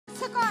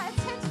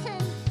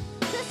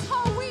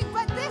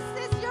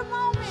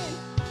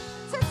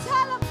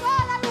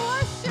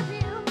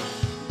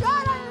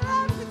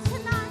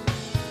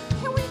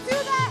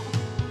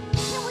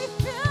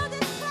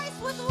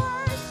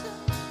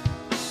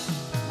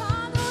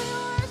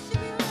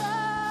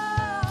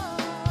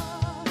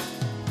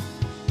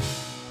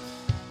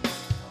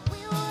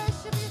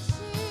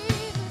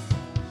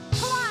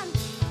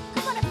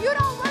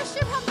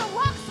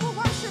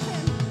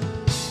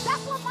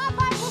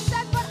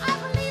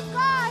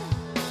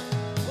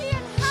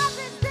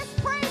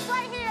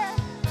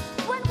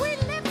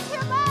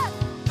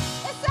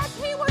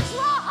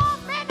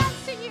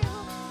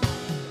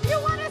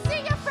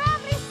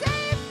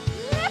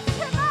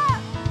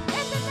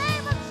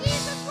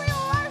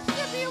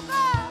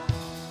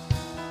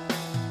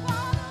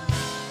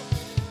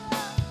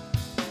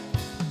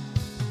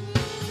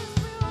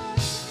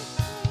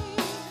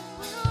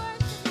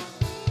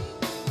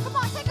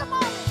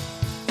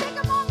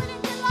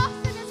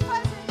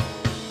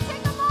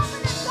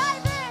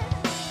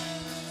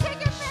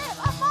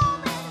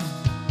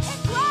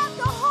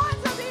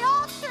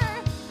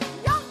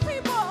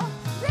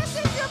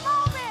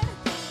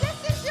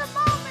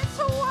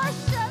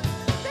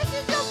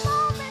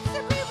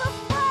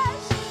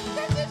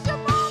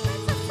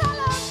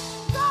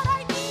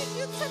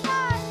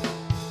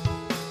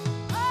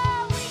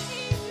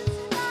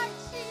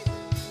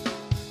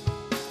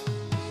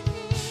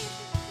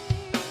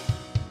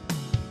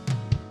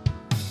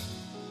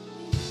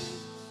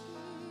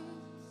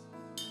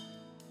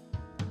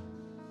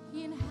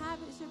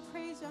is your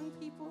praise, young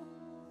people.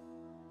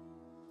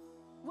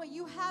 What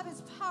you have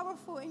is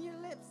powerful in your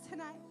lips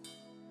tonight.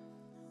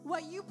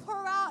 What you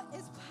pour out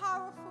is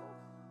powerful.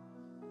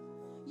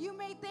 You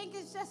may think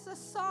it's just a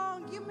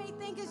song. You may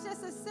think it's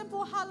just a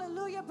simple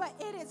hallelujah, but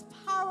it is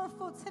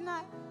powerful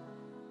tonight.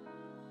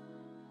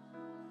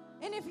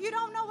 And if you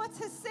don't know what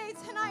to say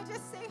tonight,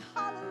 just say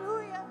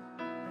hallelujah,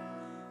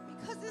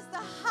 because it's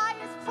the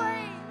highest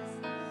praise.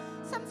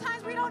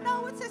 Sometimes we don't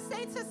know what to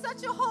say to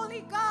such a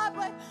holy God,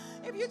 but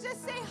if you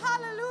just say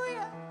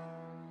hallelujah,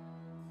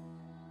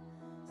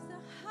 it's the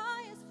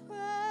highest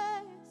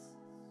praise.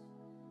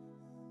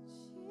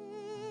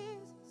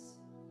 Jesus,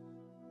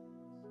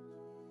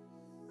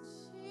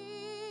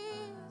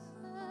 Jesus,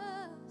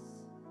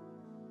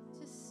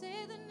 just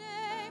say the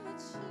name of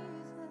Jesus.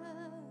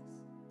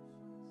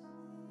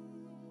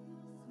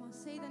 Come on,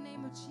 say the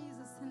name of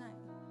Jesus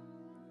tonight.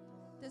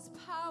 There's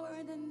power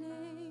in the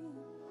name.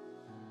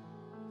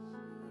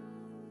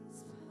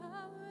 There's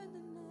power in the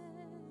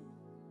name.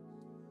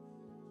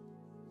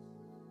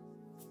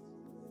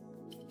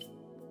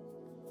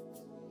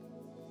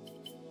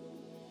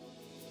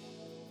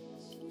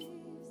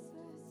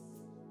 Jesus.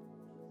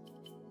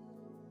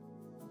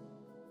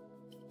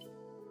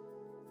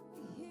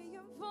 We hear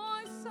your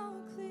voice so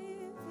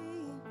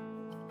clearly.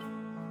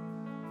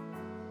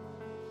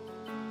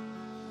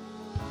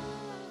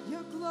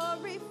 Your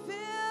glory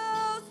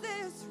fills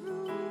this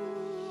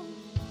room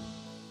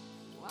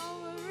while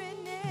we're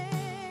in it.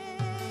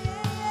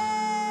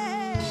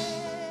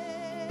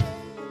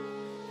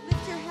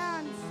 Lift your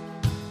hands.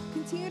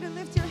 Continue to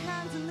lift your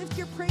hands and lift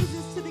your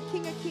praises to the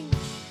King of Kings.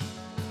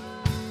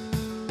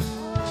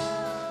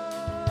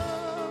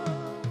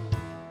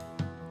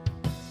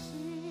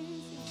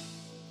 Jesus.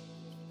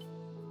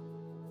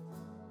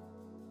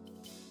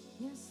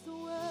 Yes, the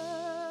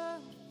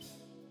world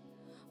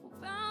will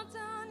bow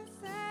down and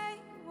say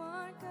you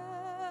are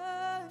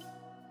good.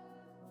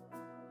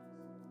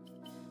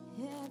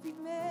 Every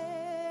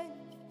man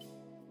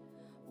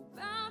will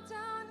bow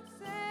down and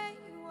say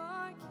you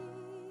are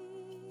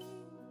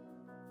King.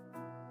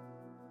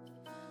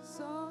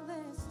 So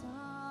let's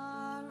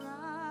start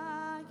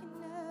right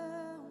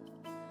now.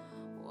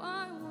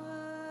 Why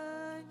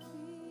would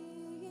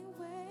we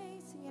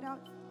wait? Sing it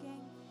out,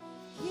 gang.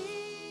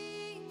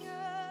 King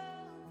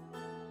of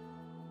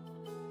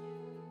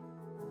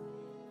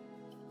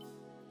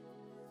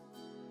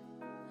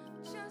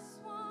just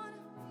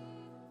wanna be,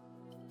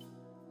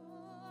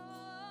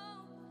 oh,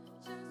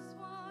 just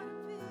wanna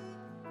be.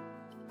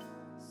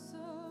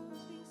 So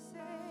we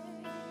say,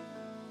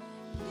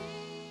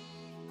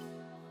 King,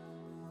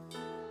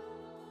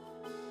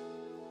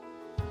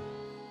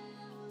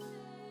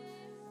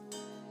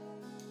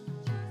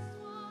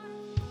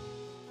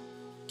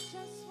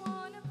 just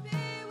wanna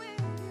be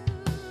with you.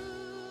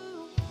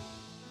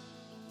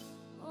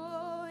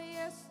 Oh,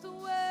 yes, the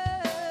world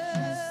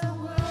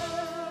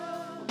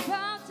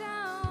bow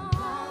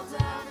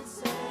down and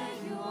say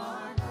you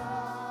are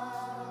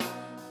God.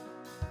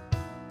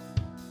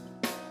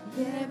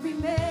 Every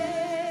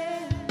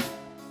man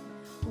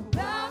will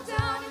bow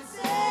down and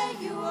say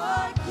you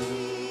are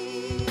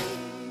King.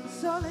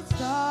 So let's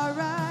start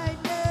right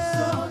now.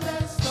 So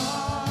let's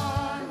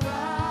start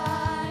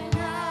right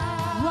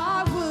now.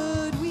 Why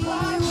would we wait?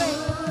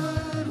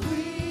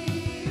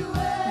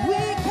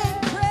 We can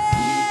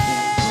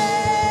praise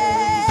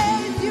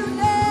you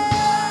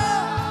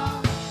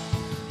now.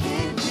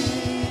 In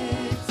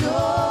victory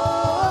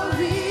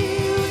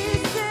we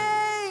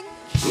sing,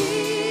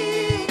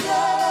 King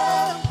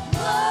of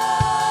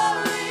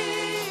glory,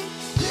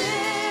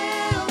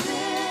 fill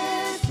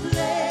this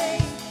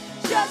place.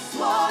 Just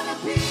wanna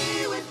be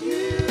with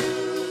you.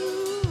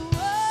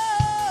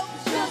 Oh,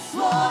 just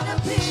wanna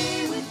be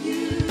with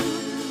you.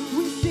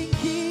 We sing,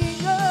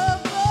 King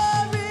of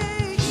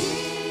glory,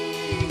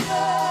 King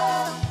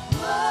of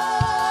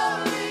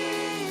glory,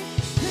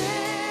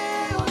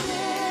 fill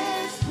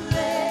this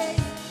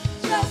place.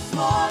 Just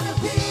wanna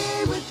be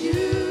with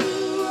you.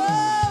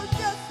 Oh,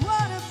 just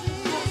wanna be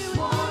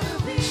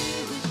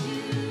with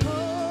you. Oh,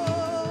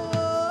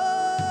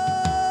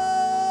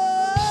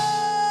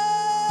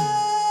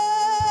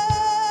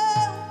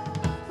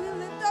 we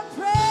lift our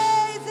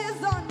praises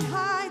on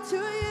high to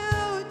you,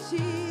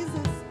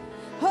 Jesus.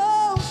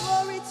 Oh,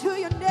 glory to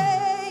your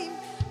name.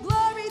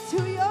 Glory to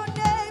your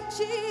name,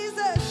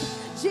 Jesus.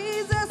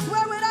 Jesus,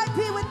 where would I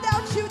be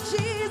without you,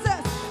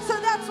 Jesus? So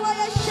that's why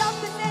I shout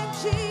the name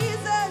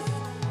Jesus.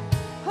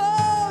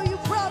 Oh, you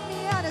brought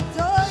me out of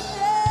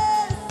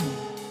darkness.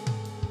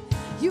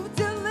 You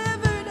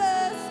delivered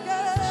us,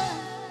 God.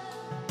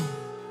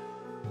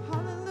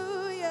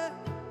 Hallelujah,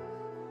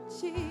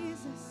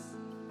 Jesus.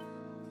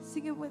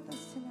 Sing it with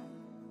us tonight.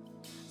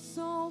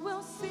 So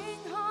we'll sing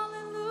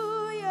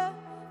hallelujah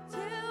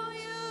till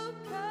you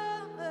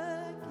come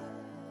again.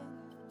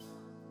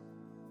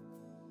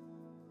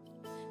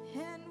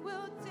 And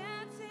we'll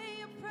dance in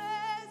your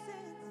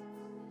presence.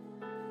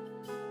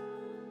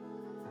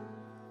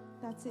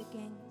 That's it,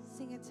 gang.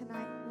 Sing it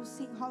tonight. We'll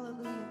sing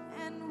hallelujah.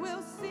 And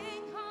we'll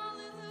sing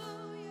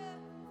hallelujah.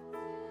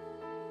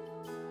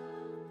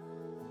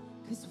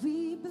 'cause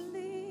we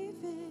believe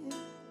it,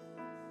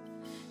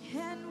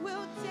 and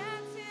we'll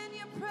dance in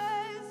your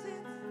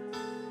presence.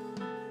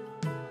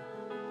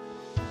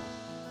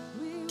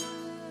 We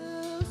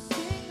will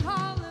sing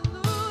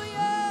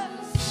hallelujah,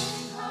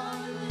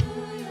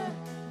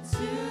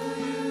 till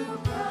you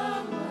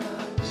come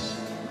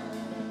again.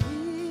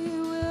 We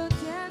will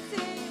dance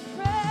in your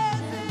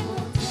presence,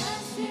 we'll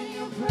dance in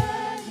your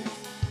presence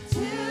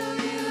till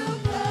you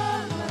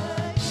come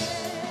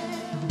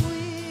again.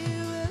 We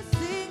will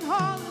sing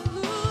hallelujah,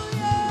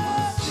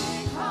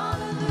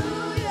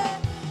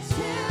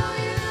 till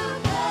you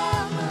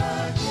come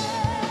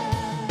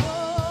again.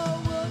 Oh,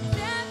 we'll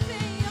dance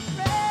in your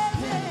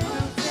presence,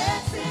 we'll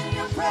dance in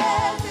your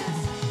presence,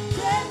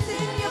 dance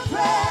in your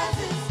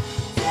presence,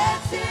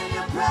 dance in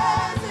your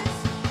presence,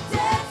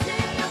 dance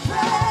in your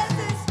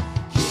presence.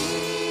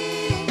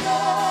 King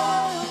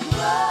of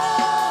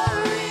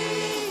glory,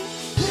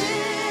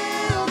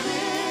 fill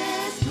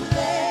this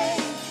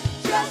place.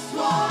 Just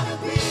wanna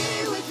be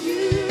with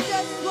you,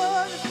 just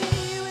wanna be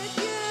with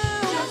you,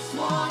 just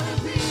wanna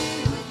be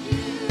with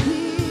you.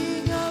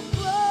 King of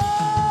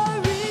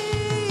glory,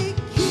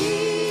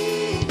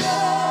 King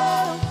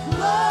of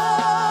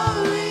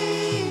glory,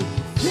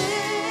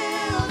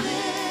 fill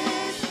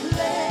this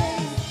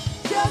place.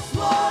 Just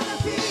wanna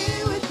be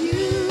with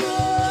you.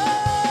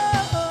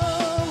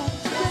 Oh,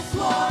 just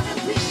wanna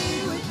be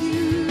with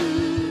you.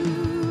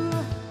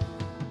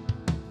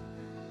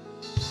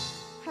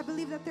 I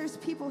believe that there's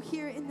people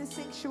here in this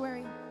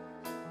sanctuary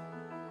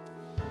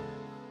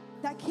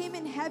that came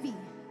in heavy.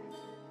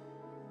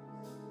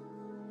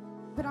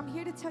 But I'm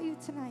here to tell you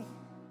tonight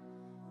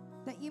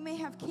that you may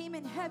have came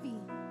in heavy,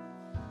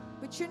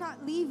 but you're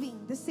not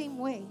leaving the same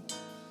way.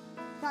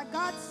 That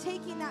God's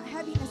taking that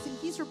heaviness and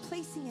He's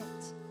replacing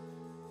it.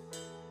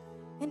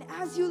 And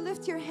as you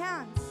lift your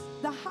hands,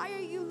 the higher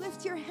you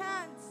lift your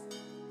hands,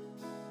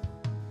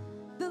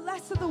 the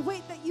less of the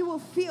weight that you will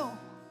feel.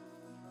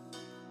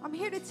 I'm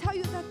here to tell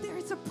you that there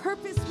is a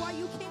purpose why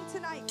you came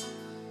tonight.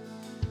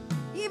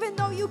 Even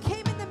though you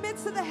came in the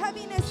midst of the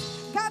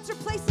heaviness, God's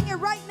replacing it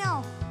right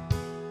now.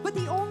 But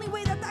the only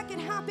way that that can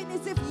happen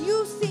is if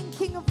you sing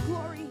King of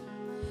Glory,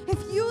 if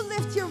you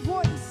lift your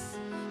voice,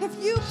 if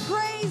you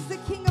praise the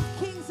King of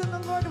Kings and the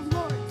Lord of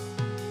Lords.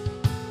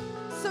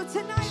 So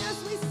tonight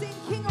as we sing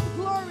King of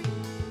Glory,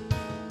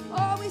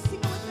 oh, we sing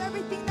it with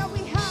everything that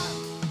we have.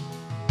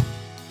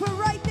 But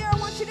right there, I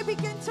want you to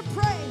begin to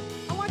pray.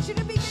 I want you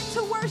to begin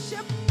to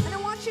worship, and I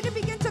want you to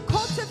begin to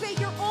cultivate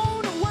your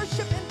own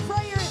worship and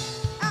prayer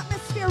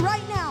atmosphere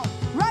right now.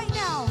 Right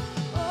now.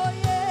 Oh,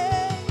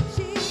 yeah,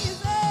 Jesus.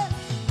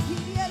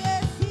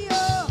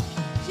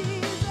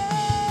 Jesus.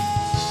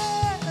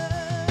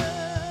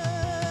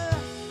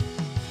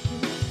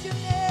 Lift your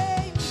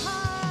name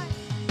high.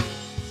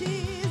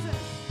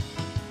 Jesus.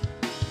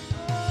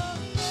 Oh,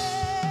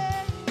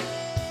 yeah,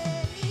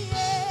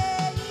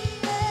 yeah,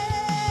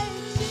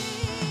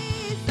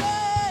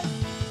 Jesus.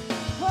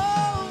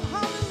 Oh,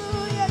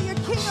 hallelujah.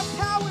 You're King of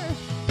power.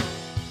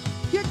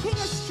 You're King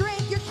of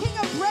strength. You're King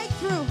of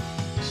breakthrough.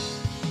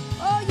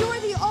 Oh, you are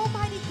the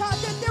Almighty God.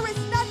 That there is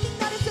nothing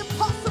that is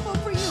impossible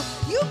for you.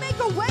 You make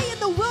a way in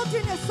the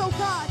wilderness, oh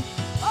God.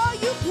 Oh,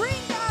 you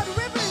bring, God,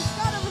 rivers,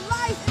 God, of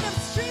life and of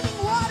streaming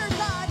water,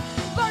 God.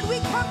 Lord, we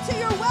come to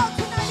your well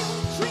tonight and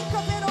we drink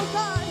of it, oh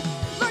God.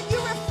 Lord, you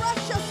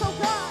refresh us, oh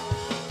God.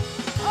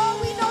 Oh,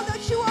 we know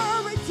that you are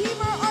our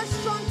Redeemer, our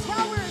strong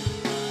tower,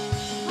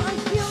 our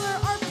healer,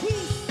 our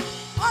peace,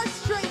 our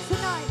strength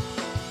tonight.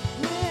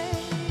 Yeah,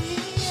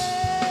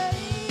 yeah,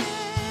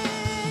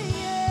 yeah,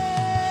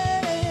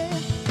 yeah.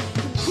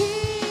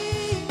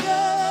 King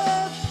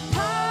of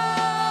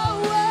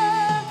power,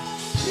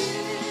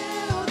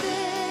 fill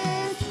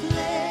this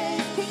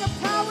place. King of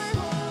power,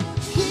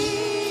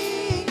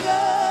 King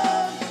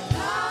of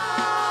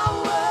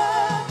power,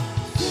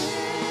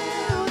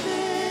 fill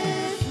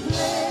this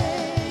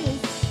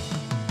place.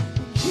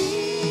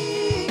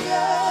 King of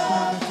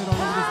That's it all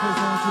over this place.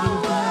 I want you to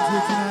lift your hands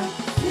here tonight.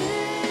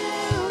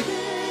 fill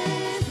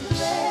this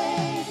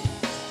place.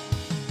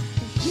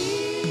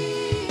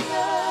 King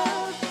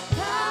of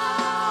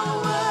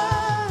power,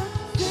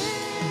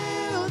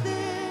 fill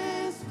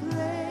this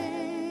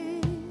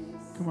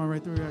place. Come on,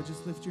 right there where you are.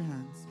 Just lift your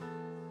hands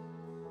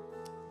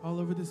all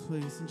over this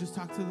place and just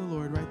talk to the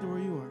Lord right there where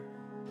you are.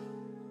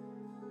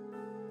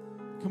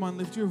 Come on,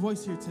 lift your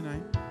voice here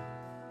tonight.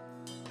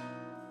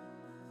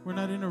 We're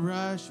not in a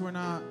rush. We're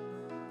not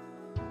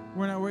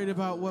worried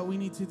about what we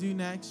need to do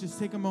next. Just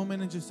take a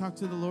moment and just talk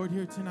to the Lord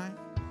here tonight.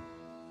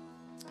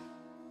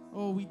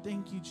 Oh, we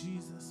thank you,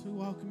 Jesus. We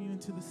welcome you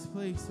into this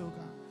place, oh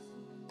God.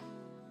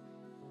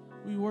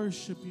 We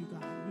worship you,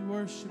 God. We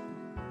worship you.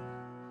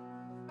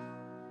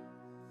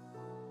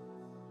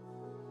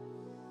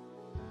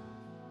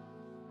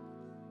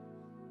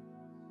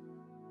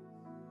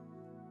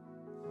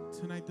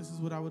 Tonight, this is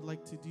what I would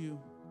like to do.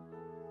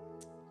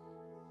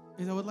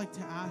 Is I would like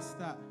to ask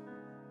that.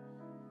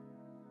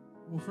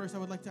 Well, first I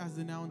would like to ask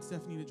Danelle and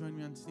Stephanie to join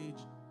me on stage.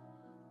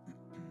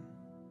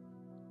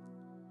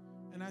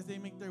 And as they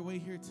make their way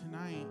here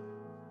tonight,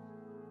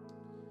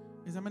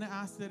 is I'm going to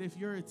ask that if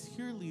you're a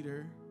tier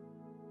leader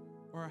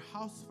or a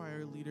house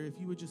fire leader, if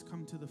you would just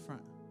come to the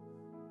front.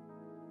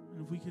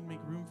 And if we could make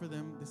room for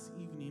them this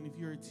evening, if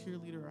you're a tier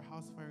leader or a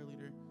house fire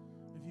leader,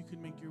 if you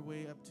could make your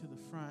way up to the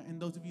front. And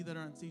those of you that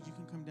are on stage, you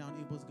can come down.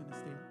 Abel's going to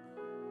stay up.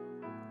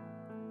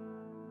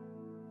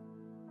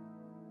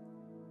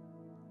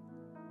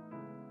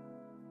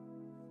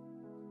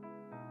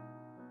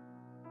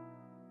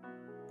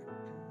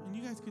 And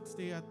you guys could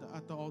stay at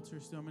the altar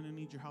still. I'm going to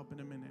need your help in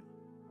a minute.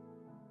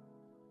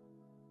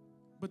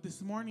 But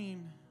this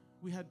morning,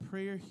 we had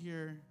prayer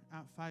here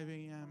at 5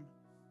 a.m.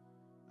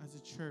 as a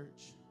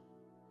church.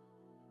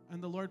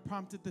 And the Lord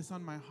prompted this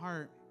on my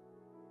heart.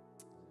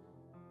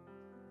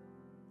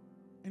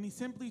 And he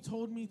simply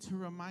told me to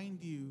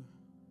remind you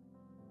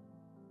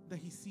that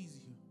he sees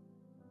you.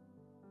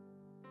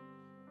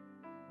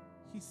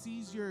 He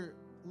sees your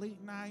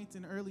late nights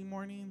and early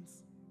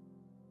mornings.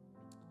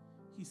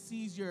 He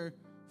sees your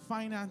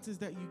finances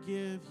that you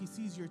give. He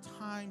sees your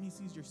time. He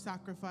sees your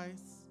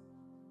sacrifice.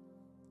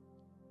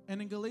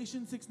 And in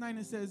Galatians 6:9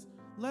 it says,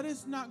 let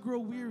us not grow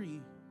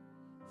weary,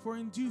 for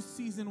in due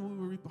season we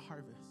will reap a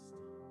harvest.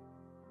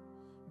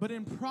 But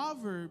in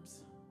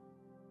Proverbs,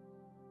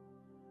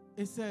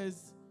 it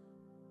says,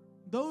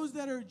 those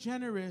that are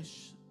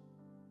generous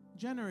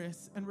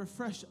and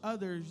refresh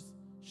others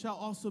shall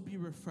also be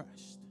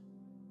refreshed.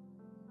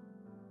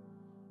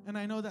 And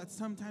I know that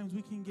sometimes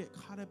we can get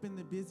caught up in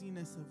the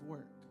busyness of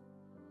work.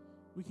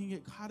 We can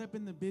get caught up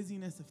in the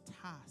busyness of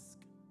task.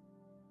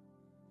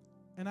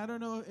 And I don't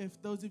know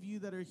if those of you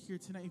that are here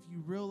tonight, if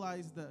you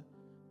realize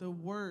the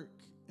work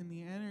and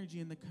the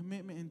energy and the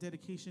commitment and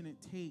dedication it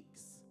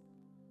takes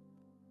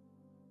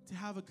to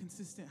have a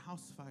consistent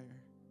house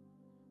fire,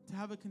 to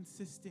have a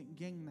consistent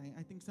gang night.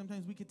 I think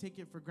sometimes we could take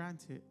it for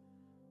granted.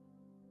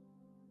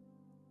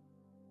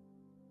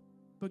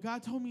 But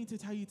God told me to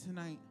tell you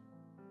tonight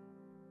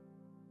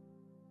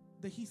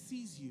that he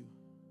sees you,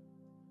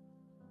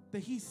 that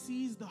he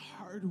sees the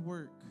hard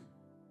work.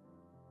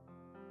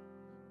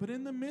 But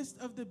in the midst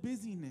of the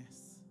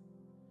busyness,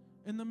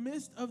 in the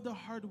midst of the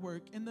hard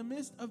work, in the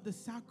midst of the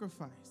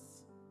sacrifice,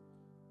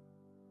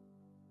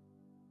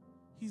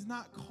 he's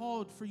not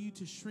called for you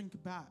to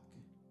shrink back,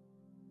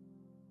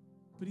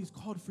 but he's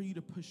called for you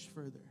to push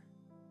further.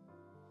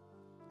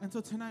 And so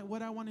tonight,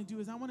 what I want to do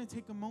is I want to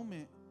take a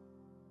moment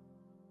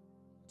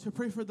to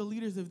pray for the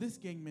leaders of this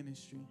gang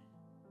ministry.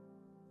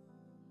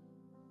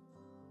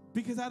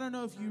 Because I don't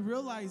know if you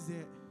realize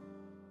it,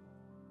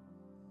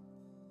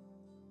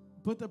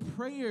 but the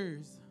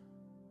prayers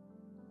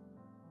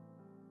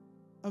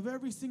of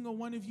every single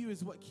one of you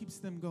is what keeps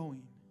them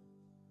going.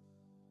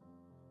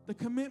 The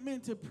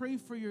commitment to pray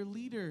for your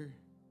leader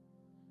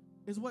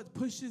is what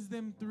pushes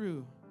them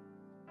through.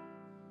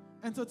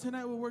 And so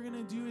tonight what we're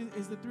going to do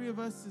is the three of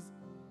us,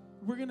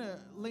 we're going to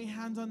lay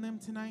hands on them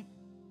tonight.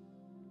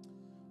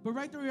 But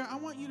right there, I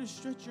want you to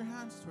stretch your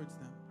hands towards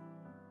them.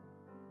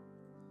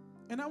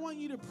 And I want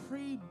you to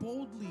pray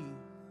boldly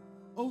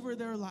over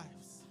their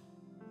lives.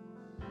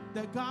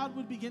 That God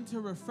would begin to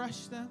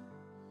refresh them.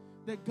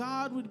 That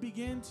God would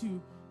begin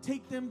to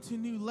take them to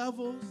new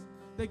levels.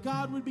 That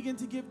God would begin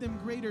to give them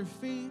greater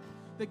faith.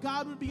 That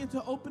God would begin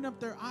to open up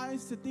their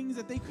eyes to things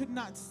that they could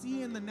not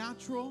see in the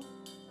natural.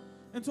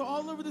 And so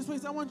all over this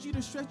place, I want you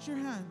to stretch your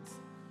hands.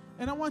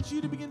 And I want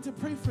you to begin to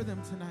pray for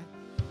them tonight.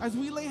 As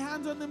we lay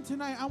hands on them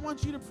tonight, I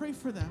want you to pray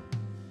for them.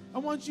 I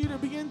want you to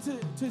begin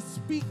to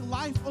speak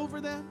life over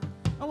them.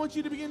 I want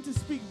you to begin to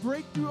speak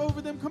breakthrough over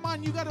them. Come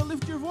on, you got to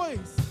lift your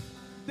voice.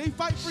 They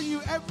fight for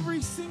you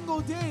every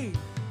single day.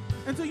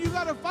 And so you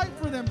got to fight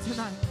for them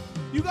tonight.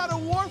 You got to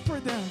war for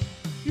them.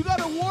 You got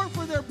to war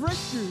for their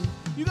breakthrough.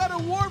 You got to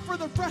war for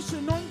the fresh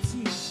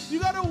anointing. You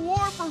got to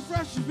war for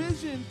fresh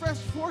vision, fresh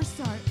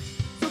foresight.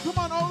 So come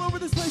on, all over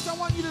this place, I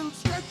want you to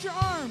stretch your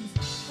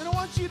arms. And I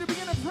want you to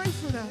begin to pray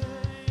for them.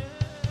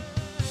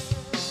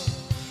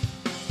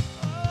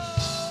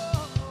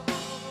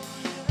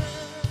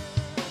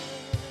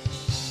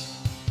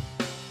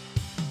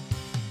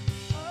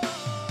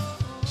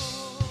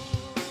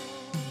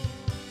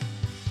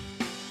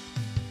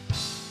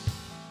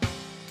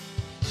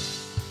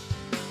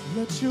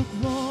 Let your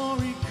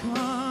glory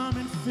come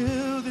and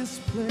fill this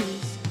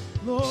place.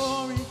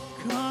 Glory,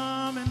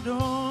 come and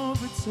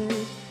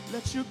overtake.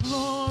 Let your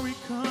glory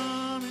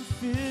come and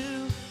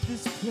fill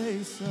this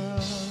place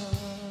up.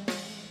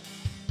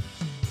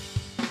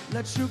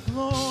 Let your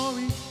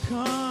glory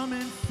come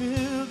and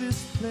fill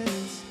this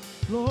place.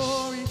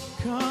 Glory,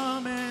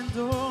 come and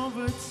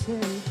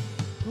overtake.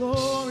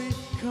 Glory,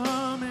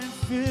 come and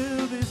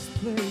fill this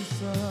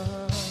place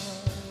up.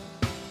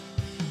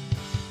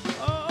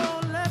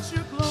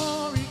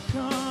 Glory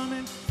come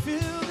and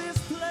fill this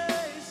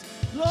place.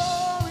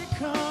 Glory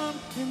come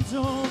and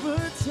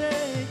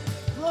overtake.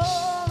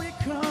 Glory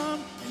come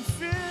and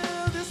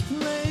fill this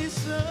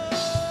place up.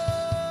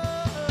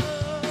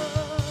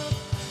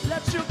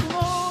 Let your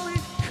glory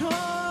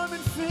come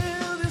and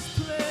fill this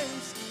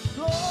place.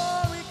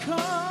 Glory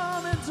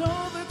come and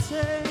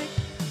overtake.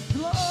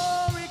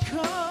 Glory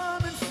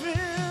come and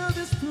fill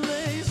this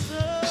place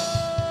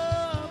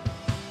up.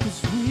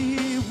 'Cause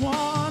we want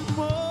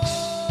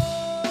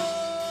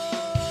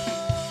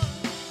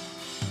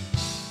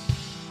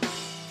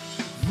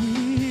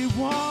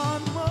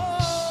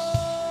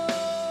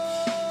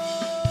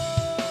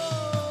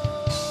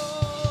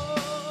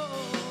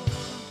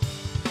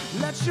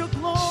Let your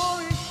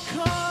glory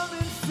come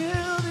and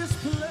fill this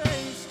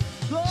place.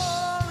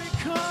 Glory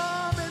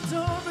come and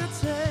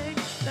overtake.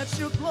 Let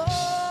your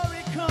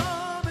glory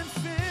come and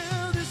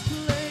fill this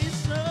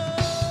place.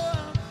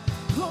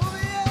 Oh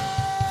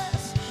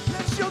yes.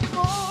 Let your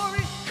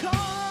glory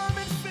come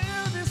and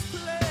fill this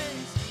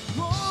place.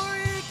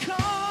 Glory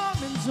come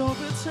and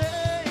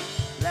overtake.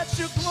 Let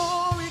your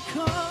glory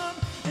come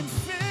and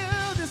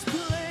fill this place.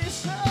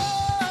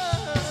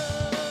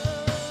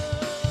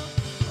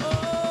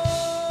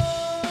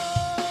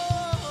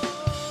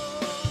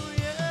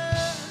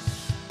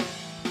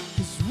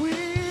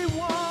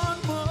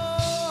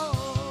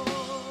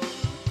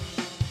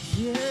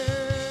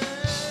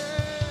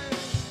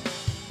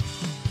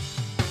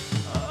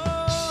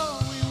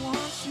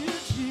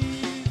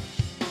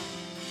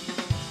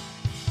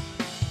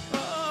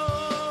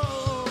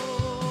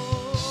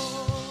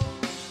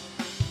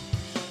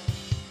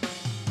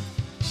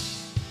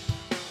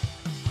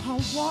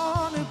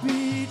 Wanna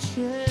be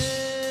changed.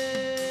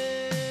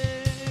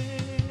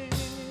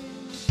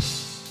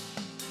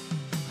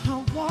 I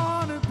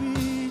wanna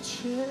be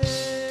changed.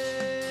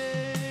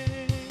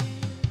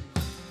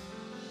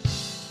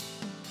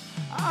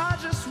 I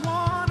just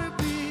wanna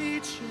be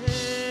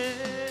changed.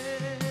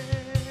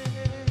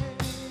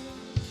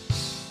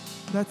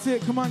 That's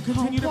it. Come on,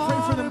 continue to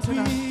pray for them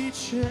tonight.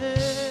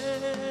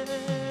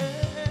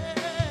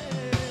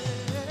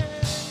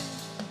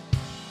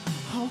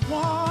 I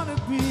wanna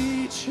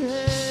be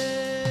changed.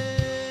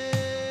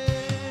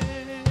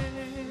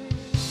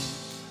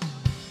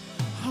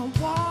 I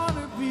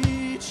wanna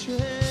be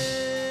changed.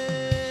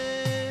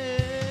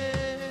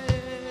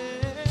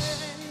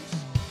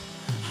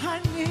 I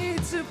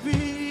need to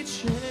be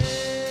changed.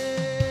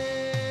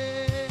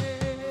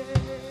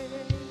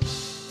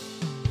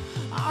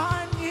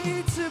 I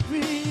need to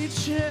be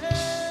changed.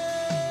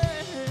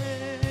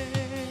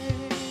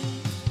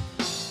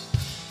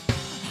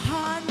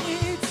 I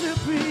need to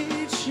be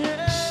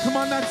changed. Come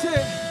on, that's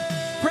it.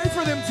 Pray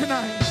for them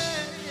tonight.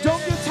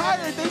 Don't get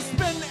tired. They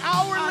spend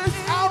hours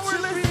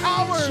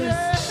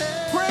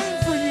praying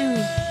for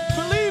you,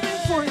 believing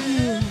for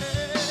you.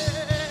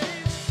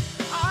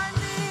 I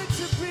need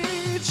to be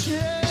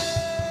changed.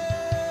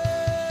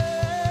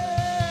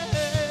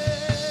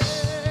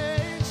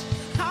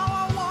 How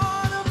I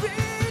wanna be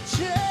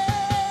changed.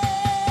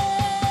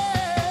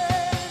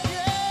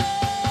 Yeah.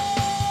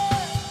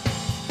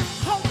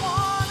 I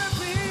wanna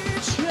be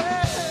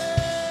changed.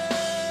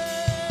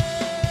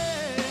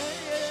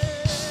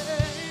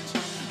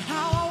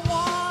 How I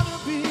wanna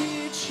be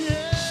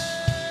changed.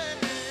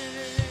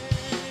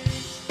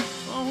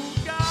 Oh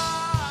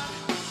God,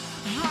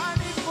 I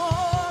need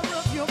more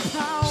of your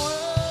power.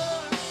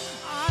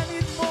 I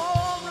need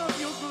more of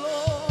your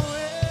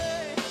glory.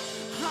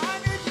 I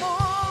need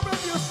more of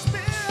your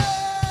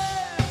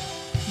spirit.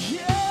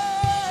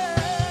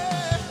 Yes,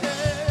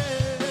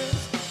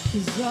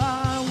 'cause I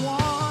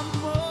want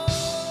more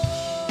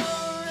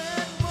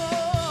and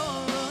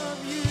more of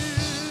you.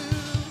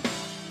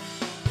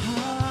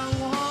 I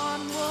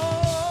want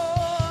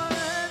more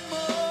and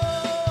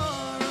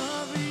more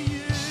of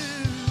you.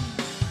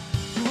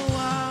 Oh,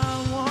 I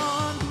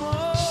want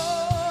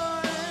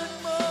more and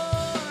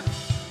more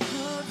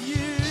of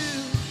you.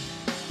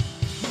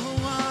 Oh,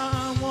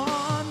 I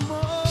want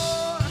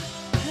more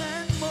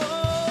and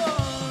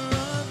more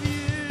of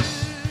you.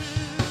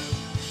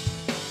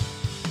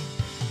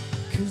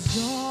 'Cause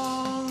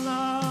all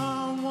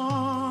I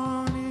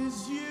want is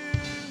you.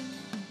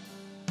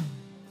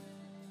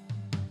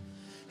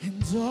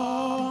 And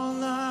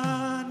all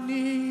I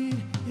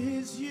need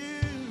is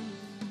you.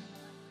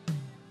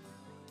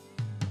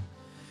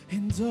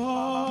 And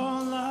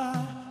all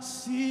I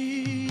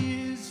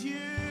see is you.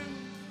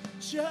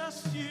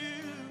 Just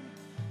you,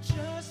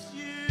 just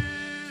you.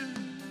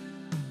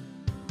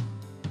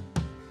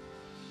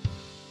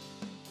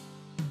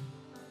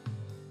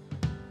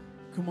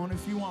 Come on,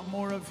 if you want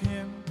more of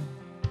him,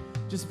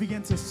 just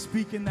begin to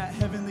speak in that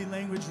heavenly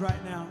language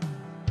right now.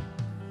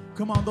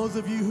 Come on, those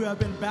of you who have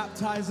been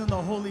baptized in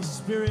the Holy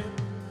Spirit,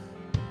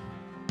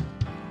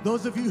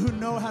 those of you who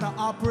know how to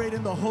operate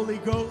in the Holy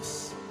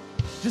Ghost,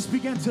 just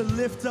begin to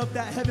lift up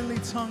that heavenly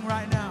tongue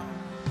right now.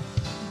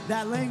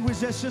 That language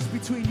that's just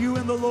between you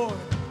and the Lord.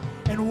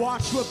 And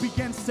watch what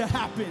begins to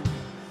happen.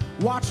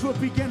 Watch what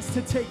begins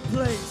to take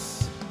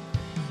place.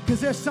 Because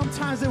there's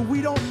sometimes that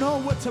we don't know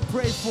what to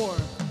pray for.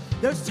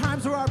 There's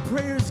times where our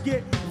prayers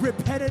get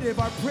repetitive,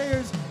 our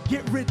prayers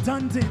get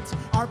redundant,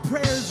 our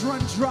prayers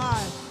run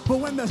dry. But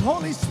when the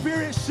Holy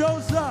Spirit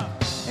shows up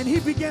and he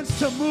begins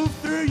to move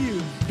through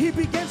you, he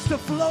begins to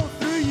flow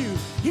through you,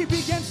 he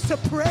begins to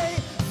pray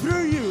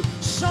through you,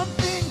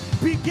 something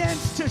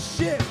begins to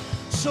shift.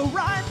 So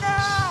right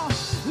now,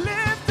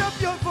 lift up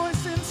your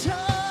voice in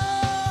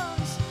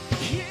tongues.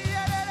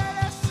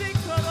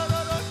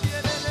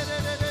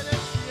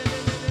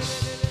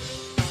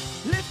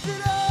 Lift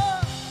it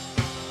up.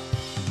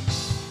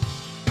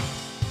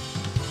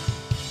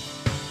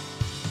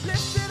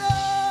 Lift it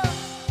up.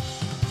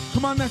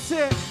 Come on, that's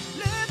it.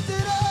 Lift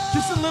it up.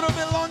 Just a little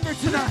bit longer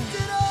tonight. Lift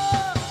it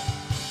up.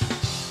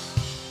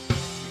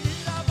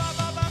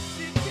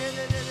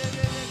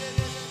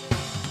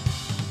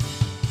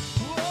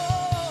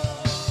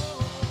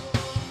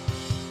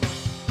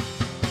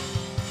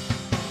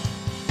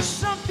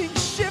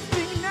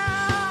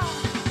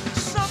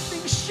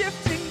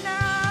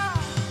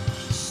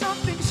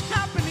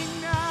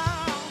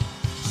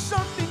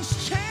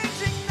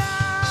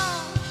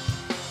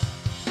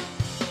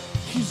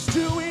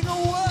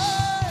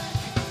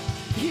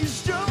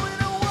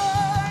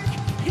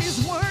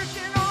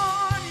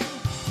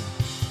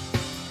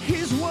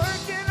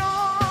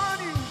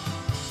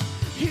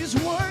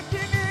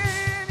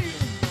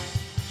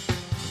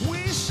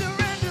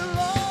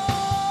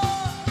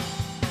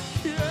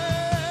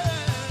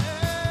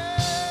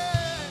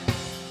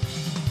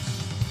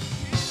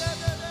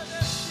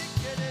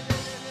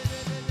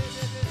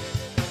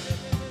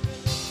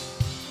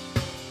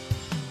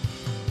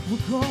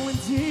 going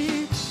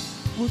deep.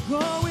 We're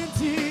going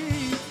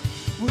deep.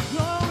 We're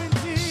going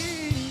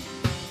deep.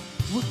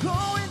 We're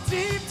going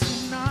deep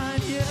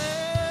tonight,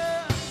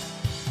 yeah.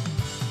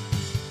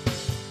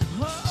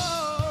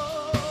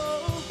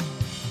 Oh,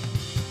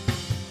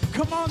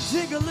 come on,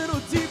 dig a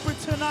little deeper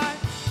tonight.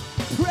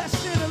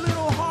 Press in a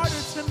little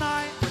harder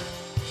tonight.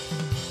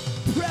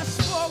 Press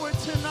forward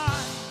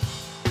tonight.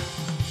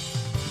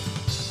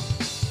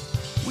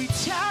 We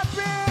tap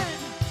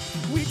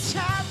in. We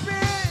tap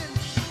in.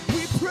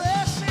 We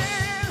press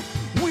in.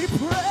 We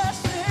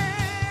press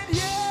in.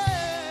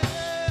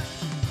 Yeah.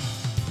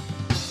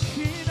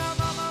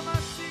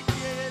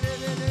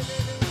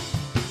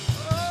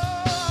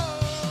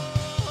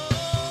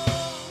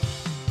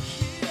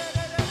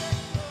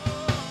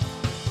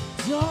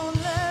 Don't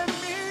let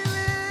me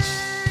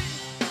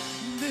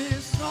leave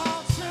this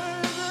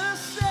altar the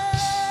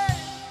same.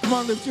 Come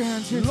on, lift your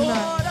hands here tonight.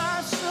 Lord,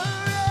 I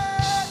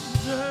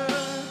surrender.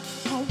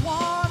 I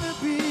want to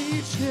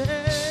be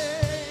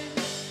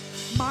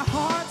changed. My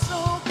heart's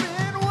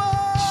open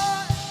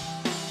wide.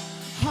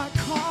 I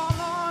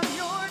call on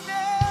your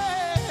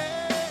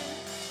name.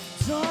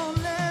 Don't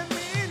let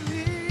me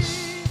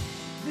leave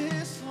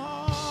this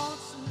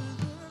altar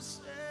the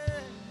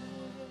same.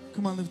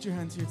 Come on, lift your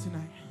hands here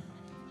tonight.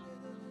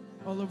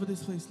 All over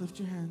this place, lift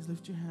your hands,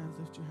 lift your hands,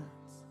 lift your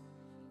hands.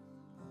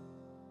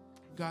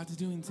 God's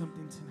doing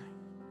something tonight.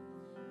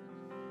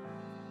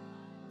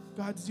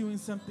 God's doing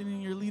something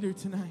in your leader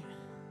tonight.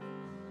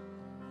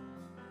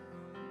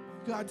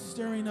 God's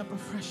stirring up a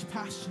fresh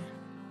passion,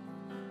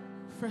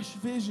 fresh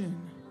vision.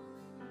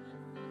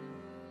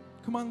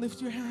 Come on,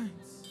 lift your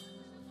hands.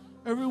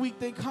 Every week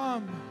they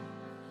come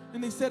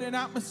and they set an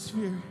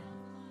atmosphere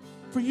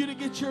for you to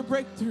get your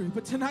breakthrough.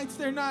 But tonight's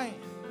their night.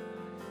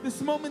 This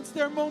moment's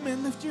their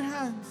moment. Lift your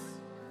hands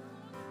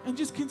and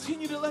just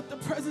continue to let the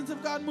presence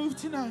of God move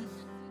tonight.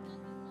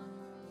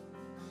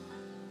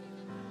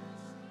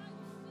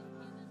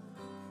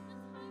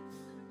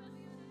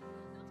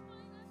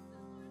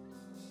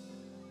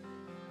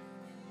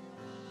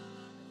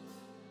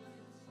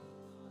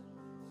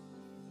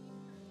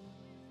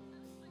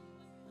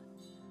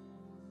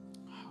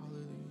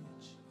 Hallelujah,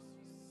 Jesus.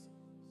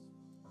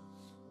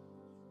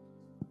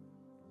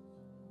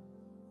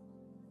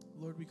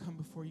 Lord, we come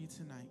before you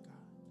tonight, God.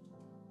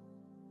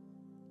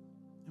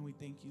 And we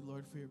thank you,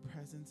 Lord, for your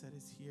presence that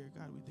is here.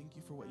 God, we thank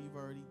you for what you've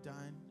already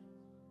done.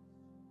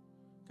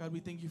 God, we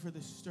thank you for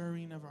the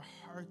stirring of our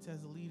hearts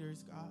as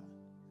leaders, God.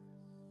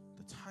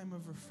 The time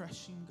of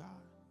refreshing, God.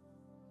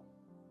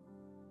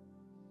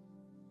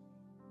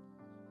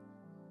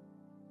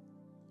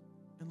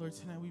 And Lord,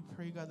 tonight we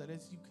pray, God, that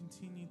as you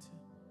continue to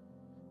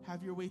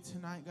have your way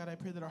tonight, God, I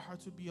pray that our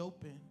hearts would be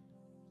open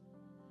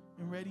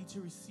and ready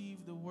to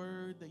receive the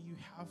word that you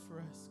have for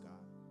us, God.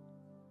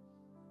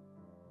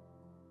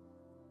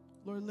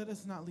 Lord, let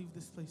us not leave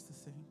this place the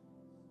same.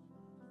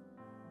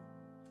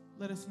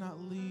 Let us not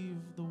leave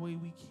the way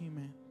we came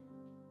in.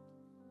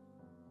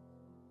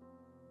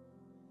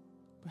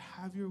 But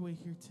have your way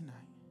here tonight.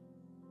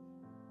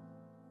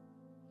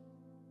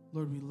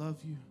 Lord, we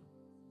love you.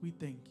 We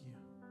thank you.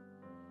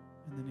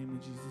 In the name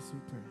of Jesus we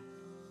pray.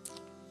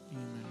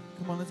 Amen.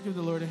 Come on, let's give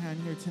the Lord a hand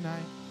here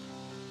tonight.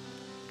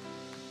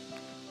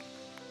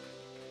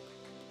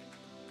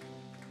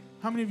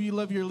 How many of you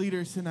love your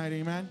leaders tonight?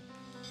 Amen.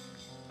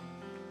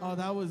 Oh,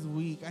 that was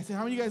weak. I said,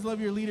 how many of you guys love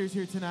your leaders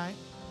here tonight?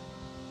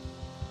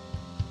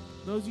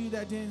 Those of you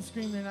that didn't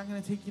scream, they're not going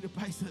to take you to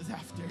Pisces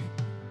after.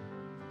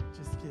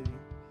 Just kidding.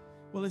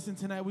 Well, listen,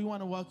 tonight we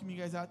want to welcome you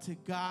guys out to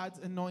God's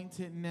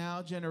Anointed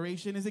Now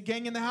generation. Is it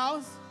gang in the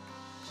house?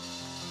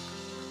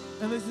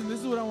 And listen, this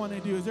is what I want to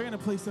do is they're going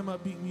to play some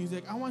upbeat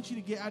music. I want you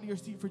to get out of your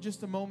seat for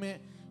just a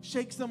moment,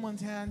 shake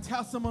someone's hand,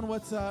 tell someone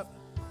what's up,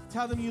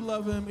 tell them you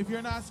love them. If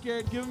you're not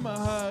scared, give them a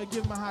hug,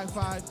 give them a high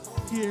five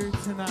here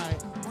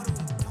tonight.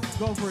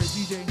 Go for it,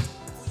 DJ.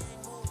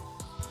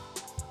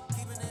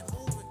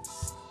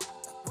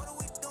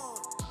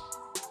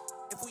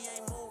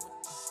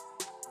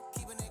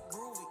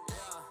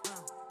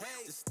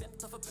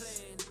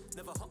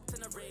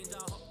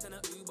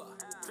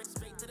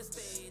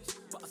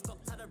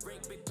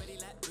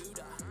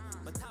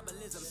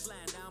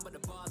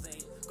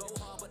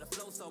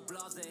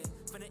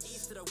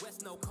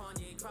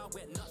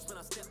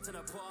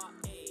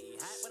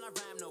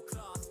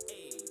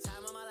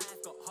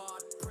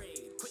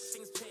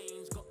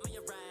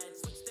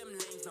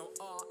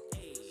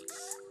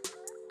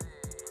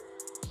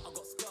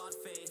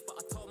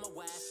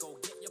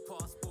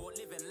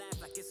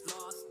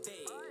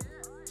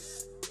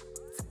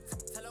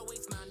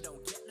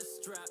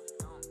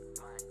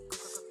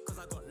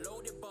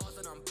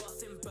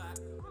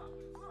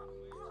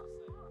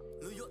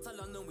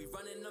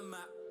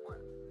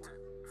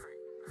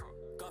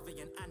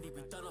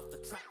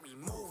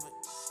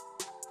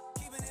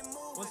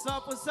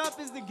 What's up?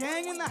 Is the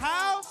gang in the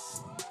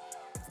house?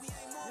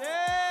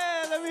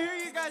 Yeah, let me hear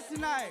you guys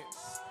tonight.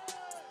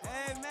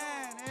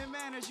 Amen,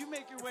 amen. As you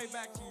make your way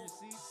back to your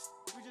seats,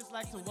 we just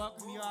like to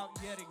welcome you out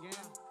yet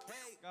again.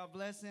 God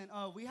bless. And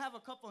we have a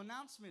couple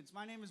announcements.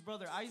 My name is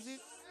Brother Isaac.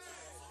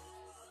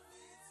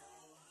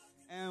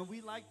 And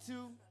we like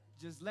to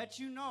just let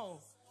you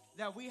know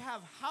that we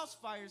have house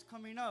fires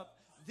coming up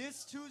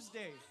this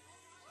Tuesday.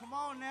 Come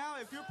on now.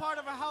 If you're part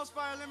of a house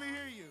fire, let me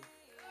hear you.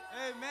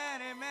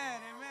 Amen, amen,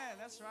 amen.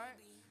 That's right.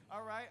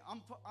 All right.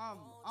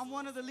 I'm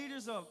one of the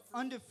leaders of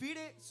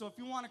Undefeated. So if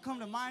you want to come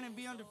to mine and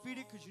be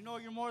undefeated because you know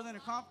you're more than a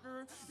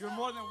conqueror, you're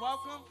more than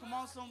welcome. Come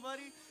on,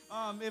 somebody.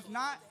 If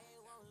not,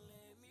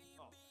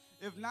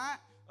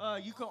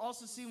 you can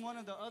also see one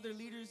of the other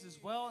leaders as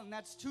well, and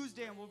that's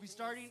Tuesday, and we'll be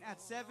starting at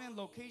 7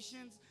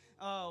 locations.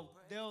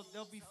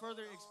 They'll be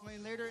further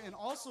explained later. And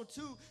also,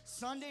 too,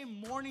 Sunday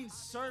morning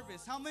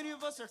service. How many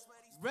of us are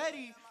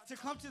ready to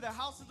come to the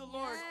house of the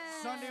Lord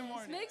Sunday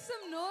morning? Make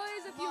some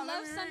noise if you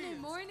love Sunday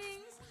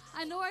mornings.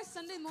 I know our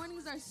Sunday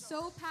mornings are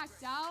so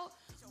packed out.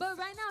 But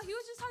right now, he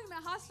was just talking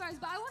about house fires,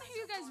 but I want to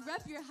hear you guys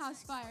rep your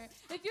house fire.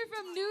 If you're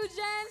from New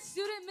Gen,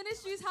 Student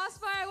Ministries house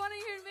fire, I want to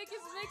hear you make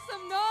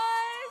some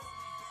noise.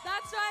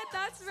 That's right,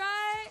 that's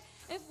right.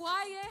 If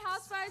YA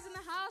house fire's in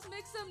the house,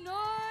 make some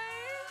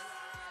noise.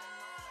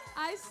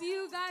 I see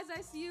you guys,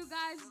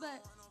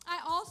 but I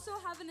also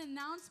have an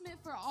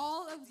announcement for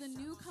all of the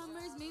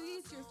newcomers. Maybe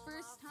it's your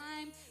first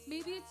time,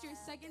 maybe it's your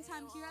second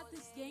time here at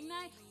this gang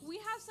night. We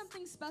have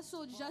something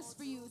special just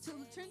for you. So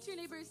turn to your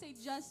neighbor and say,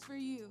 just for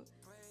you.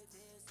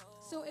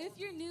 So if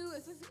you're new,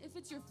 if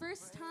it's your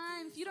first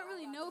time, if you don't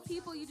really know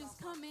people, you just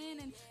come in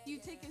and you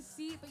take a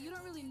seat, but you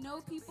don't really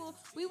know people,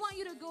 we want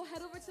you to go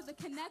head over to the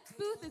Connect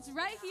booth. It's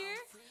right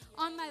here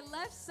on my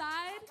left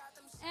side.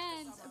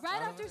 And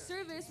right after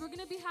service, we're going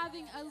to be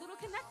having a little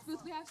Connect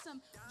booth. We have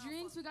some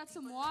drinks, we got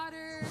some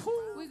water,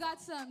 we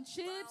got some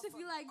chips if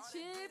you like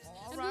chips.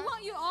 And we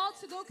want you all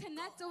to go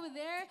connect over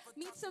there,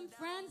 meet some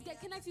friends, get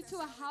connected to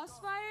a house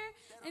fire,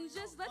 and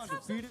just let's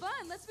have some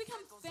fun. Let's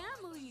become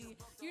family.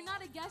 You're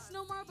not a guest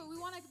no more, but we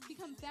want to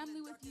become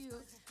family with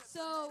you.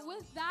 So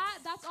with that,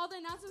 that's all the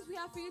announcements we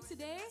have for you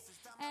today.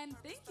 And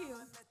thank you.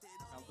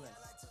 God bless.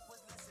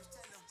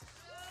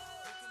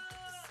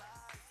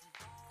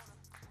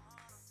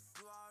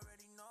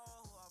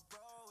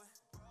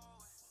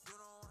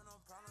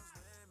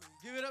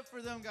 Give it up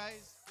for them,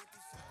 guys.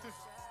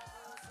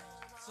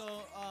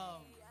 So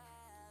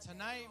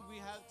tonight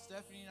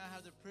Stephanie and I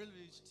have the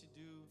privilege to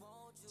do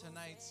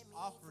tonight's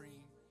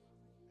offering,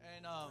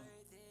 and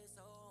what's it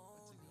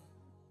called?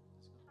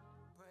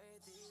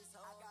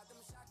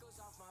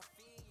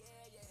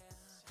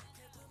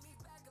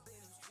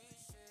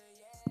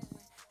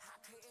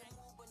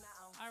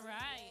 All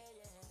right.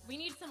 We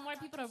need some more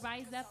people to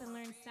rise up and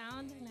learn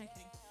sound. No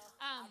kidding.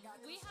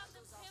 We have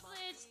the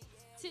privilege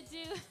to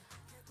do.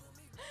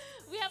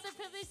 We have the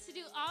privilege to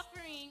do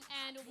offering,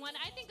 and when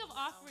I think of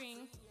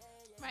offering,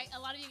 right, a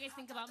lot of you guys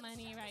think about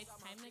money, right? It's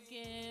time to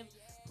give,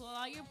 pull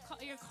out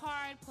your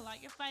card, pull out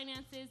your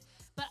finances,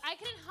 but I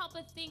couldn't help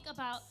but think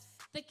about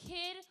the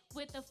kid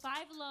with the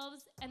 5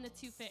 loaves and the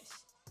 2 fish.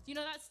 Do you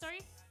know that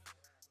story?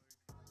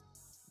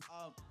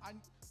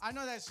 I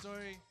know that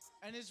story,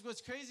 and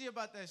what's crazy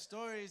about that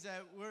story is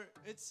that we're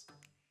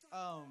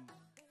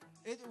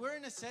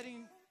in a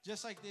setting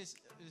just like this.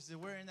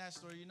 We're in that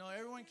story. You know,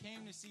 everyone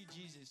came to see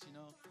Jesus. You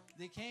know,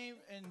 they came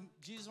and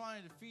Jesus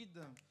wanted to feed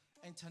them.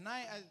 And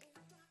tonight,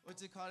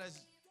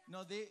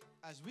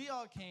 as we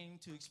all came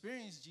to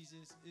experience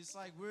Jesus, it's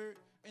like we're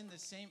in the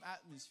same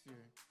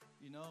atmosphere.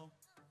 You know.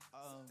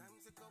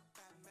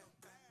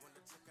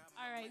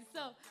 All right,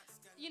 so,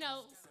 you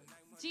know,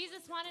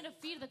 Jesus wanted to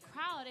feed the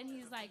crowd, and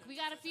he's like, we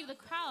got to feed the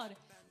crowd.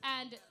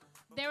 And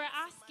they were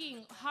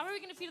asking, how are we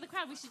going to feed the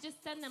crowd? We should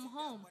just send them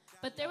home.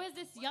 But there was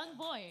this young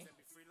boy,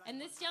 and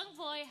this young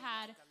boy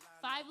had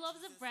 5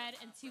 loaves of bread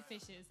and 2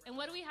 fishes. And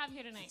what do we have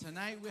here tonight?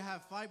 Tonight we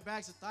have 5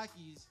 bags of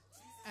Takis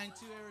and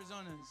 2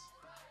 Arizonas,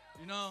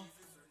 you know?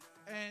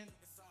 And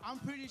I'm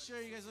pretty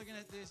sure you guys looking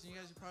at this and you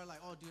guys are probably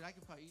like, oh, dude, I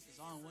could probably eat this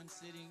all in one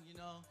sitting, you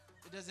know?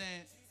 This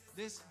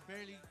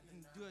barely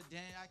can do a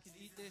dent. I could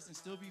eat this and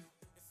still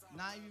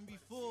not even be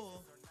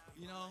full,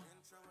 you know?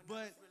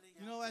 But,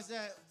 you know,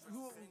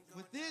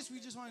 with this,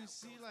 we just want to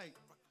see, like,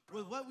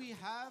 with what we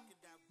have,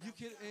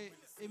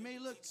 it may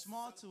look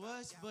small to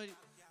us, but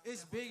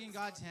it's big in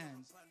God's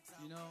hands,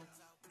 you know?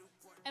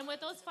 And with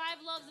those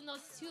 5 loaves and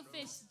those 2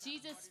 fish,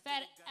 Jesus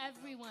fed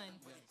everyone.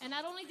 And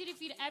not only did he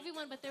feed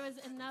everyone, but there was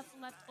enough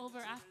left over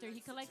after. He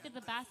collected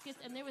the baskets,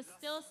 and there was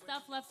still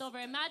stuff left over.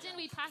 Imagine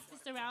we pass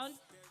this around,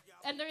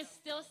 and there is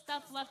still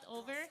stuff left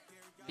over.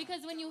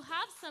 Because when you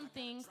have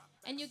something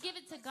and you give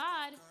it to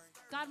God,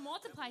 God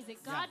multiplies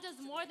it. God does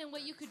more than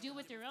what you could do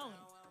with your own.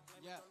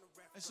 Yeah.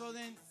 And so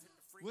then,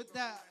 with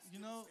that, you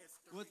know,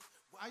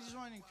 I just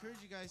want to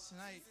encourage you guys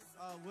tonight,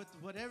 with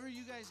whatever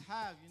you guys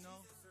have, you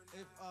know,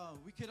 if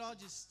we could all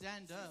just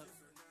stand up,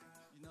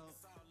 you know,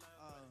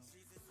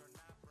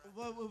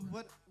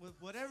 with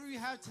whatever we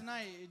have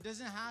tonight, it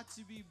doesn't have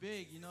to be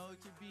big, you know.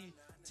 It could be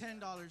 $10,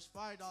 $5,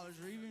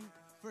 or even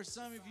for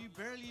some, if you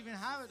barely even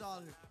have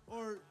 $1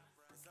 or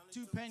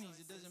 2 pennies,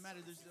 it doesn't matter.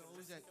 There's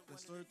always the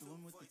story of the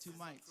woman with the 2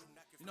 mites,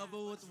 you know.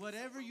 But with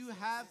whatever you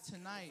have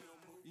tonight,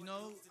 You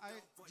know, I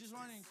just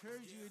want to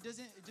encourage you. It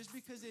doesn't, just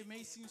because it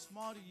may seem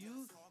small to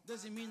you,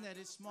 doesn't mean that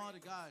it's small to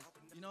God.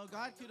 You know,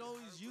 God could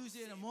always use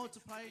it and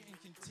multiply it and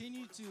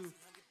continue to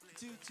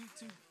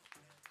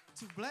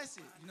bless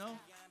it, you know?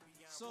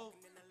 So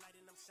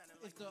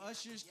if the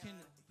ushers can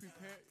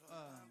prepare,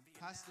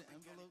 pass the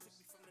envelopes,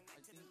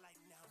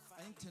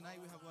 I think tonight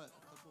we have, what,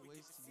 a couple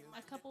ways to give?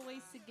 A couple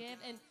ways to give.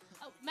 And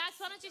Max,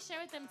 why don't you share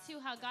with them too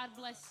how God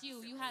blessed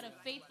you? You had a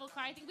faithful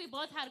car. I think we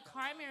both had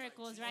car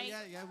miracles, right?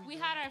 Oh, yeah, we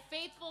did. had our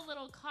faithful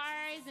little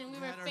cars, and we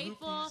were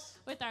faithful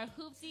with our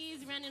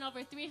hoopties, running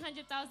over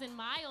 300,000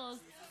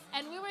 miles.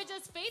 And we were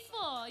just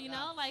faithful, you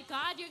know, like,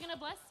 God, you're going to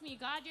bless me.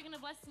 God, you're going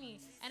to bless me.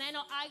 And I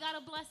know I got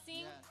a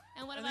blessing. Yeah.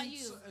 And what about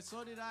you?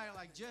 So did I.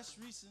 Like, just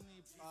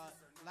recently,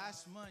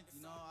 last month,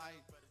 you know,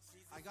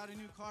 I got a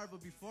new car.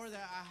 But before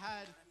that,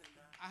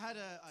 I had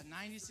a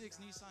 96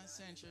 Nissan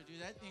Sentra, dude.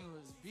 That thing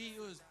was beat.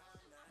 It was,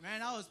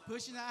 man, I was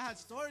pushing that. I had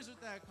stories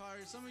with that car.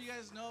 Some of you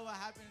guys know what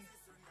happened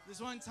this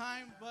one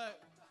time.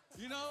 But,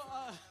 you know,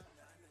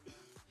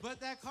 but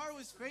that car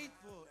was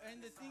faithful.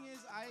 And the thing is,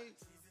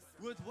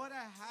 with what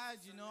I had,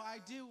 you know, I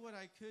did what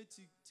I could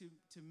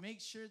to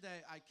make sure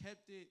that I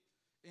kept it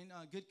in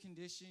good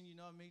condition, you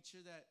know, make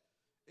sure that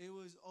it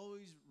was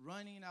always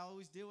running. I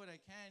always did what I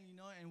can, you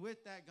know, and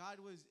with that, God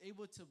was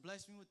able to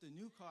bless me with a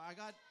new car.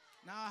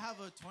 Now I have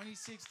a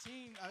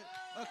 2016,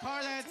 a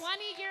car that's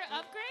 20-year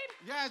upgrade?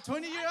 Yeah,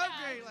 20-year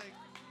upgrade, like,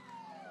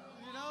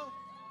 you know,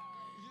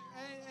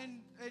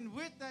 and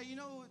with that, you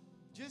know,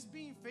 just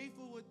being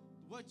faithful with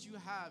what you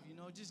have, you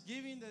know, just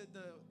giving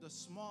the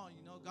small,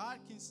 you know, God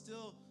can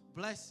still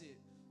bless it.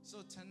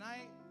 So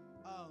tonight,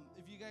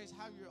 if you guys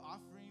have your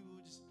offering, we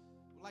would just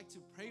like to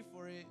pray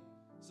for it.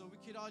 So we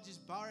could all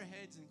just bow our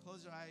heads and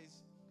close our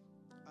eyes.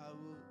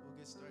 We'll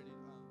get started.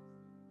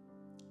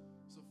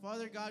 So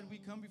Father God, we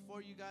come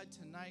before you, God,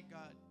 tonight,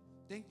 God.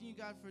 Thanking you,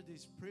 God, for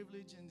this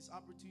privilege and this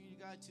opportunity,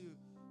 God,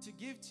 to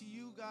give to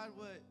you, God,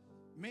 what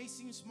may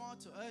seem small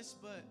to us,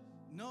 but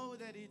know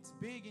that it's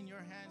big in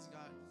your hands,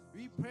 God.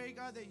 We pray,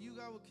 God, that you,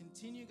 God, will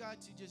continue, God,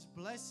 to just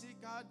bless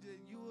it, God, that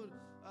you would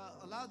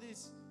allow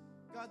this,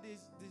 God,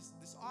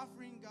 this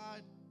offering,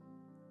 God,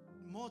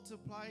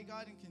 multiply,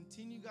 God, and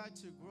continue, God,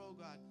 to grow,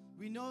 God.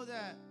 We know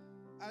that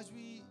as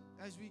we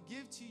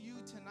give to you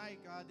tonight,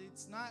 God,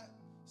 it's not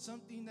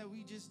something that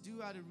we just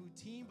do out of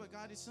routine, but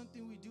God, it's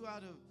something we do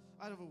out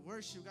of a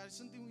worship, God. It's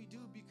something we do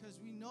because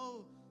we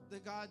know the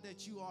God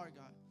that you are,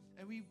 God.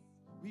 And we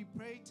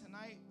pray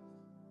tonight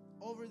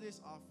over this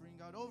offering,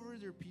 God, over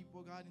their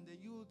people, God, and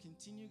that you will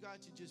continue,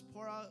 God, to just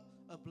pour out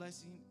a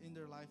blessing in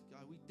their life,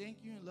 God. We thank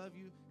you and love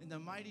you. In the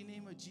mighty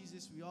name of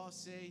Jesus, we all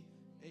say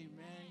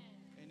amen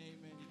and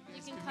amen.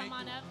 You can come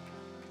on up.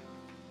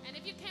 And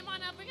if you came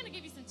on up, we're going to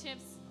give you some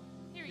chips.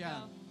 Here we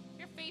go.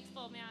 You're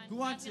faithful, man. Who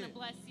wants God's going to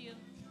bless you.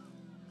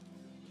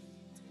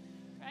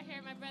 Right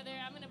here, my brother.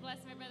 I'm going to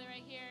bless my brother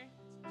right here.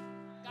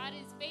 God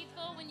is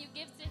faithful. When you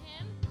give to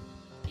him,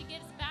 he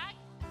gives back.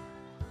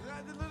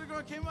 Yeah, the little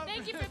girl came up.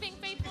 Thank you for being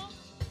faithful.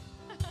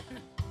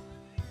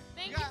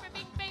 Thank you for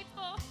being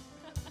faithful.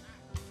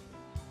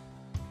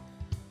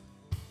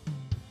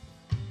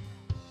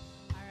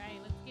 All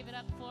right, let's give it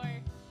up for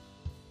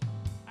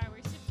our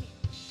worship team.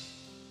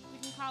 We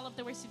can call up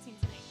the worship team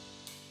tonight.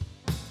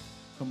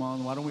 Come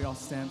on, why don't we all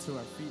stand to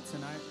our feet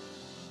tonight?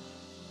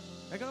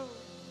 Let go.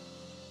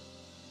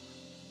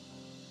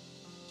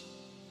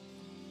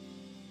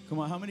 Come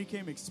on, how many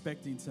came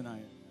expecting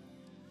tonight?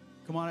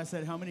 Come on, I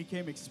said, how many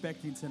came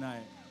expecting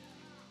tonight?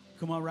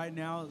 Come on, right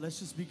now, let's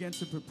just begin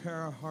to prepare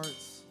our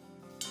hearts.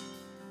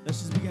 Let's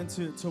just begin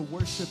to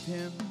worship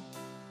him.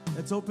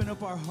 Let's open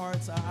up our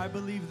hearts. I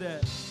believe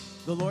that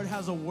the Lord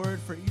has a word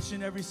for each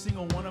and every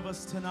single one of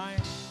us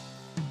tonight.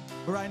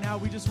 But right now,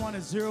 we just want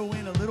to zero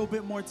in a little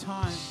bit more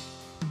time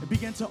and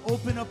begin to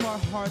open up our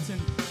hearts and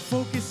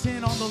focus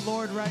in on the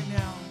Lord right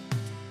now.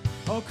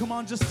 Oh, come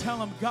on, just tell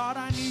him, God,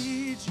 I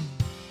need you.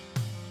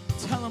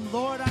 Tell him,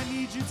 Lord, I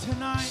need you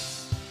tonight.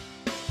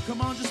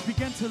 Come on, just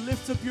begin to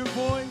lift up your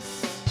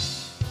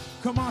voice.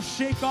 Come on,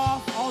 shake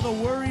off all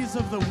the worries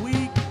of the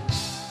week.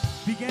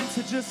 Begin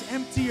to just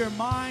empty your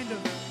mind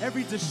of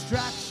every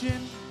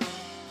distraction.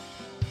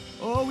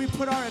 Oh, we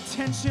put our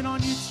attention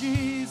on you,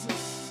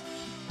 Jesus.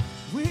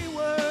 We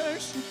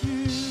worship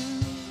you.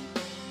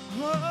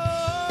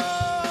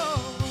 Oh,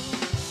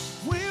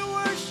 we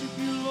worship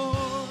you,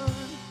 Lord.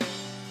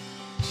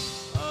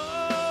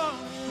 Oh,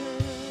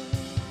 yeah.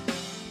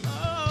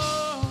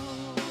 Oh,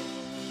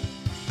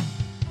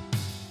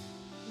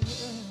 yeah.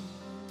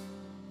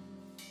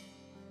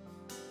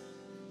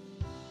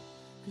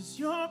 'Cause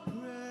your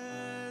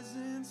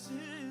presence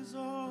is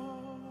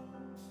all.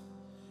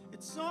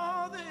 It's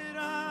all that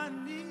I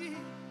need,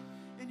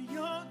 and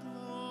your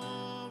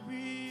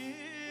glory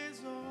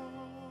is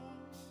all.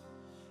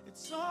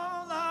 It's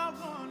all I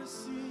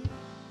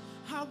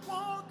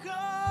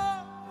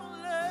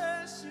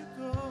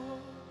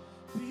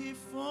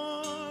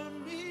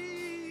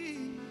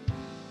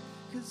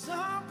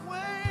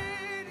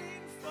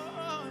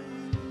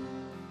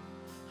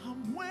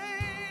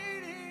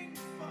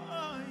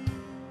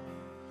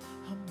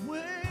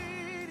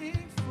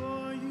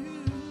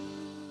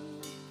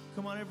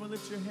everyone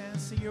lift your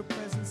hands, sing your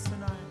presence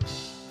tonight.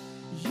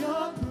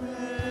 Your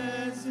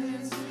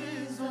presence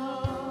is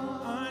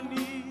all I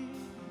need,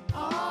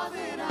 all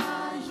that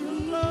I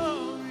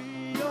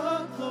need.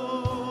 Your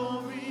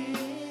glory,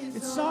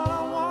 it's all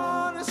I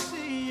want to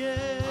see,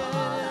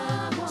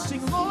 yeah.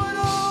 Sing, Lord,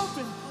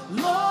 open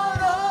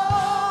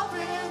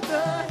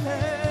the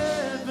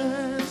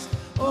heavens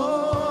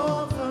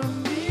over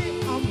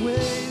me. I'm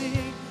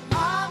waiting,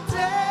 I'm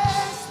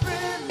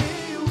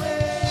desperately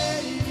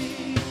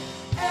waiting,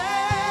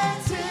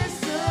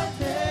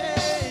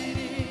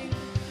 anticipating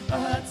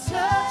a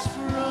touch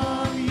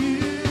from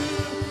you.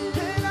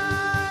 And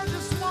I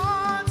just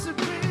want to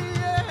be,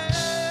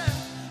 yeah,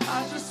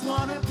 I just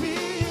want to be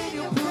in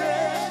your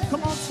presence.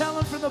 Come on, tell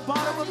him from the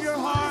bottom of your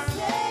heart.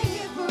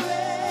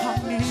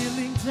 I'm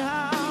kneeling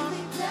down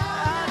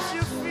at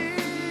your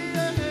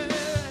feet,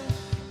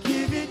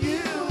 giving you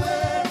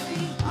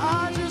everything.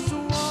 I just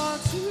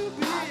want to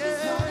be,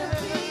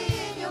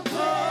 in your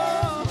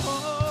presence.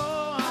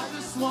 Oh, I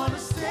just want to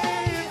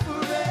stay here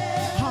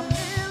forever. I'm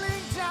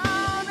kneeling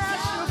down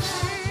at your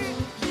feet,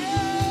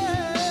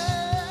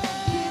 yeah.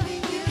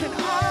 And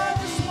I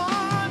just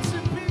want to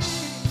be,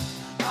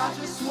 I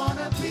just want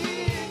to be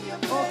in your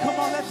presence. Oh, come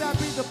on, let that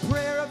be the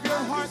prayer of your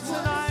heart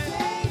tonight.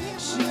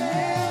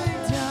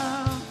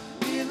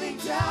 Kneeling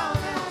down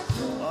at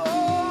your feet.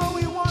 Oh,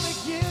 we want to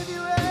give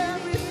you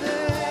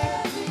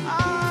everything.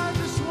 I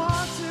just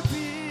want to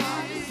be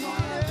in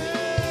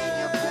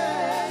your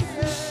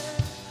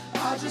presence.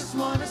 I just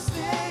want to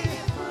stay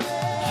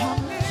forever.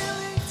 I'm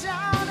kneeling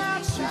down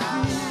at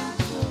your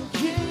feet,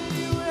 giving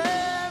you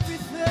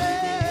everything.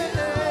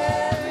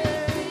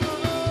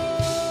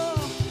 Oh,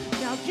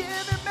 now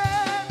give him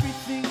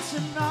everything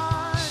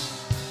tonight.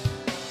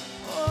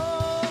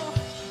 Oh,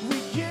 we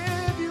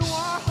give you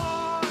our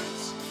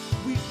hearts,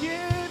 we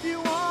give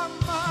you our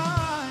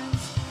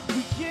minds,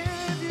 we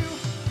give you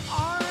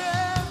our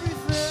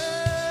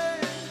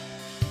everything.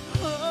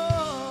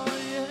 Oh,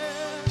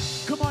 yeah.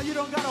 Come on, you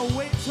don't gotta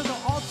wait till the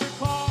altar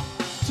call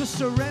to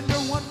surrender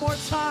one more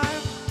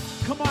time.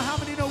 Come on, how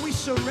many know we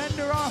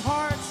surrender our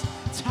hearts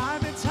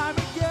time and time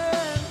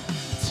again?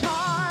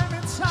 Time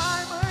and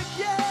time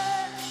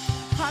again.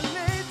 I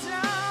lay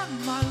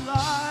down my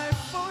life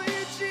for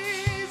you,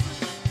 Jesus.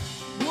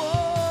 Whoa,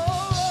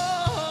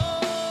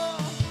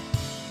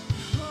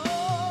 oh,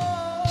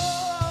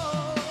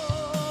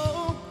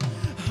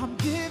 I'm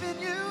giving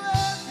you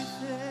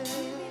everything.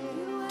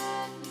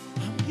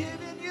 I'm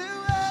giving you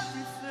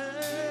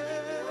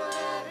everything.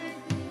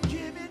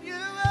 Giving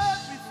you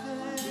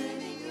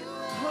everything.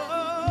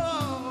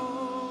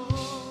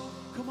 Oh,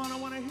 come on, I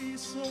want to hear you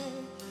say,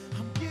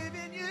 I'm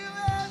giving you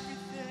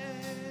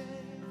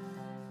everything.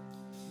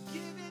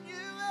 Giving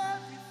you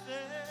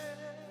everything.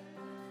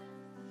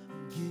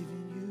 I'm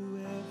giving you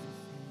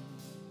everything.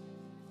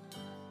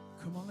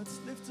 Come on, let's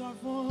lift our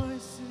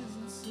voices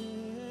and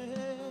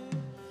say,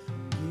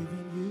 I'm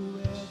giving you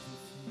everything.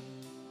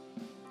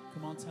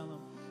 Come on, tell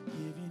them,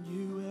 giving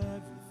you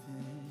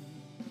everything.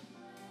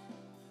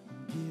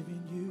 I'm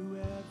giving you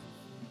everything.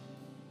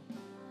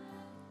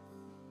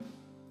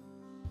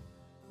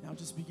 Now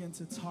just begin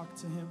to talk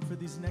to him for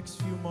these next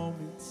few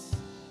moments.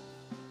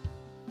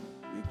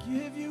 We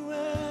give you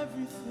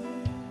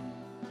everything.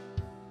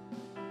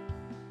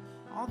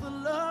 All the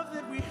love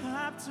that we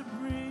have to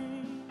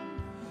bring,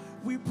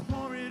 we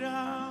pour it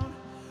out,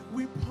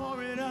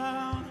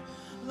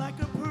 like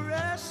a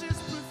precious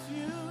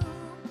perfume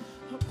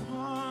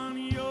upon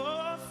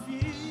your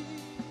feet.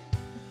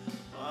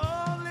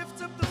 Oh,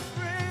 lift up the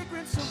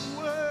fragrance of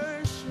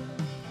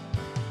worship.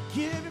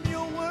 Give him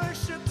your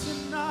worship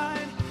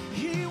tonight.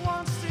 He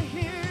wants to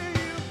hear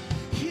you.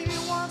 He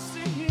wants to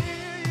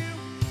hear you.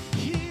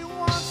 He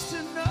wants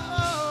to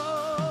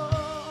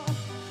know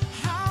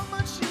how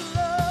much you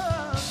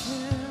love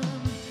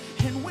him.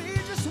 And we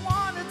just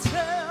want to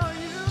tell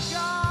you,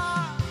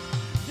 God,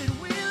 that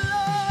we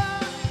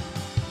love you.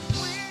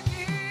 We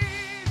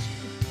need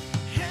you.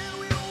 And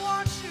we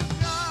want you,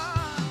 God.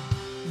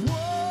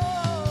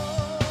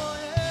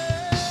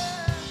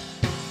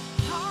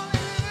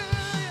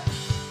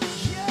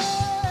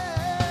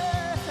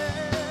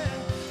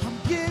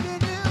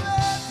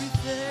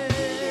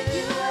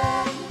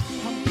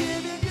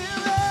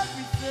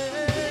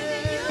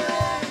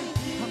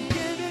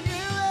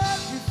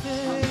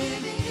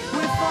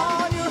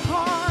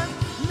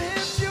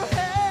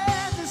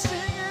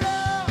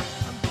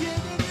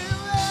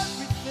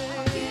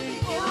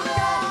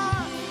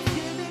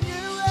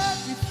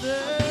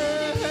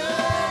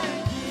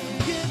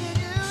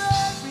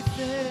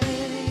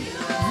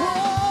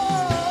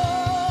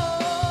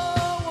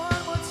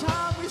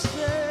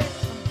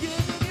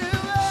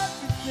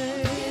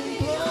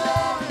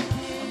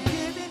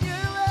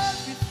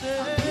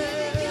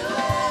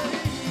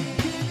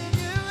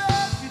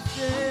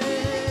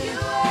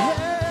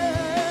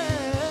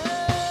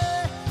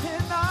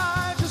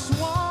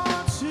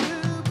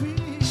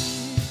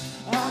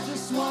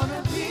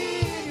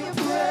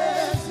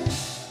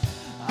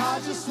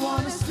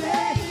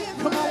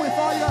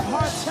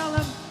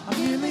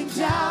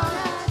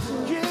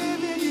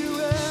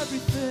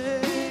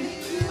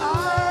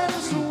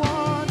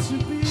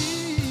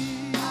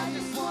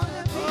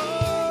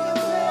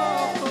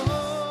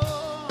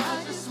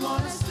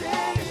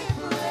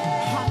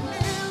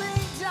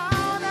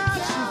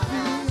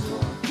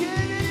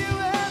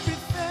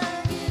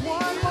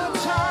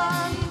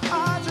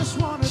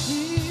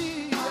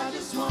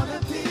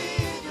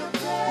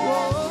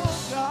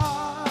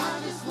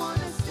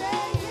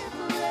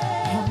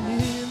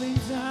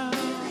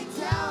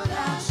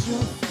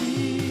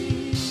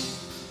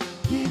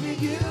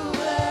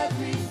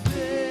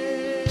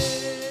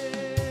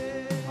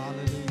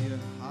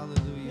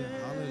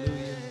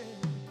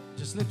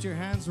 lift your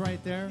hands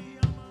right there.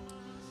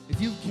 If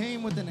you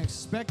came with an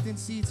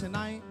expectancy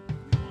tonight,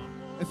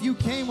 if you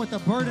came with a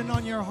burden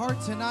on your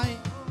heart tonight,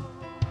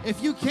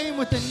 if you came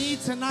with a need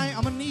tonight,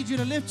 I'm going to need you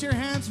to lift your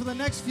hands for the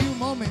next few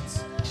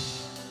moments.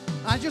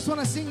 I just want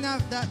to sing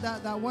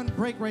that one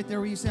break right there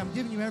where you say, I'm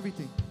giving you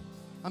everything.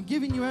 I'm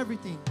giving you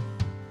everything.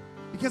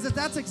 Because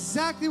that's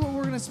exactly what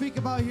we're going to speak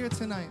about here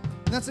tonight.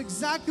 And that's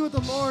exactly what the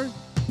Lord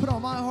put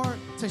on my heart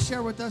to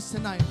share with us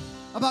tonight.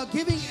 About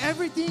giving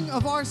everything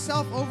of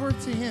ourself over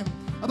to Him.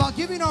 About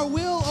giving our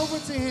will over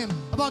to Him.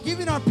 About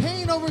giving our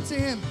pain over to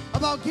Him.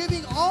 About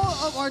giving all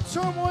of our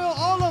turmoil,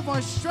 all of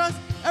our stress,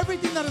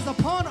 everything that is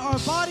upon our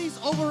bodies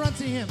over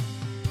unto Him.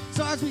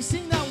 So as we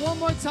sing that one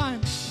more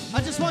time,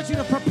 I just want you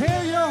to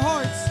prepare your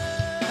hearts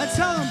and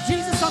tell Him,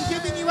 Jesus, I'm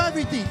giving you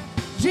everything.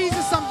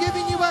 Jesus, I'm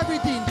giving you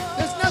everything.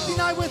 There's nothing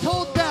I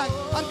withhold back.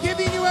 I'm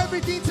giving you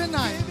everything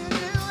tonight.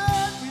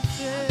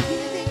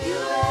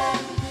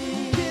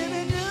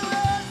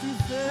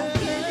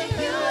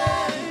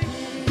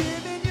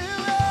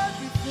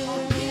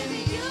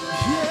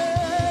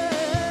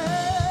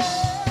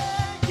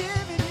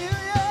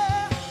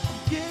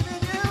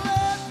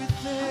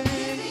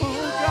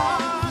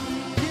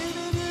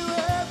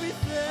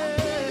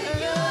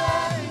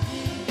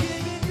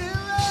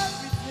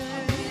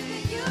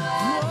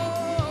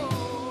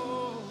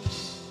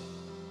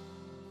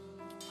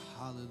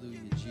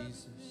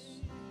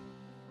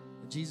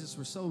 Jesus,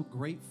 we're so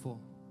grateful.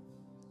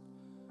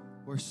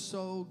 We're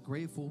so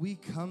grateful. We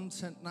come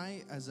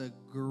tonight as a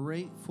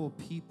grateful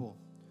people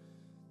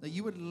that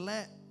you would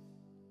let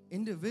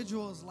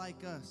individuals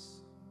like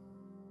us,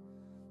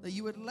 that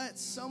you would let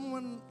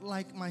someone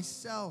like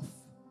myself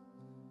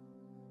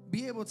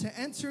be able to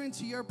enter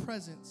into your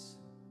presence,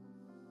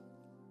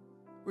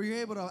 where you're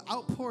able to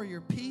outpour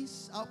your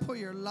peace, outpour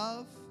your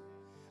love,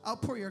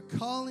 outpour your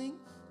calling,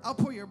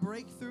 outpour your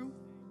breakthrough.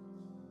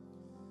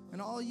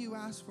 And all you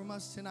ask from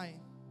us tonight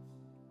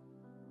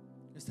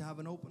is to have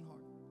an open heart.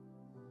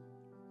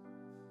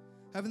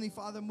 Heavenly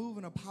Father, move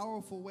in a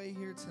powerful way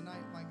here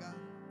tonight, my God.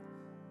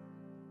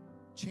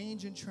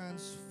 Change and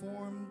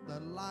transform the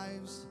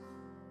lives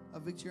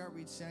of Victory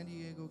Outreach San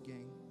Diego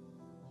gang.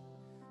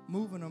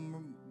 Move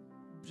in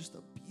just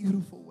a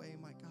beautiful way,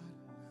 my God.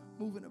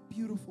 Move in a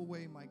beautiful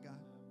way, my God.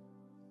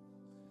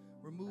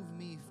 Remove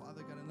me,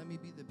 Father God, and let me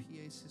be the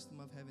PA system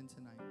of heaven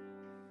tonight.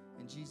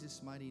 In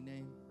Jesus' mighty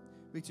name.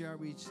 Victory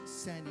Outreach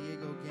San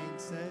Diego gang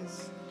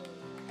says,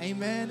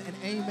 amen and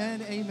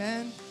amen,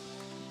 amen.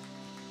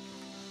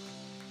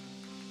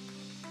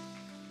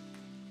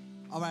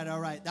 All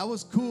right. That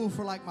was cool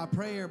for like my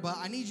prayer, but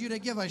I need you to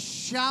give a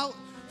shout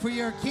for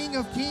your King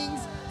of Kings,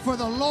 for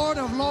the Lord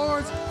of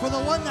Lords, for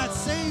the one that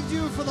saved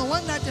you, for the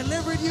one that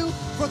delivered you,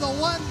 for the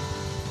one.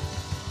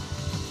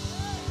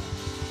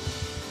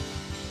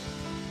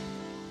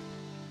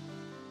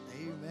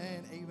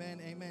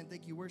 Amen.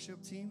 Thank you,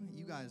 worship team.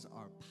 You guys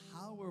are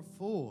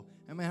powerful.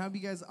 Amen. How many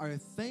of you guys are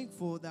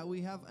thankful that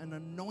we have an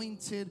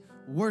anointed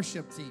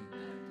worship team?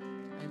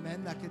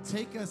 Amen. That could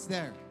take us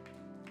there.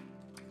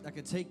 That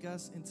could take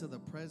us into the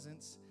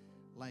presence.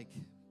 Like,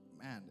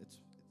 man, it's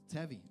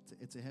heavy.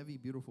 It's a heavy,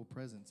 beautiful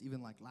presence.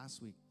 Even like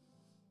last week,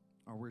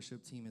 our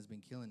worship team has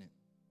been killing it.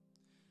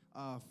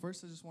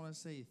 First, I just want to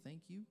say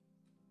thank you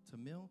to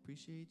Mill.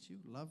 Appreciate you.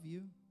 Love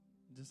you.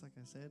 Just like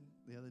I said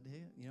the other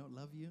day,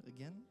 love you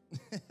again.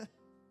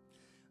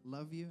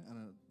 Love you,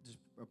 and just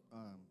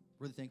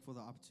really thankful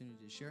for the opportunity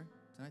to share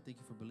tonight. Thank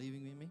you for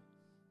believing in me.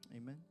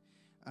 Amen.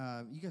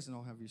 You guys can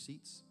all have your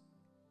seats.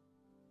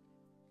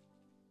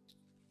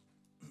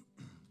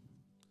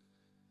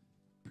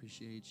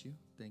 Appreciate you.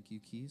 Thank you,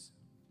 Keys.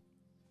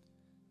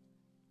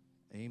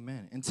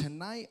 Amen. And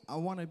tonight, I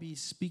want to be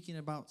speaking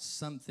about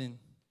something,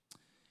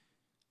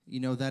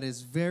 that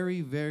is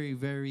very, very,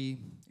 very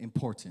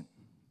important.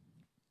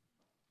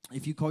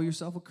 If you call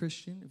yourself a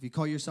Christian, if you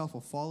call yourself a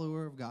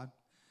follower of God,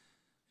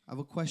 I have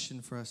a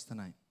question for us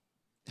tonight.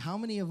 How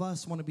many of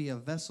us want to be a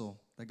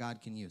vessel that God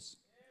can use?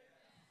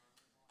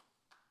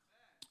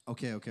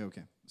 Okay.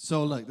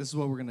 So look, this is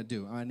what we're going to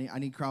do. I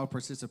need crowd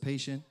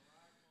participation.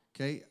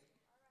 Okay?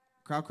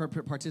 Crowd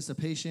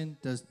participation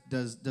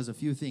does a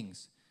few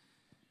things.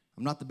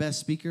 I'm not the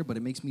best speaker, but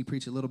it makes me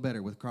preach a little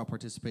better with crowd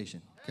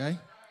participation. Okay?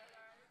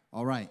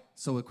 All right.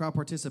 So with crowd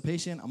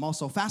participation, I'm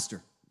also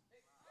faster.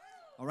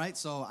 All right?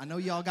 So I know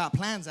y'all got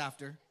plans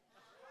after.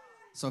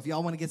 So if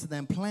y'all want to get to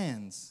them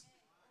plans,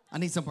 I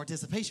need some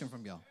participation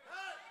from y'all.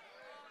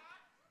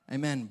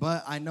 Amen.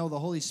 But I know the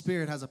Holy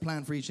Spirit has a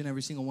plan for each and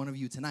every single one of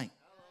you tonight.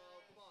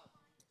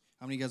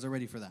 How many of you guys are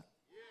ready for that?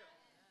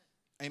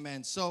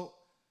 Amen. So,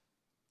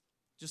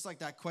 just like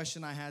that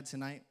question I had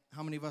tonight,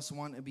 how many of us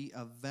want to be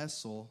a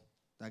vessel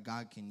that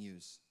God can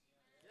use?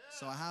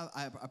 So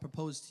I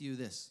propose to you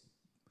this,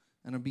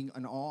 and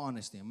in all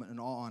honesty,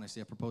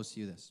 I propose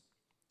to you this.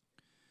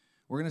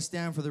 We're going to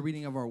stand for the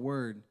reading of our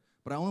word,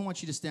 but I only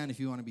want you to stand if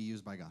you want to be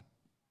used by God.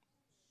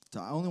 So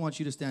I only want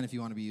you to stand if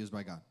you want to be used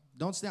by God.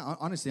 Don't stand.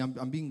 Honestly,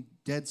 I'm being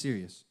dead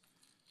serious.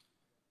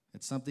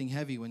 It's something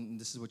heavy when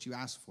this is what you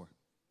ask for.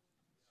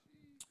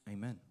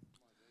 Amen.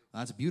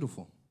 That's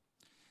beautiful.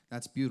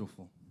 That's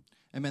beautiful.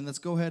 Amen. Let's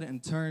go ahead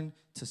and turn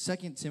to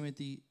 2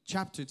 Timothy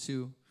chapter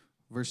 2,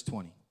 verse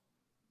 20.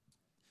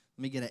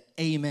 Let me get an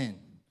amen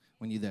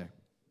when you're there.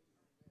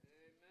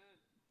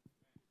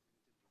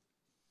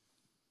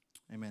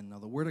 Amen. Now,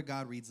 the word of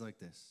God reads like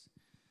this.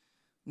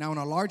 Now, in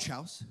a large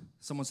house,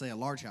 someone say a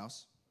large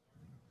house,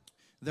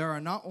 there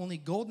are not only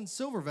gold and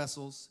silver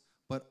vessels,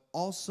 but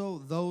also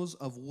those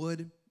of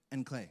wood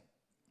and clay,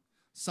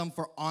 some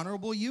for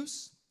honorable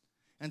use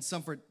and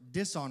some for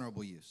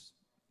dishonorable use.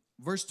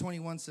 Verse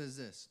 21 says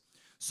this,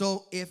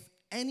 so if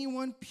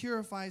anyone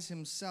purifies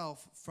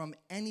himself from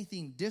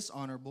anything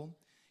dishonorable,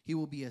 he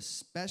will be a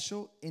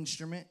special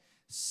instrument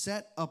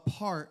set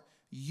apart,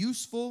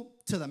 useful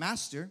to the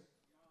master,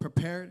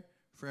 prepared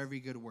for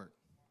every good work.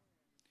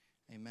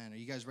 Amen. Are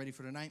you guys ready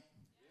for tonight?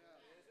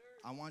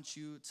 I want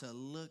you to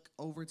look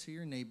over to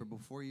your neighbor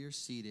before you're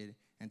seated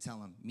and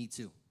tell him, me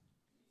too.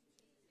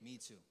 Me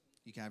too.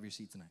 You can have your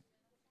seat tonight.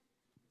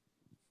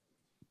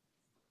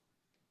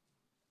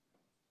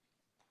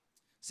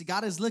 See,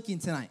 God is looking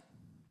tonight.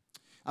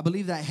 I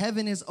believe that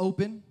heaven is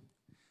open,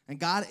 and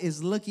God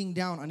is looking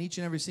down on each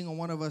and every single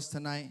one of us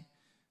tonight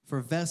for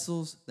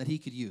vessels that he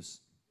could use.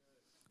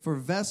 For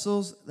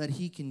vessels that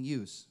he can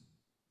use.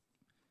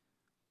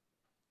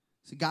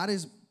 See, God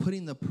is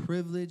putting the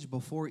privilege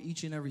before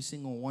each and every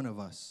single one of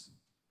us.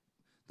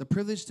 The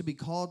privilege to be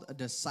called a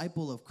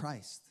disciple of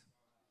Christ.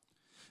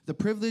 The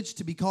privilege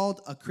to be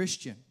called a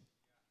Christian.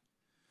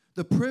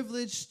 The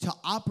privilege to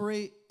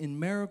operate in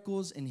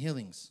miracles and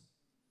healings.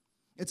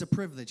 It's a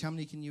privilege. How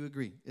many can you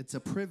agree? It's a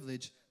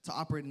privilege to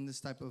operate in this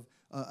type of,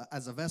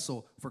 as a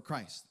vessel for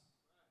Christ.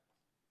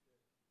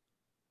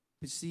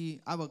 But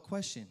see, I have a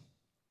question.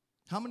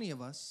 How many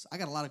of us, I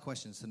got a lot of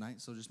questions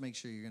tonight, so just make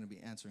sure you're going to be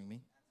answering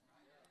me.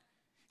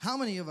 How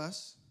many of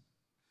us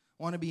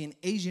want to be an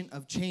agent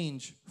of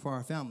change for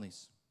our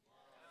families?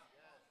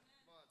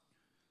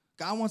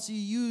 God wants to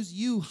use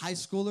you, high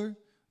schooler,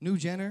 new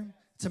Jenner,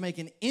 to make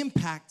an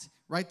impact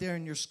right there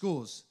in your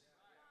schools.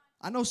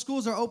 I know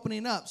schools are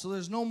opening up, so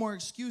there's no more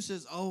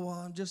excuses. Oh, well,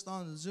 I'm just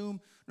on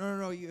Zoom.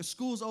 No. Your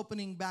school's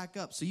opening back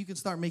up, so you can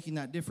start making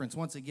that difference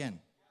once again.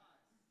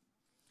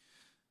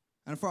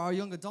 And for our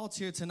young adults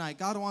here tonight,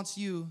 God wants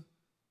you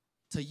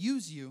to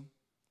use you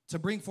to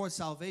bring forth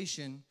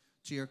salvation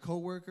to your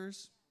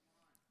coworkers,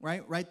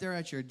 right there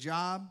at your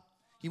job.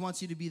 He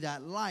wants you to be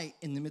that light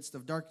in the midst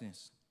of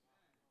darkness.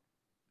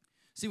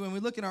 See, when we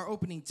look at our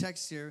opening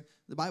text here,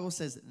 the Bible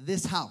says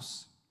this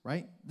house,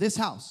 right? This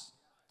house.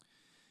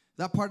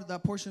 That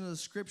portion of the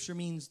scripture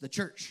means the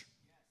church,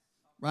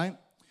 right?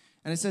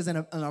 And it says in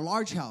a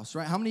large house,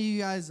 right? How many of you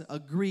guys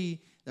agree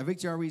that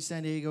Victory Outreach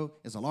San Diego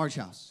is a large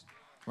house,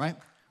 right?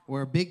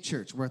 We're a big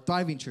church. We're a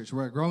thriving church.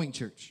 We're a growing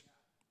church.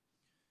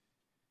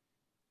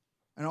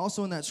 And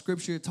also in that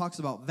scripture, it talks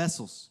about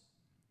vessels.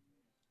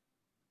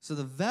 So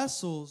the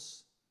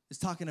vessels is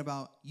talking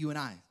about you and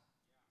I.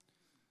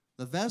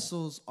 The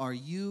vessels are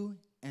you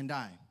and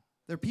I.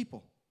 They're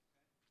people.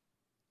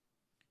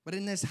 But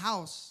in this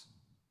house,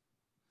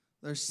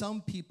 there's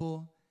some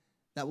people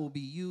that will be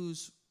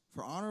used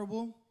for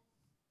honorable,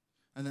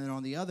 and then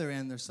on the other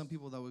end, there's some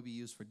people that will be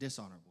used for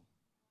dishonorable.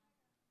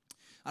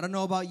 I don't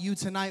know about you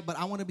tonight, but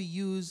I want to be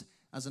used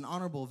as an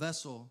honorable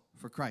vessel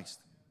for Christ.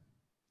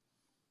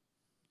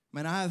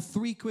 Man, I have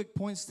 3 quick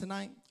points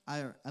tonight.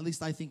 At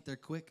least I think they're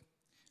quick.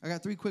 I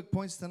got 3 quick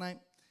points tonight.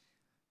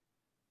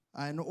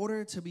 In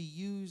order to be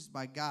used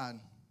by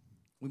God,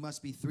 we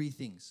must be 3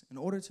 things. In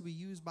order to be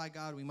used by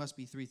God, we must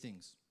be 3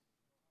 things.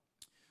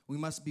 We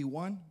must be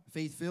 1,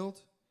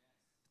 faith-filled.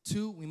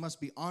 2, we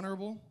must be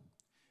honorable.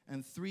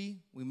 And 3,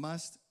 we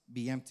must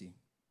be empty.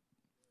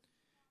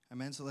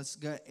 Amen. So let's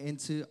get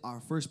into our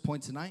first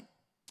point tonight.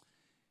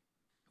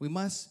 We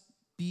must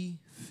be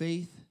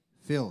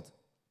faith-filled.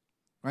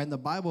 Right? In the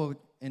Bible,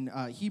 in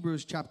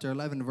Hebrews chapter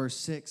 11, verse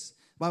 6,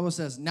 the Bible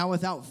says, now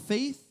without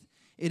faith,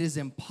 it is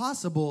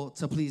impossible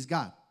to please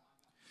God.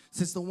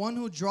 Since the one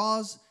who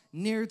draws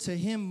near to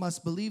him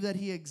must believe that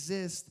he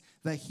exists,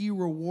 that he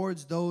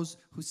rewards those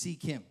who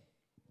seek him.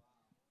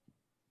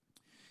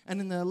 And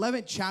in the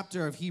 11th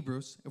chapter of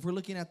Hebrews, if we're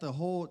looking at the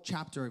whole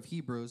chapter of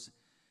Hebrews,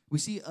 we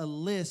see a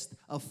list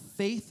of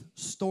faith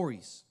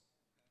stories.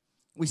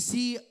 We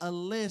see a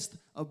list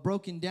of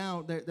broken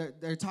down.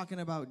 They're talking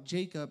about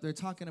Jacob. They're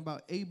talking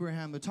about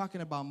Abraham. They're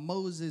talking about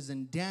Moses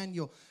and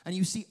Daniel. And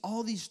you see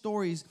all these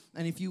stories.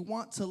 And if you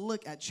want to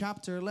look at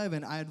chapter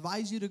 11, I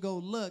advise you to go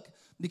look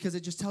because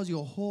it just tells you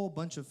a whole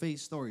bunch of faith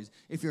stories.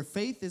 If your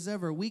faith is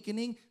ever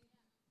weakening,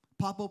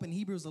 pop open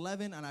Hebrews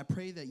 11, and I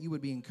pray that you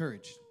would be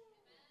encouraged.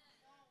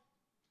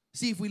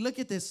 See, if we look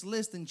at this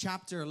list in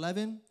chapter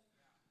 11,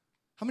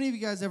 how many of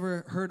you guys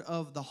ever heard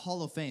of the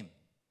Hall of Fame?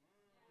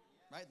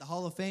 Right? The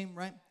Hall of Fame,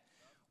 right?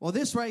 Well,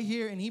 this right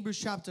here in Hebrews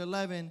chapter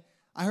 11,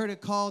 I heard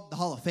it called the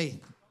Hall of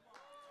Faith.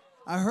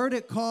 I heard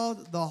it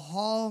called the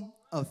Hall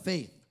of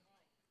Faith.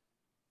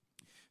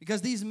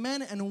 Because these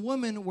men and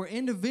women were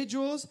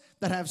individuals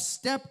that have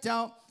stepped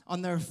out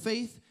on their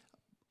faith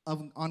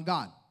on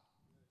God.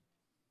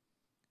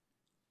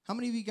 How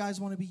many of you guys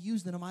want to be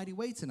used in a mighty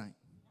way tonight?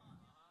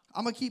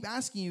 I'm going to keep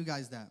asking you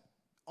guys that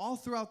all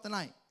throughout the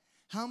night.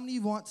 How many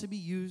want to be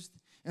used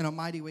in a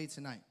mighty way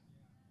tonight?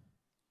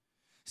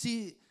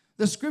 See,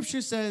 the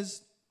scripture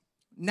says,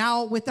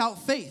 now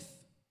without faith,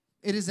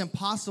 it is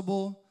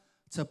impossible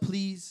to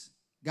please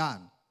God.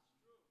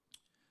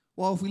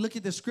 Well, if we look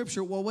at the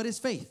scripture, well, what is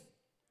faith?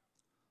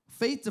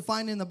 Faith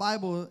defined in the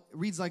Bible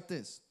reads like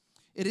this.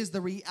 It is the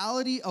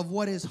reality of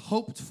what is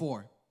hoped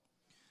for,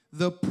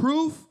 the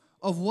proof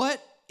of what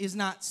is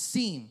not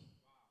seen.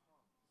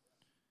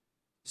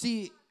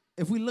 See,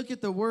 if we look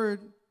at the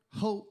word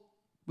hope,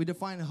 we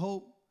define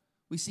hope,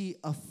 we see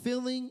a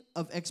feeling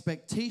of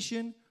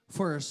expectation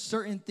for a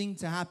certain thing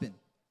to happen.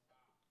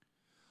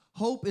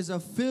 Hope is a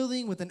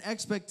feeling with an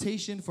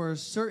expectation for a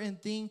certain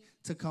thing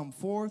to come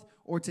forth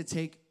or to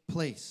take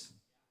place.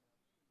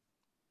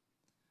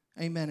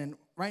 Amen. And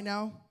right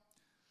now,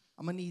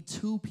 I'm going to need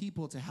 2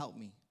 people to help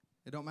me.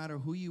 It don't matter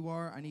who you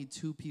are. I need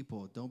 2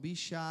 people. Don't be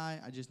shy.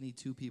 I just need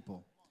 2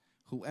 people.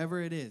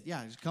 Whoever it is.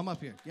 Yeah, just come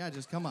up here. Yeah,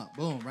 just come up.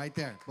 Boom, right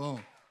there. Boom.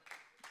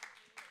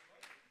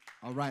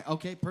 All right.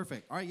 Okay,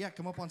 perfect. All right, yeah,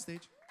 come up on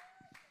stage.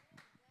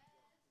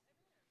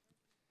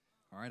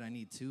 All right, I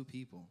need 2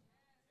 people.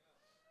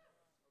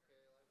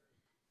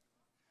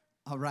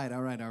 All right.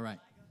 All right.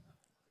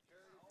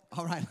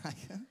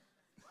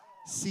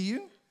 See you?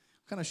 What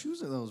kind of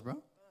shoes are those,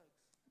 bro?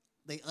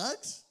 They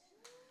Uggs?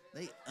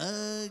 They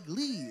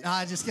ugly. No,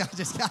 I'm just kidding.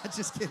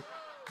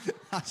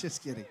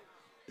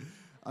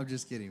 I'm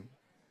just kidding.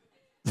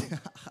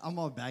 I'm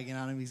all bagging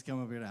on him. He's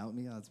come up here to help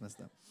me. Oh, that's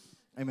messed up.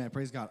 Amen.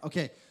 Praise God.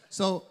 Okay,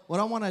 so what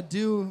I want to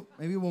do,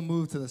 maybe we'll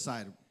move to the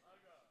side.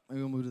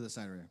 Maybe we'll move to the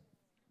side right here.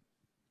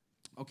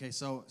 Okay,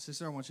 so,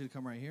 sister, I want you to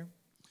come right here.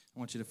 I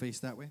want you to face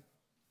that way.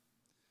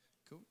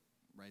 Cool.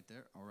 Right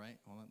there. All right.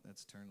 Hold on.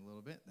 Let's turn a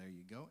little bit. There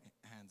you go.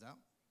 Hands out.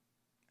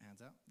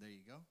 Hands out. There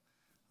you go.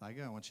 Like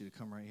it. I want you to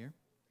come right here.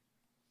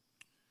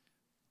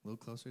 A little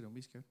closer. Don't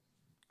be scared.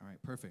 All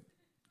right. Perfect.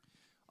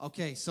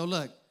 Okay, so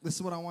look. This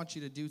is what I want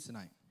you to do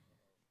tonight.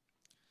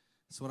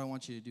 This is what I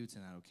want you to do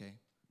tonight, okay?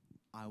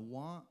 I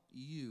want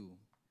you,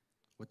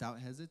 without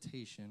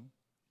hesitation,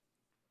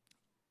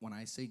 when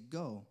I say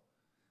go,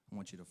 I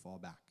want you to fall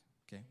back,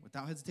 okay?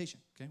 Without hesitation,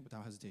 okay?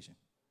 Without hesitation,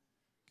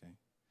 okay?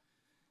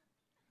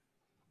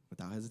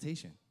 Without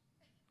hesitation,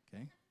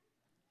 okay?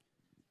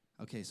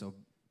 Okay, so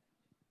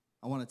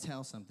I want to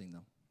tell something,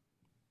 though.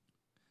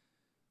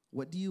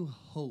 What do you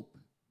hope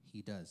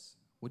he does?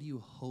 What do you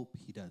hope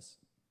he does?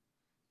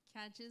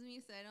 Catches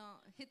me so I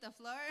don't hit the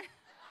floor.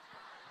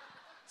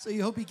 So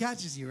you hope he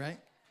catches you, right?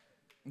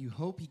 You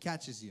hope he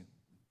catches you.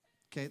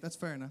 Okay, that's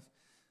fair enough.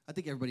 I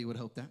think everybody would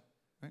hope that,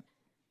 right?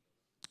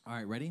 All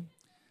right, ready?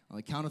 On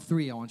the count of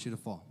 3, I want you to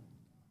fall.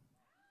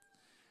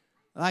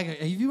 Like,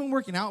 have you been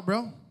working out,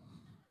 bro?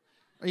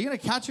 Are you going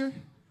to catch her?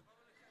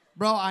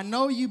 Bro, I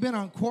know you've been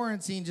on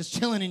quarantine just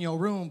chilling in your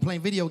room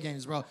playing video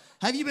games, bro.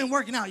 Have you been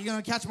working out? You're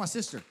going to catch my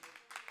sister.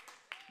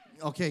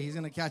 Okay, he's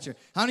going to catch her.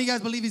 How many of you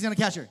guys believe he's going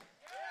to catch her?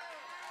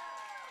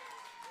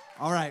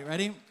 All right,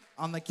 ready?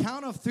 On the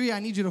count of 3, I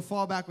need you to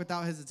fall back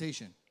without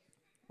hesitation.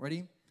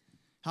 Ready?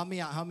 Help me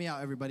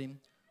out, everybody.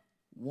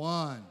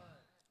 1,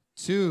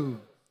 2,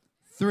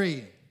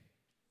 3.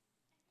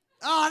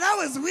 Oh, that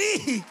was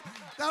weak.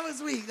 That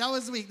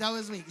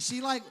was weak.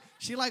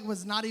 She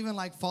was not even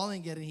like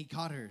falling yet, and he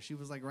caught her. She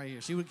was like right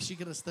here. She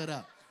could have stood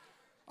up.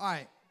 All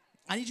right.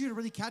 I need you to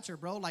really catch her,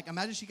 bro. Like,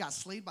 imagine she got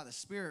slayed by the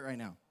Spirit right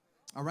now.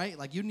 All right?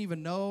 Like, you didn't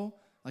even know.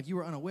 Like, you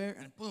were unaware,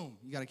 and boom,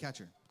 you got to catch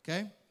her.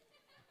 Okay?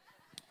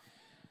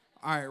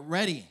 All right,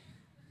 ready?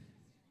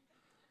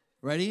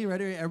 Ready?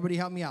 Everybody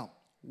help me out.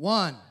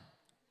 1,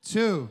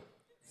 2,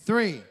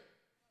 3.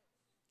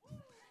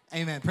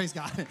 Amen. Praise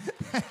God.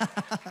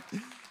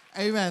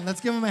 Amen.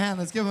 Let's give him a hand.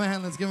 Let's give him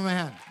a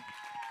hand.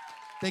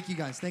 Thank you,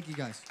 guys.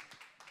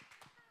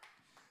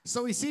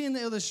 So we see in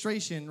the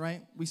illustration,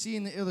 right?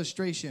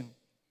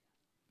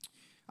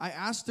 I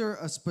asked her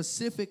a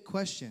specific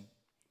question.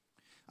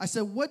 I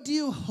said, what do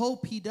you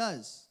hope he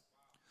does?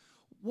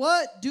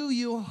 What do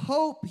you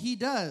hope he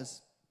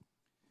does?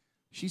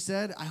 She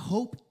said, I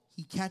hope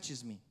he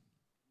catches me.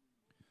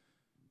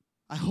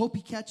 I hope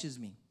he catches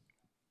me.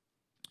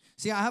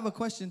 See, I have a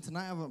question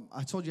tonight.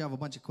 I told you I have a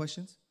bunch of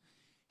questions.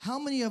 How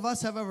many of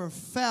us have ever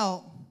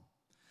felt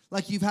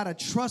like you've had a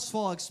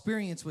trustful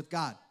experience with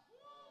God?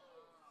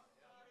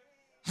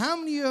 How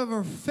many of you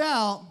ever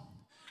felt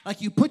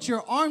like you put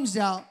your arms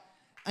out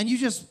and you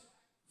just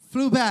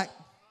flew back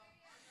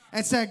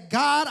and said,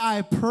 God,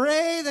 I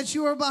pray that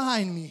you are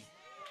behind me?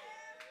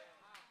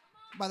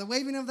 By the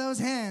waving of those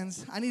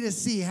hands, I need to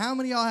see how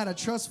many of y'all had a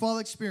trustful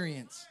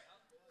experience.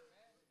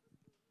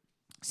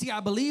 See,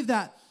 I believe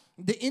that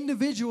the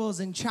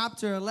individuals in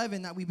chapter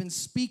 11 that we've been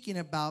speaking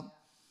about,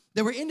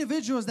 there were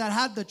individuals that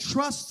had the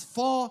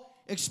trustful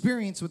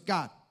experience with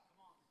God.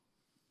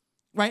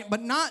 Right?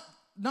 But not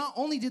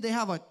only did they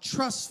have a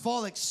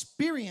trustful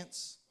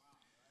experience,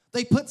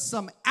 they put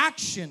some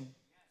action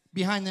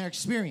behind their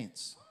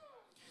experience.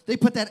 They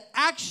put that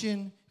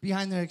action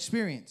behind their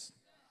experience.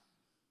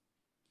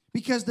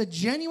 Because the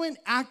genuine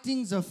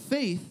actings of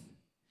faith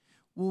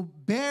will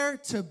bear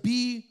to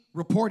be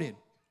reported.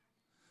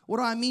 What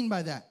do I mean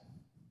by that?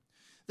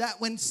 that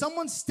when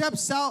someone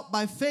steps out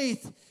by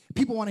faith,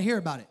 people want to hear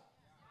about it.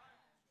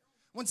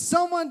 When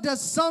someone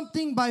does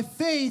something by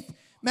faith,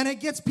 man, it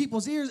gets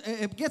people's ears,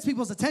 it gets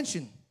people's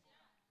attention.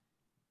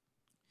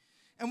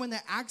 And when the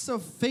acts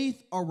of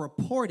faith are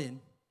reported,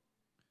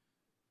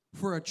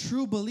 for a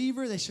true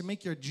believer, they should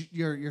make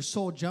your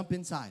soul jump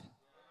inside.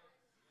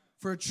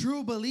 For a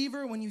true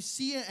believer, when you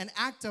see an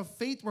act of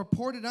faith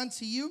reported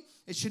unto you,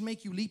 it should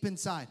make you leap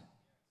inside.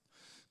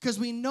 Because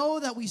we know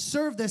that we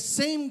serve the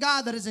same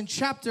God that is in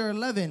chapter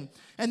 11.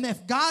 And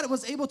if God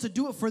was able to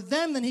do it for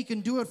them, then he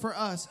can do it for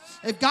us.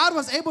 If God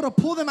was able to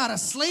pull them out of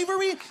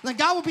slavery, then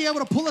God will be able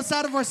to pull us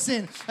out of our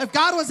sin. If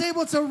God was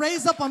able to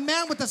raise up a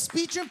man with a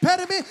speech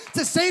impediment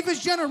to save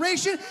his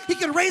generation, he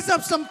can raise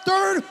up some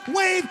third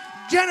wave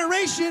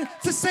generation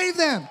to save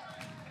them.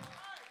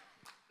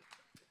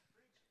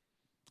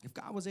 If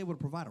God was able to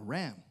provide a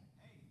ram,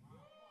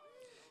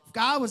 if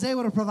God was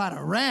able to provide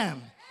a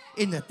ram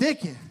in the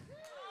thicket,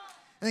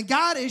 then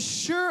God is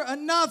sure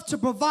enough to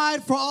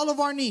provide for all of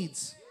our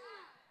needs.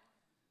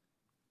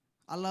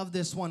 I love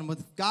this one.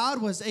 If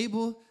God was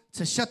able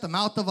to shut the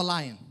mouth of a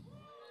lion,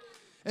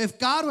 if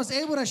God was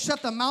able to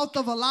shut the mouth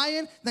of a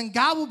lion, then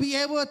God will be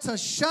able to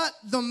shut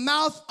the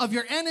mouth of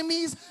your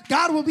enemies.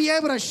 God will be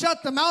able to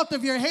shut the mouth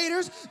of your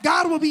haters.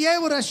 God will be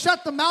able to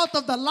shut the mouth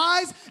of the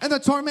lies and the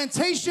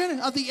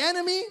tormentation of the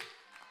enemy.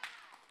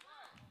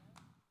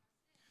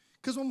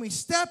 Because when we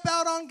step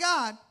out on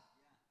God,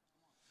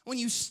 when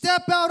you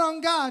step out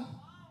on God,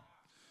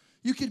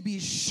 you can be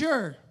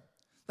sure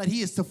that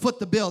he is to foot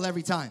the bill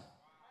every time.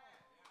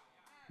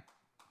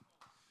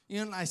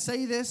 You know, I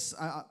say this,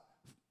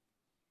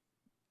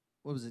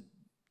 what was it,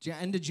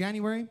 end of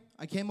January,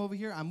 I came over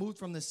here. I moved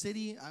from the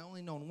city. I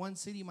only known one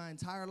city my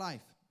entire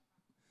life.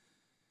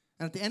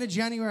 And at the end of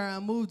January, I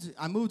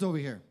moved over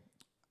here.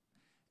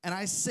 And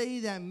I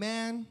say that,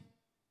 man,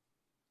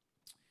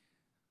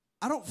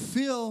 I don't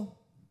feel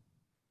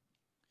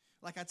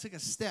like I took a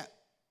step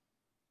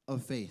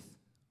of faith.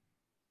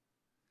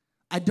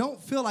 I don't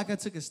feel like I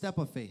took a step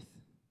of faith.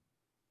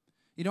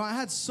 You know, I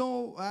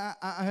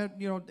had,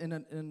 you know,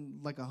 in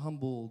like a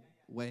humble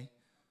way,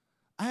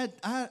 I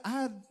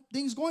had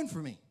things going for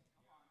me.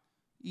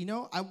 You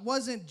know, I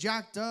wasn't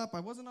jacked up. I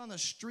wasn't on the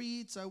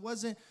streets. I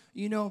wasn't,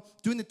 you know,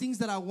 doing the things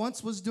that I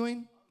once was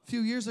doing a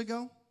few years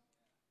ago.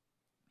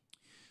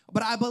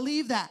 But I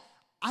believe that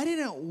I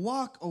didn't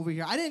walk over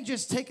here. I didn't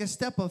just take a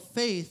step of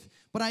faith,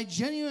 but I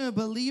genuinely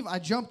believe I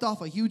jumped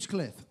off a huge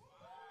cliff.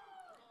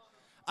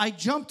 I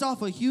jumped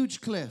off a huge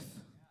cliff.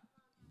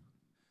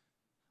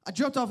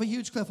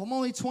 I'm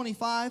only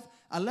 25.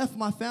 I left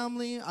my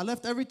family. I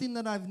left everything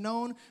that I've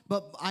known.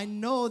 But I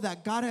know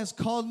that God has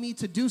called me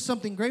to do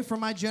something great for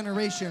my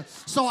generation.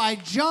 So I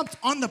jumped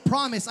on the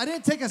promise. I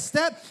didn't take a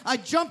step. I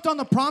jumped on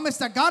the promise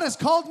that God has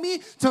called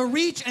me to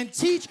reach and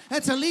teach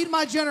and to lead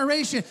my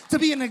generation, to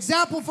be an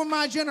example for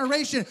my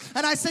generation.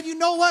 And I said, you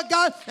know what,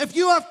 God? If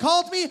you have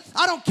called me,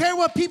 I don't care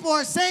what people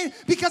are saying,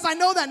 because I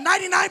know that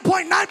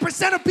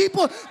 99.9% of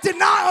people did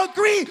not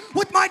agree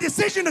with my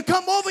decision to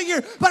come over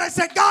here. But I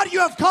said, God, you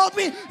have called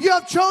me. You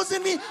have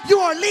chosen me. You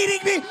are leading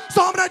me.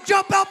 So I'm going to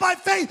jump out by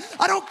faith.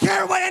 I don't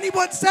care what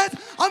anyone says.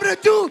 I'm going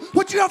to do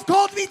what you have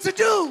called me to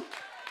do.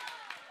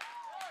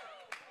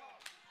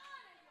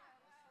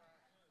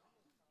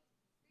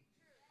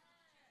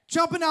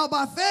 Jumping out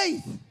by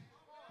faith.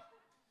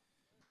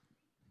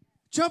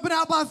 Jumping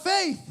out by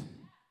faith.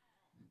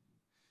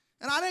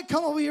 And I didn't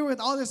come over here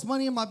with all this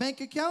money in my bank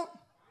account.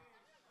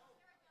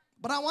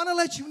 But I want to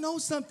let you know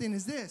something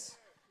is this.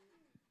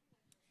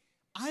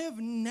 I have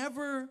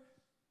never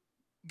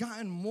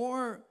gotten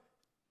more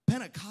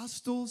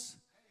Pentecostals.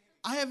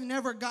 I have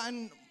never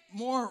gotten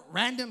more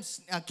random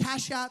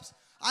cash apps.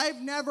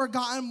 I've never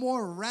gotten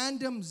more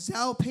random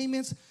Zelle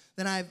payments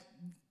than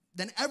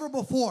ever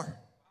before.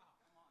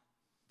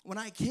 When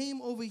I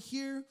came over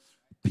here,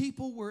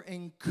 people were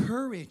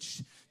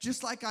encouraged.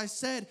 Just like I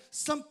said,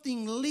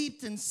 something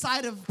leaped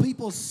inside of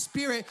people's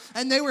spirit,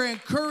 and they were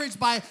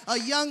encouraged by a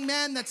young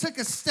man that took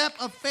a step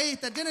of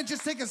faith, that didn't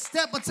just take a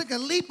step, but took a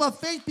leap of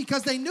faith,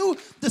 because they knew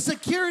the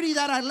security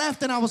that I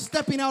left, and I was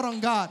stepping out on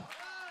God.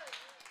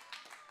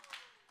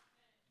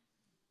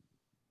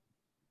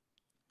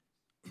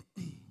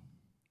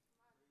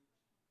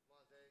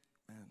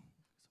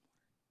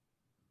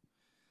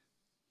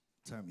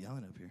 Sorry, I'm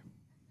yelling up here.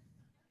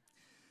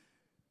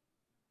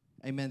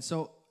 Amen.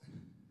 So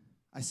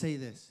I say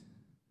this.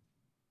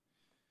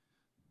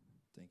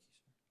 Thank you,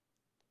 sir.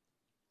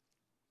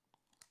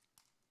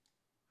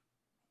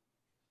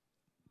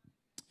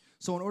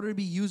 So in order to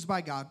be used by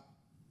God,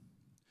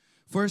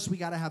 first we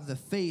got to have the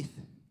faith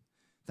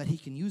that he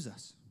can use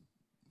us.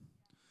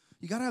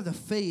 You got to have the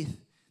faith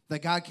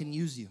that God can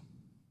use you.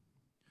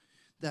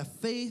 The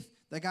faith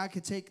that God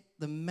could take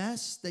the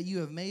mess that you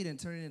have made and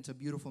turn it into a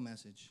beautiful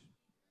message.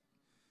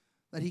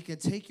 That he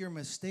could take your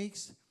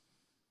mistakes,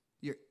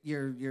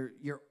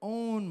 your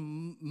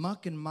own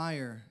muck and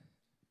mire,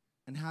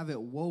 and have it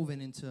woven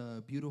into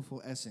a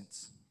beautiful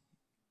essence.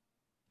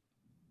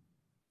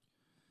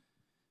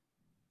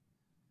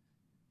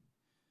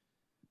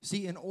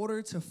 See, in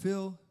order to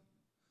fill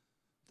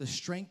the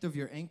strength of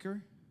your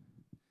anchor,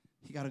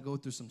 you got to go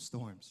through some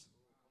storms.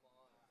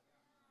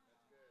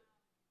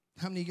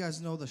 How many of you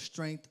guys know the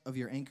strength of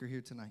your anchor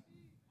here tonight?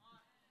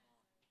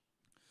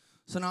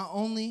 So not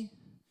only,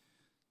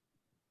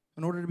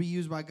 in order to be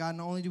used by God,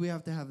 not only do we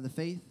have to have the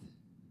faith,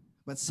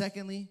 but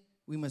secondly,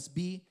 we must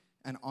be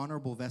an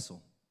honorable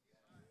vessel.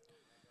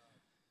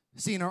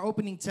 See, in our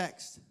opening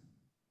text,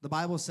 the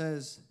Bible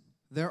says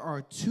there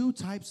are two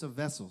types of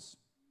vessels,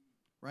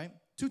 right?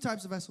 Two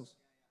types of vessels.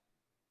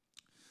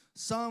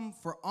 Some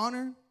for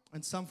honor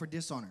and some for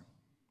dishonor.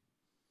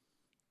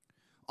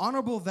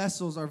 Honorable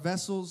vessels are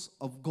vessels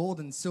of gold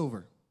and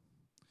silver.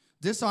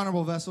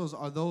 Dishonorable vessels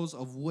are those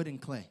of wood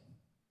and clay.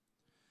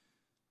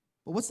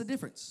 But what's the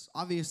difference?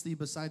 Obviously,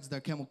 besides their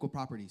chemical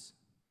properties.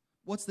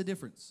 What's the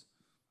difference?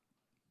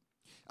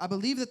 I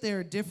believe that they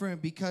are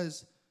different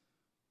because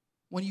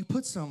when you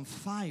put some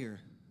fire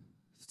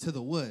to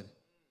the wood,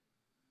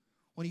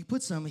 when you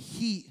put some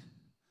heat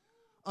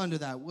under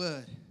that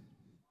wood,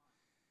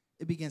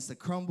 it begins to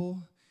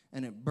crumble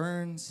and it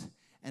burns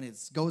and it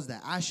goes to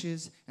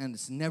ashes and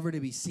it's never to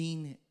be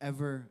seen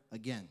ever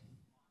again.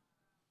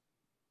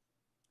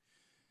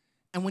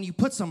 And when you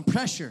put some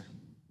pressure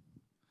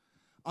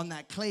on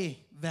that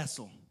clay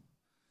vessel,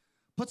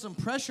 put some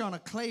pressure on a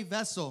clay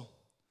vessel,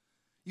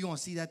 you're going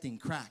to see that thing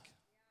crack.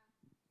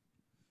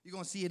 You're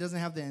going to see it doesn't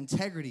have the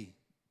integrity.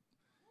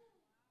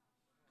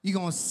 You're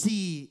going to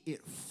see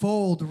it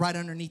fold right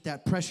underneath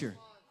that pressure.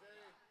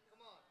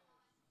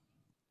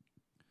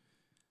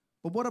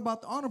 But what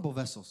about the honorable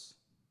vessels?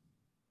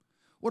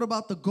 What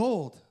about the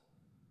gold?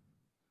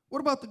 What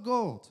about the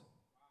gold?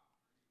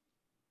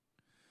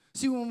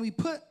 See, when we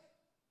put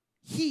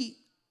heat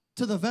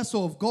to the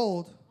vessel of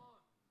gold,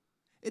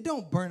 it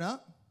don't burn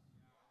up,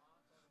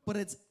 but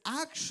it's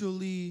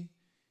actually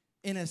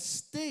in a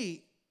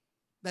state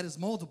that is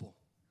moldable.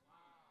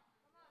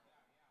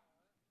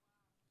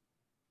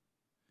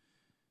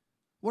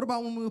 What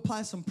about when we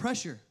apply some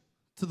pressure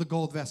to the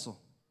gold vessel?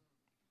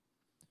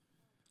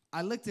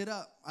 I looked it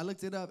up. I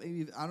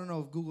don't know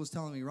if Google's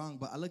telling me wrong,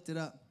 but I looked it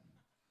up.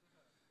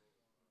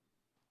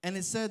 And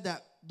it said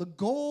that the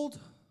gold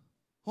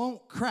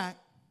won't crack,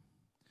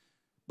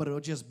 but it'll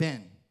just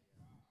bend.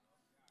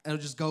 It'll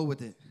just go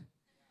with it.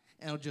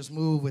 It'll just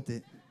move with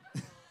it.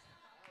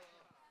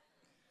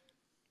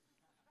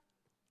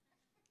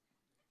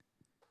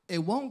 It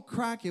won't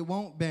crack, it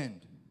won't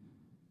bend.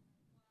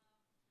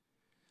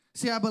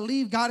 See, I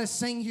believe God is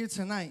saying here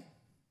tonight,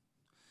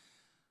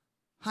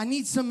 I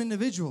need some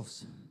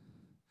individuals.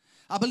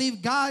 I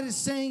believe God is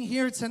saying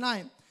here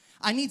tonight,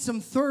 I need some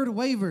third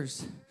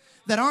wavers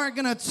that aren't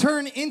going to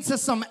turn into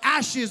some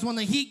ashes when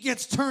the heat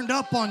gets turned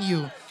up on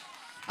you.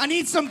 I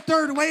need some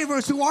third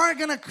wavers who aren't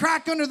going to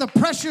crack under the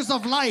pressures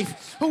of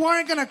life, who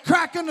aren't going to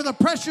crack under the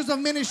pressures of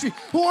ministry,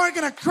 who aren't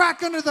going to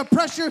crack under the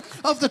pressure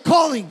of the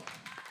calling.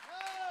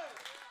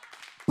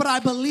 But I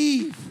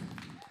believe,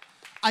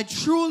 I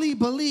truly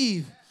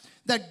believe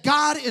that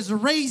God is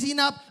raising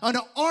up an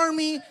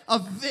army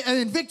of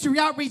Victory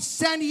Outreach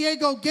San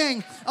Diego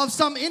gang of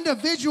some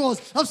individuals,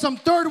 of some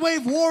third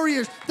wave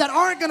warriors that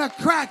aren't going to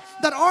crack,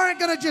 that aren't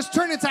going to just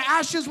turn into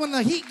ashes when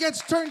the heat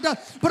gets turned up,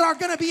 but are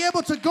going to be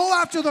able to go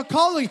after the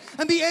calling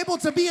and be able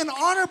to be an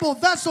honorable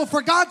vessel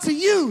for God to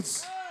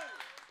use.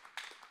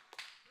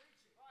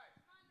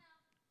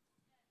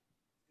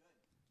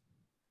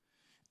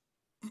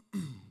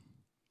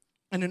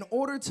 And in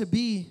order to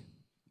be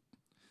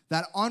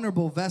that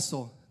honorable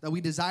vessel that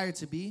we desire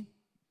to be,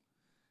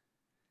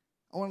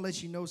 I want to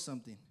let you know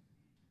something.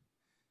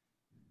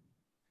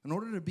 In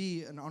order to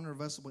be an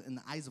honorable vessel in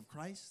the eyes of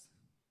Christ,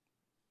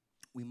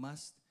 we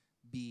must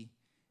be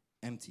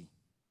empty.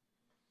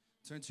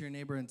 Turn to your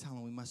neighbor and tell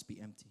him we must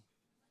be empty.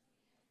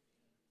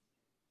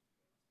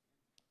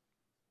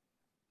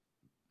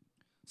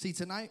 See,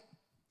 tonight,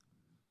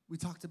 we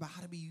talked about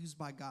how to be used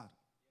by God.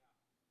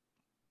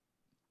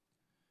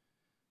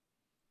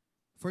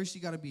 First,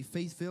 you got to be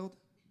faith-filled.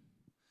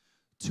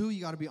 2,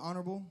 you got to be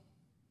honorable.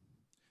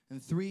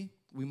 And 3,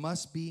 we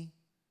must be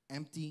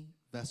empty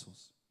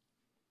vessels.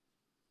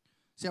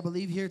 See, I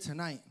believe here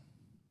tonight,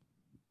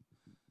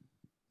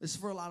 this is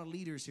for a lot of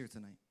leaders here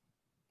tonight,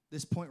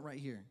 this point right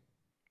here.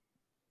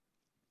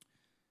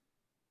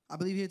 I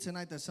believe here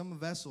tonight that some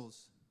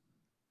vessels,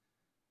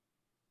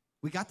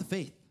 we got the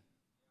faith.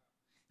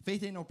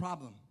 Faith ain't no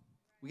problem.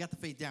 We got the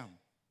faith down.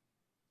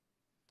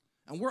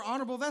 And we're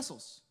honorable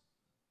vessels.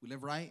 We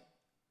live right,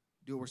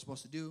 do what we're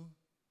supposed to do.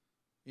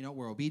 You know,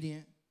 we're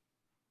obedient,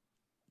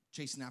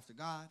 chasing after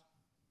God.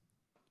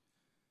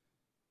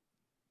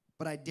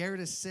 But I dare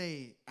to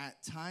say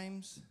at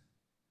times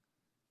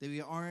that we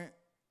aren't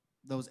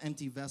those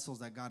empty vessels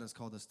that God has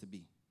called us to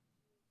be.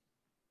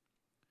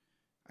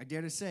 I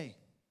dare to say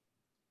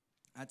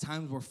at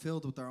times we're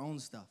filled with our own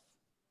stuff.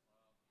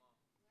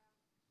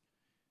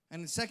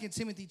 And in 2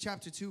 Timothy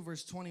chapter 2,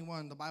 verse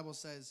 21, the Bible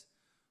says,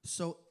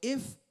 so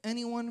if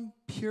anyone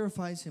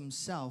purifies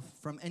himself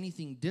from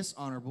anything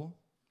dishonorable,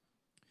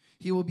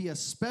 he will be a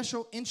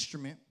special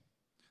instrument,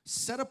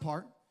 set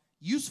apart,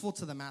 useful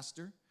to the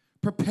master,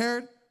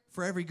 prepared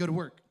for every good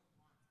work.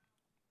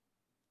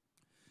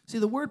 See,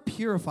 the word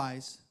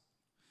purifies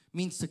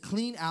means to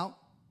clean out,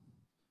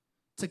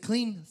 to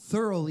clean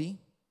thoroughly,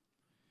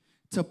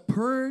 to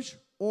purge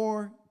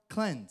or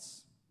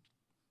cleanse.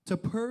 To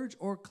purge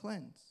or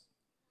cleanse.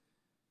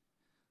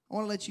 I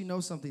want to let you know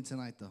something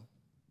tonight, though.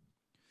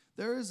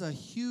 There is a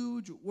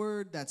huge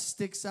word that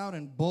sticks out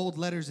in bold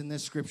letters in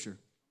this scripture.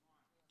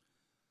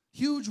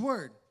 Huge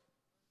word.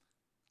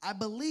 I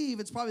believe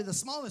it's probably the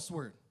smallest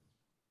word.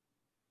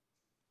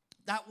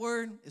 That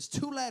word is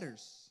 2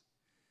 letters.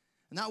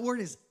 And that word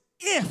is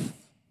if.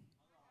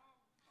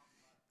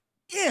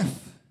 If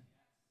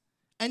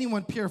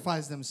anyone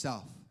purifies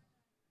themselves,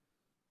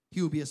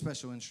 he will be a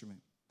special instrument.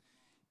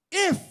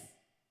 If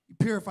you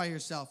purify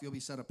yourself, you'll be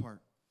set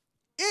apart.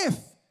 If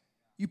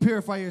you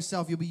purify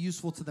yourself, you'll be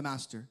useful to the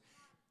master.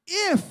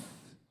 If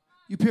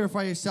you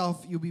purify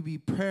yourself, you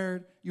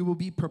will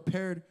be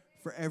prepared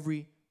for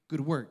every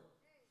good work.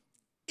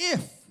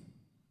 If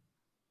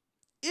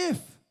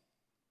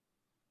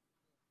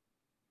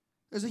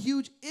there's a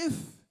huge if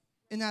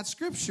in that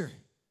scripture.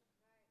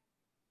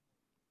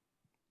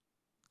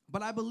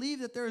 But I believe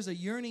that there is a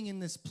yearning in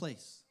this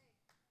place.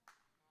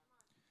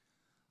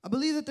 I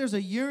believe that there's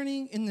a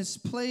yearning in this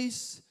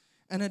place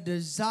and a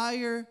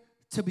desire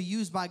to be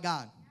used by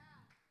God.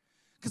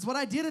 Because what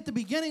I did at the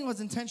beginning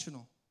was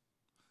intentional.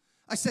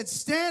 I said,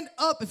 stand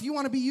up if you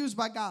want to be used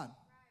by God.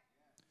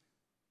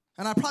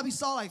 And I probably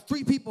saw like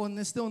 3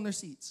 people still in their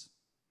seats.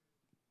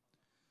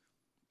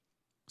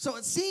 So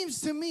it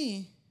seems to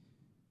me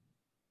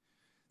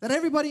that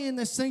everybody in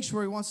this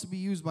sanctuary wants to be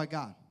used by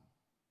God.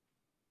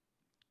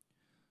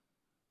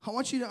 I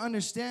want you to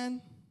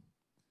understand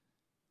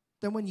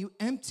that when you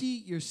empty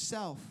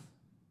yourself,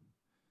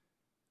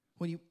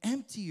 you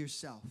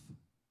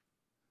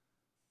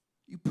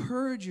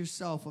purge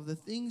yourself of the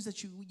things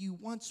that you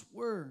once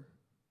were,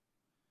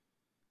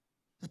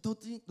 that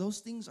those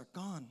things are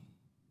gone.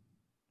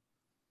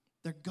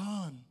 They're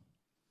gone.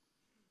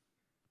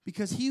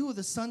 Because he who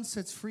the Son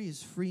sets free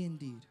is free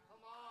indeed.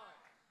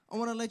 I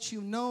want to let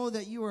you know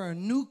that you are a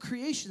new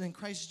creation in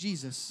Christ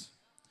Jesus.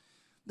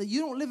 That you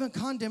don't live in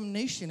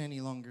condemnation any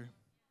longer.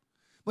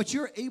 But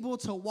you're able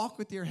to walk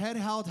with your head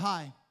held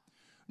high,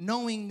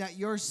 knowing that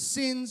your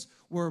sins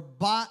were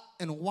bought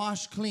and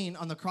washed clean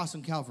on the cross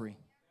in Calvary.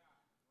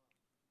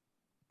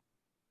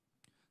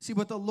 See,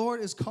 but the Lord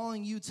is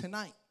calling you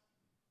tonight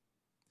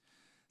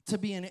to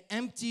be an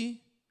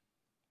empty,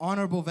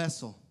 honorable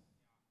vessel.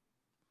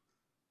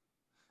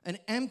 An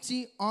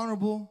empty,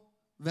 honorable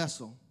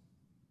vessel.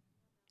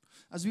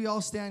 As we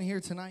all stand here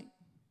tonight,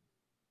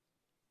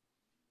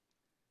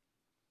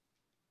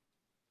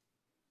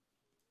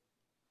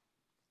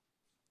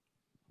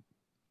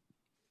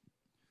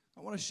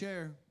 I want to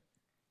share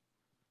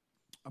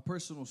a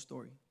personal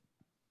story.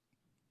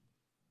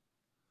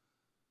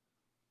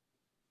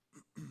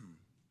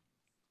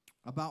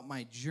 About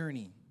my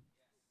journey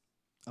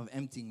of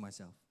emptying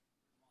myself.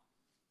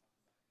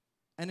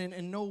 And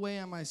in no way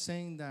am I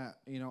saying that,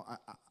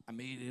 I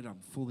made it, I'm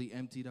fully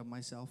emptied of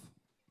myself.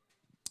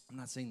 I'm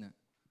not saying that.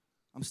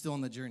 I'm still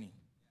on the journey.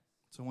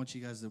 So I want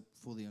you guys to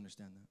fully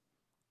understand that.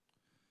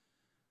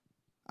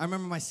 I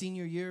remember my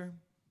senior year,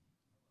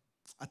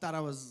 I thought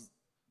I was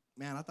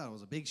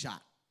a big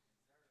shot.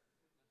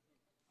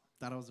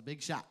 Thought I was a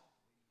big shot.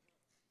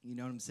 You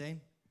know what I'm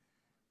saying?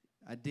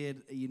 I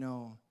did,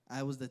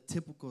 I was the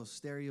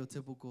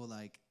stereotypical,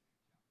 like,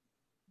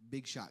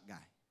 big shot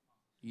guy,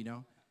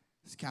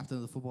 As captain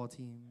of the football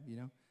team,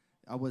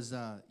 I was,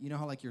 how,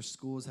 like, your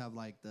schools have,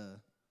 like,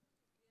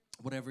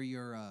 whatever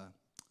your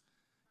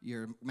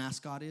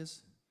mascot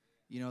is,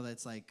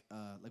 that's, like,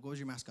 what was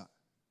your mascot?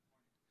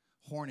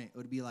 Hornet. It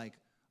would be, like,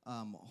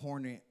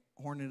 Hornet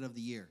of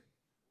the year,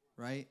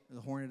 right? The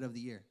Hornet of the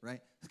year,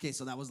 right? Okay,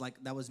 so that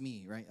was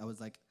me, right? I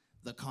was, like,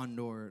 the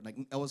Condor, like,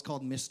 I was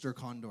called Mr.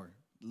 Condor,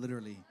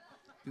 literally.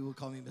 People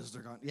call me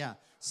Mr. Condor. Yeah.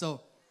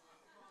 So,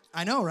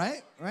 I know,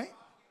 right? Right?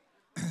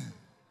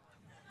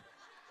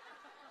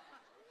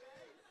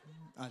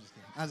 I'm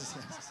just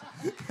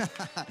kidding.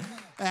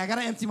 Hey, I got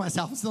to empty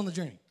myself. I'm still on the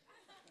journey.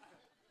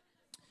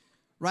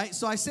 Right?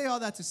 So I just say all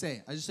that to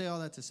say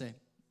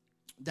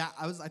that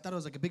I thought it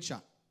was like a big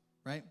shot,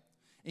 right?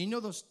 And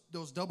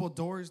those double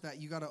doors that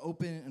you got to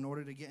open in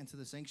order to get into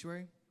the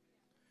sanctuary?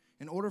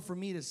 In order for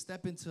me to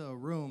step into a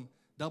room,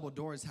 double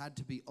doors had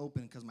to be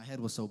open because my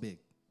head was so big.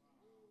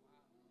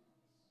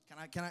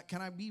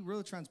 Can I be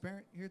real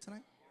transparent here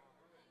tonight?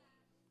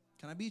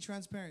 Can I be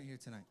transparent here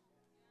tonight?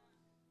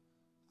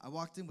 I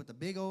walked in with a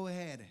big old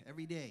head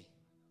every day.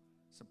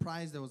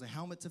 Surprised there was a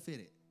helmet to fit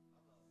it.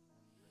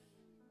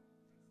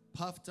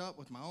 Puffed up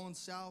with my own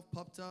self,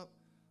 puffed up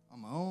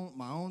on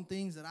my own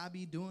things that I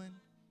be doing.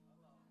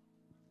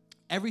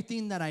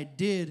 Everything that I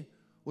did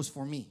was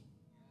for me.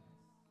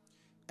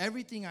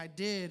 Everything I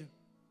did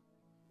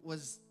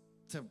was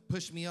to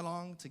push me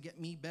along, to get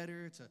me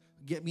better, to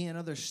get me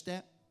another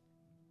step.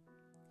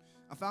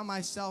 I found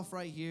myself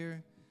right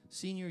here,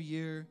 senior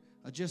year.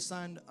 I just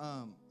signed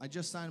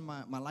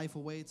my life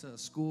away to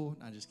school.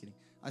 No, just kidding.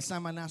 I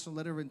signed my national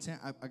letter of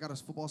intent. I got a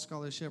football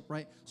scholarship,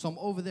 right? So I'm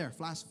over there.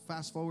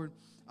 Fast forward,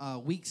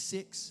 week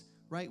 6,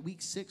 right?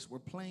 Week 6, we're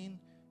playing,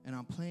 and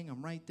I'm playing.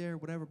 I'm right there,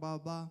 whatever, blah,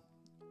 blah, blah.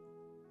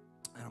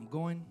 And I'm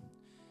going.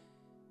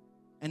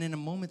 And in a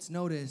moment's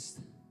notice,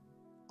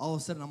 all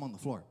of a sudden, I'm on the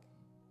floor.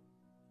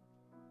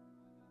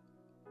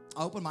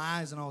 I opened my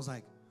eyes, and I was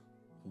like,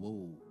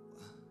 whoa.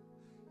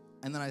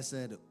 And then I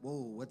said,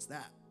 whoa, what's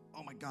that?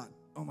 Oh, my God.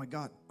 Oh, my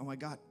God. Oh, my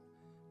God.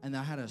 And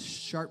I had a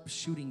sharp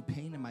shooting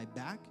pain in my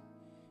back.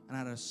 And I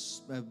had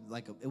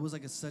it was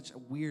like such a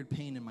weird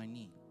pain in my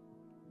knee.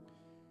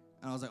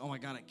 And I was like, oh, my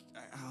God.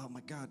 Oh,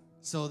 my God.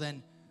 So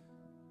then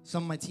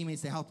some of my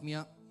teammates, they helped me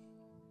up,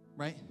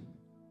 right?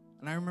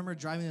 And I remember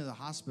driving to the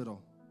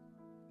hospital.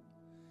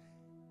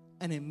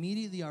 And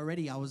immediately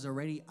already, I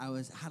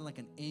had like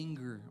an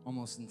anger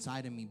almost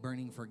inside of me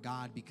burning for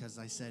God, because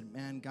I said,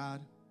 man,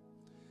 God,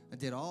 I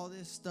did all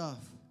this stuff,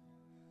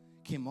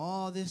 came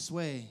all this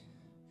way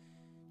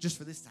just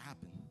for this to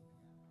happen.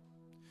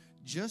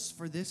 Just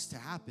for this to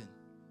happen.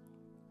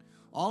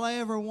 All I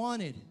ever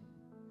wanted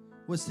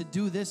was to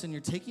do this, and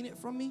you're taking it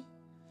from me?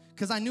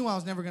 Because I knew I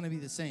was never going to be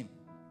the same.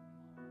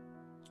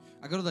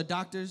 I go to the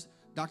doctors.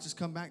 Doctors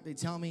come back. They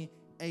tell me,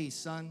 hey,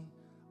 son,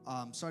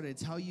 sorry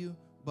to tell you,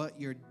 but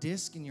your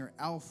disc in your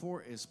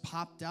L4 is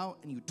popped out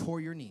and you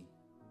tore your knee.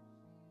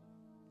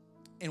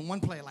 In one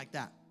play like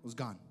that, it was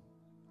gone.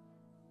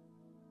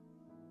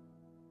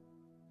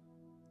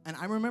 And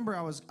I remember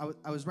I was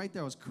right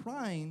there. I was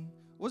crying.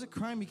 I wasn't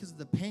crying because of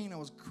the pain. I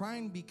was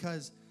crying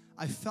because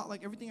I felt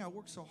like everything I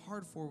worked so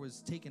hard for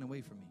was taken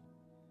away from me.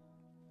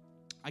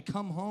 I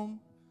come home.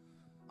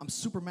 I'm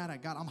super mad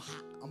at God. I'm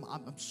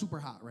hot. I'm super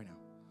hot right now.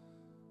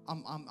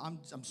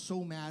 I'm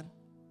so mad.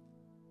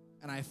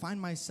 And I find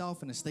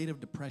myself in a state of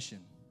depression.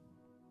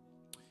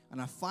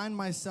 And I find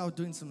myself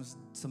doing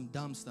some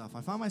dumb stuff.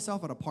 I found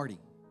myself at a party.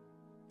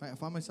 Right? I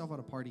found myself at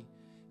a party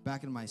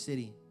back in my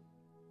city.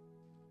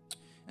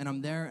 And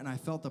I'm there, and I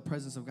felt the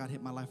presence of God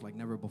hit my life like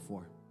never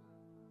before.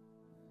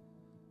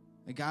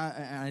 And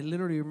I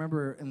literally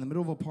remember in the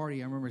middle of a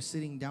party, I remember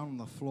sitting down on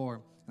the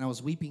floor, and I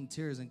was weeping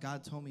tears, and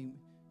God told me,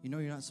 you know,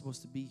 you're not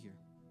supposed to be here.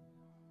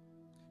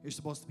 You're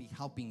supposed to be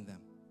helping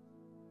them.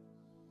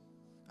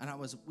 And I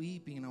was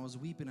weeping,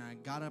 and I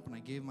got up, and I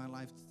gave my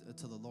life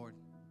to the Lord.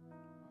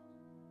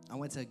 I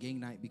went to a gang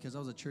night because I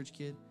was a church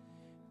kid.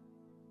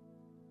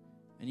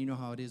 And you know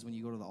how it is when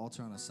you go to the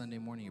altar on a Sunday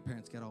morning, your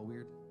parents get all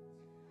weird.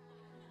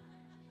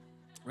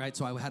 Right?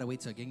 So I had to wait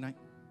till a gang night.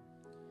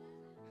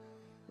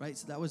 Right?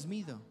 So that was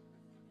me, though.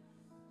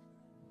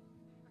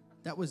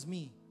 That was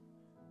me.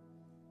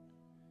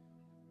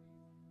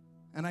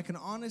 And I can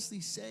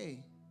honestly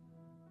say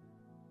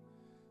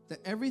that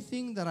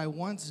everything that I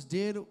once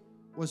did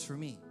was for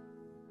me.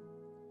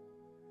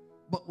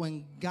 But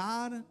when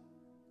God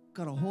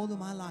got a hold of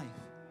my life,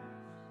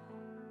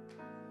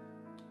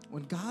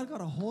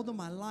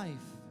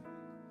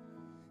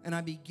 and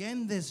I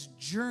began this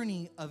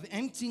journey of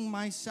emptying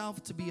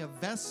myself to be a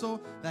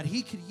vessel that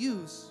He could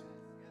use,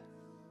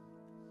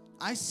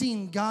 I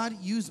seen God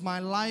use my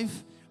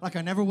life like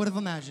I never would have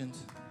imagined.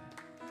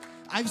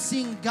 I've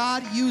seen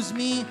God use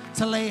me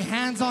to lay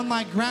hands on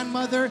my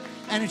grandmother,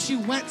 and she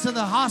went to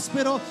the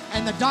hospital,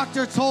 and the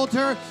doctor told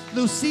her,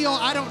 Lucille,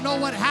 I don't know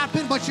what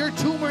happened, but your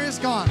tumor is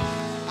gone.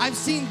 I've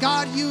seen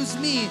God use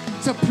me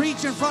to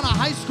preach in front of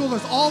high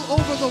schoolers all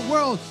over the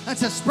world and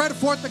to spread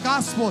forth the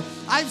gospel.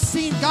 I've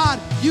seen God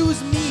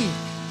use me.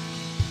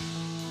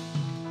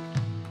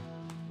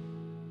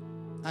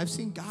 I've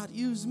seen God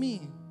use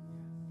me,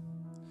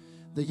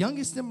 the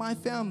youngest in my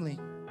family.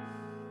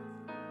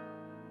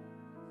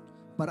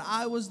 But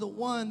I was the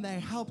one that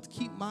helped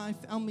keep my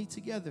family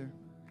together.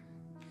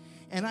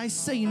 And I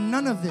say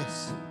none of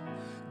this.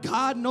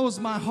 God knows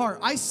my heart.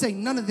 I say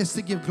none of this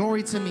to give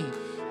glory to me,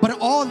 but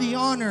all the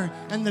honor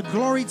and the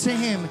glory to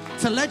Him,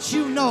 to let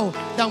you know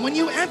that when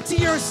you empty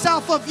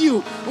yourself of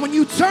you, when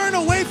you turn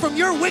away from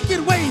your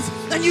wicked ways,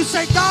 and you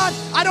say, God,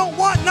 I don't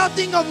want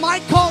nothing of my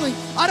calling.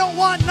 I don't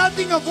want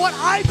nothing of what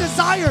I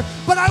desire,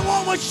 but I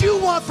want what you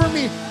want for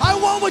me. I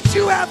want what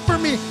you have for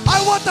me.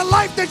 I want the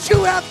life that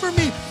you have for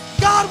me.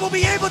 God will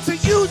be able to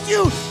use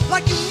you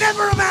like you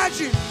never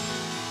imagined.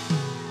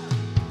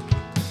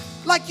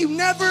 Like you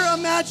never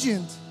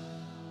imagined.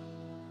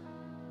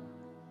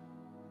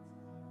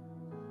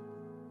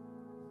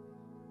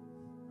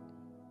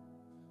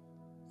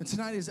 And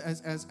tonight,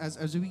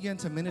 as we begin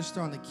to minister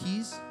on the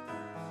keys,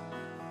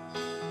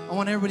 I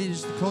want everybody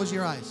just to close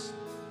your eyes.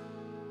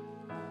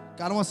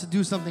 God wants to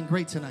do something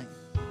great tonight.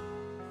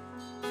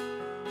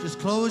 Just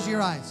close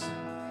your eyes.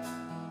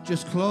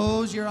 Just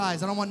close your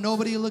eyes. I don't want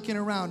nobody looking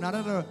around.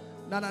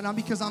 Not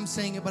because I'm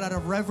saying it, but out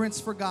of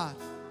reverence for God.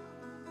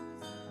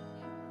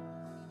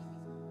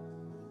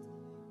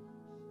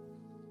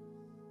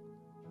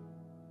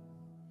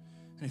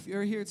 And if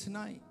you're here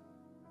tonight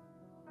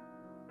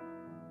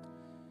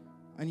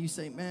and you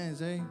say, man,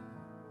 Zay,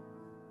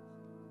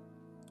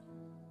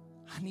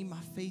 I need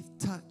my faith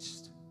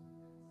touched.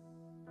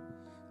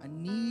 I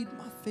need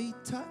my faith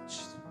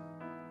touched.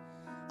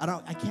 I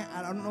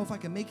don't know if I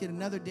can make it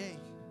another day.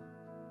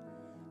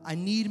 I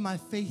need my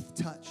faith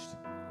touched.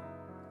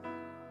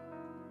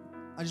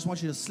 I just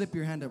want you to slip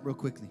your hand up real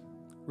quickly,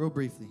 real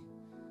briefly.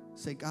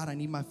 Say, God, I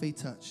need my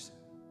faith touched.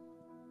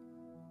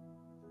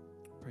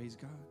 Praise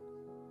God.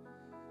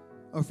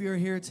 Or if you're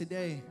here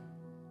today,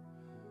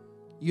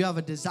 you have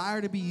a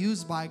desire to be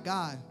used by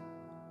God,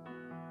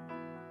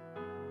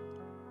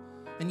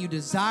 and you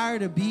desire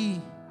to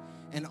be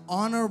an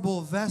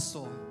honorable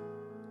vessel,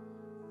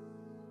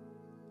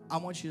 I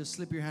want you to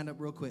slip your hand up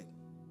real quick.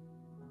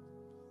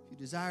 If you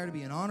desire to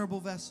be an honorable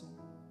vessel,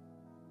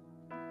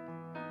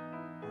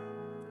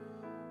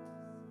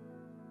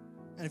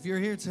 and if you're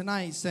here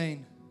tonight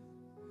saying,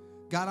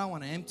 God, I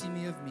want to empty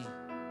me of me.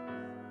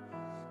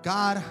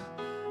 God,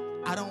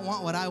 I don't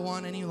want what I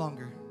want any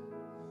longer.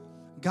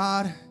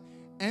 God,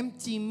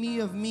 empty me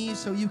of me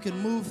so you can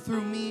move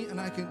through me and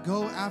I can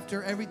go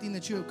after everything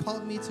that you have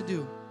called me to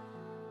do.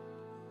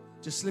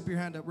 Just slip your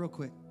hand up real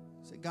quick.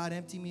 Say, God,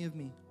 empty me of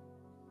me.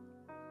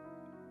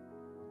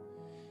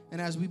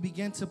 And as we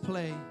begin to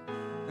play,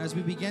 as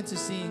we begin to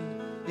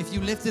sing, if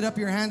you lifted up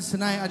your hands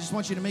tonight, I just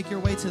want you to make your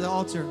way to the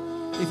altar.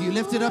 If you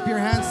lifted up your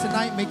hands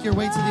tonight, make your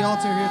way to the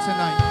altar here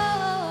tonight.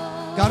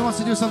 God wants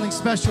to do something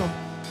special.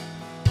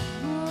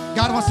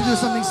 God wants to do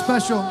something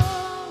special.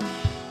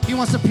 He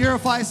wants to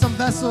purify some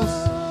vessels.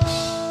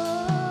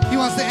 He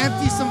wants to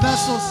empty some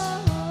vessels.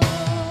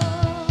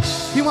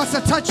 He wants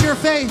to touch your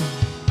faith.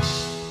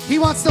 He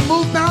wants to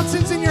move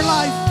mountains in your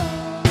life.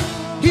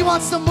 He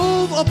wants to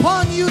move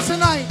upon you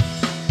tonight.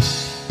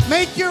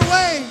 Make your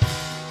way.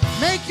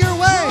 Make your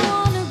way.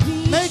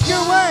 Make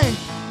your way.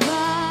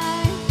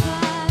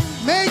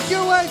 Make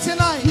your way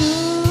tonight.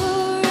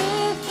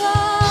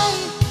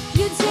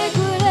 You take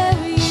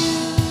whatever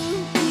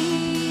you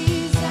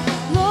please.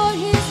 Lord,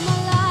 here's my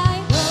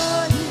life.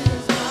 Lord,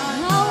 here's my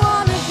life. I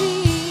wanna be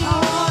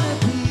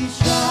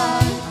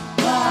tried,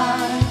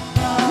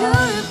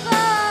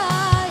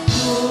 purified.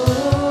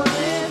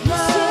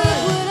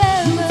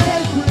 You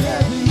take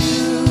whatever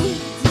you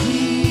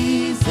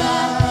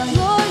desire.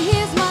 Lord,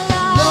 here's my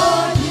life.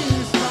 Lord,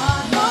 here's my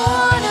life. I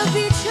wanna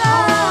be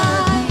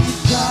tried.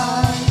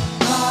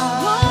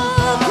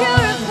 Oh,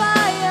 purify.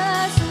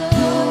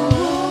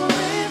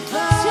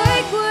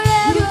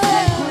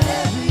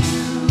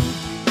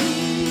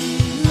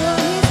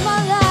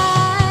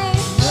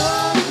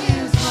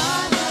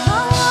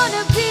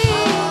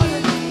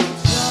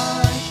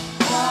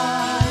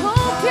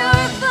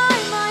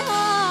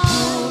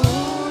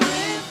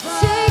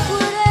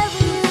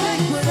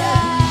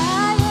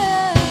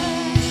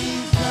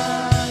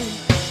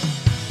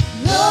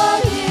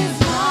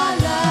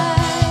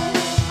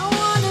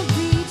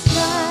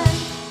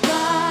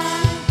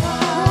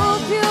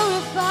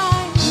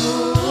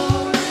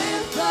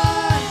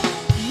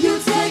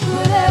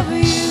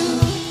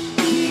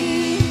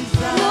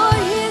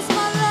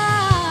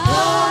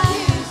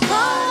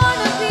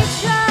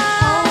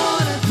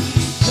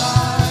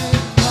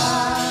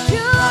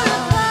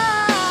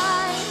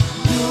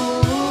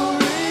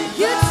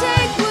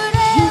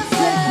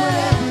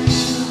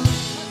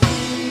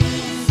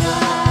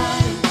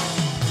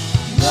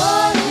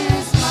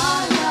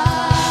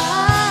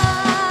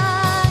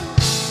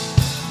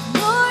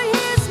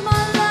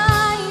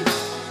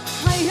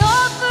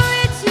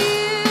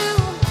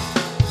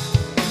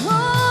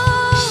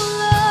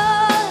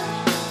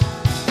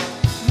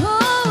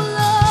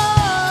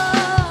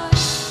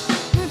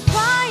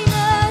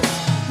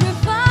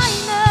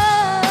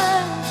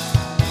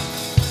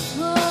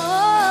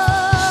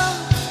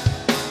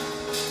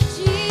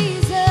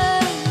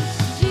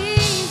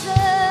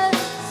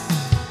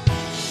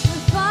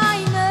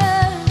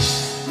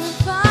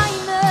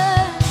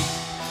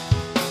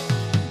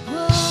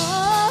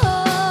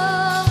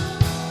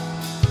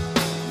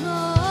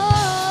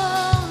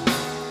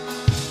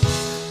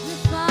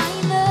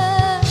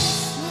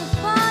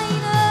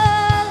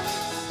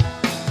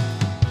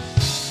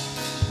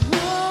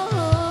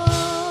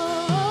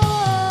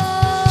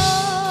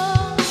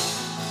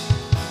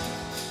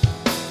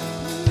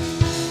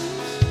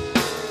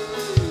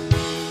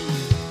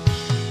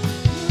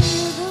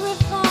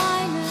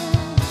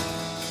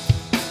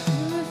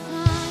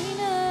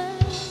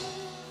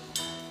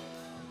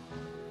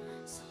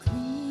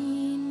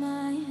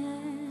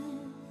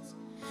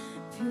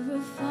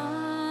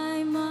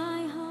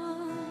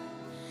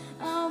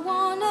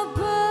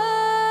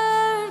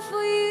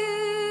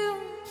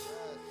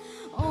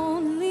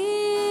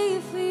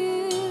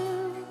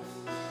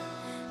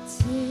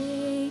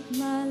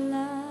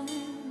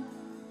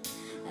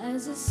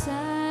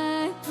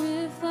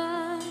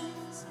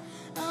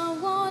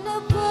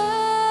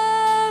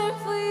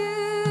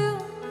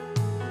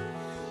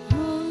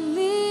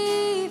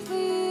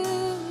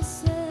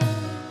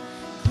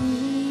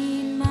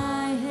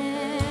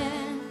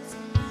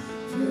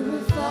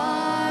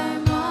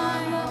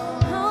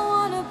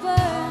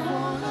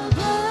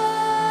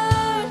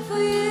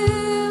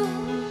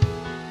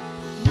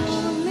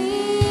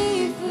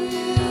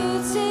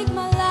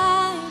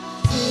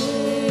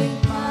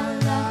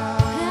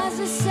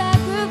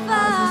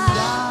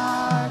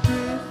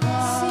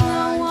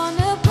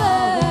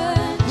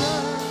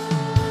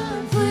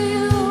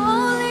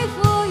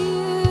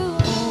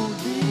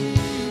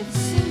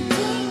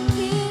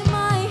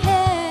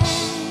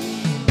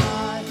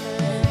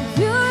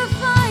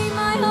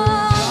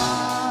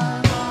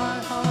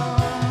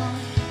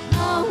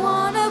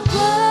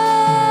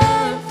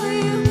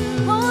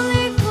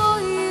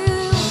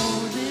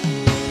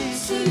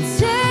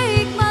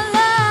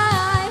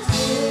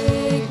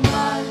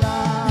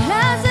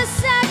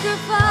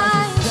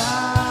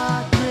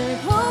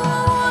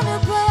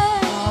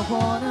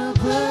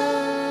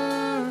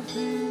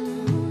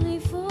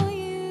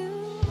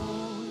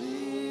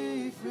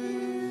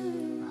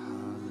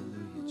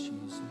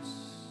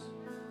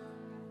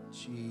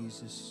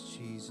 Jesus,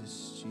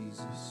 Jesus,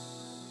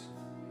 Jesus.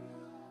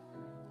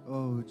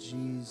 Oh,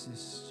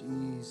 Jesus,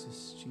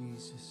 Jesus,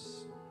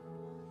 Jesus.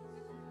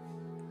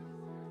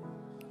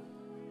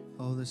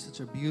 Oh, there's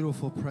such a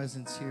beautiful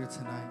presence here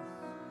tonight.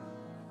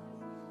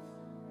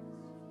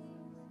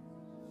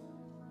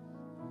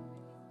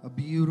 A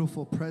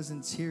beautiful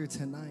presence here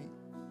tonight.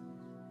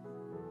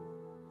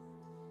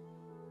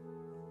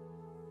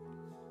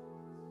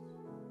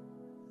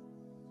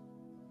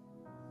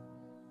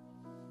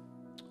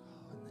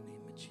 Oh, in the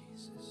name of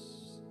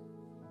Jesus.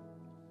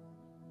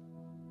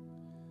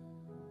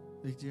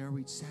 Victory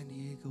Outreach San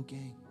Diego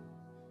gang.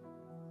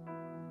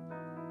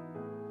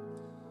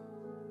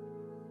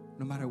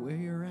 No matter where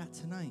you're at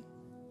tonight,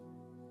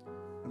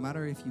 no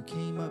matter if you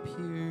came up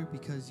here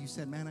because you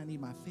said, man, I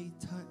need my faith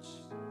touched.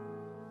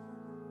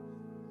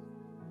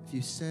 If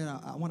you said,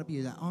 I want to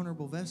be that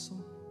honorable vessel,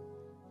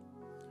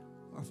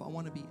 or if I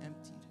want to be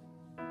emptied.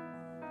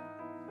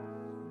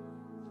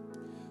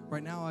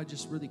 Right now, I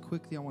just really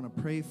quickly, I want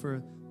to pray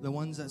for the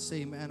ones that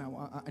say, man,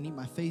 I need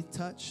my faith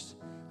touched.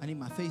 I need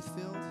my faith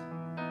filled.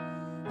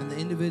 And the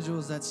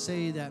individuals that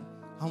say that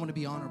I want to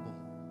be honorable.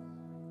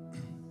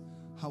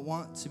 I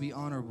want to be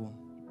honorable.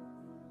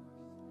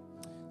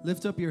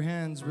 Lift up your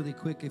hands really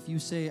quick if you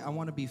say, I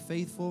want to be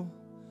faithful,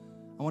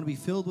 I want to be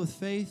filled with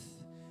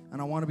faith,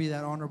 and I want to be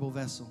that honorable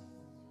vessel.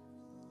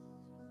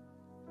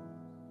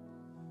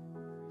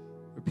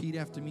 Repeat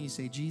after me.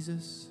 Say,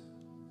 Jesus,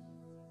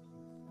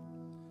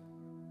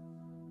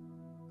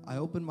 I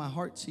open my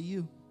heart to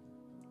you.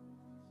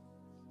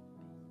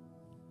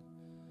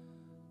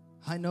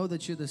 I know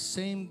that you're the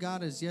same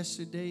God as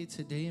yesterday,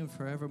 today, and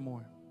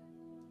forevermore.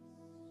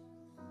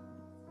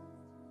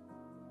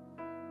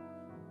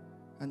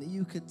 And that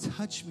you could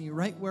touch me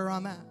right where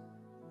I'm at.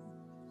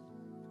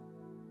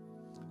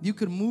 You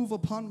could move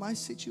upon my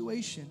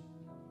situation.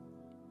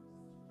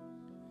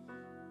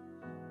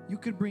 You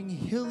could bring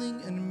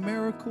healing and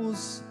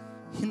miracles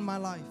in my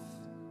life.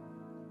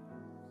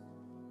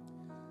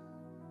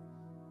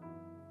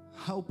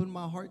 I open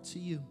my heart to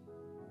you.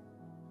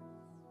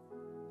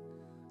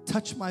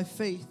 Touch my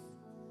faith.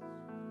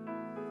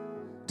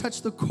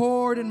 Touch the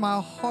chord in my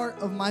heart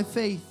of my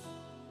faith.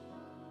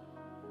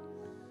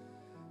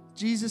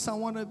 Jesus, I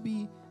want to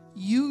be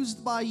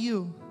used by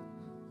you.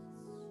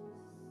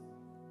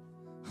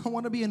 I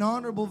want to be an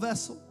honorable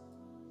vessel.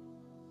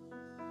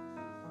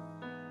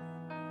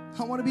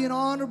 I want to be an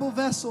honorable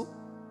vessel.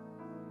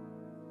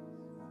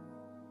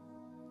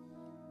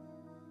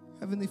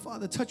 Heavenly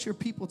Father, touch your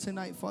people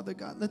tonight, Father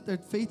God. Let their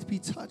faith be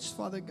touched,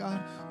 Father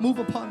God. Move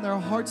upon their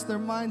hearts, their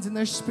minds, and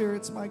their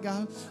spirits, my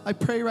God. I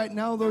pray right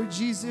now, Lord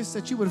Jesus,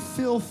 that you would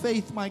fill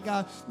faith, my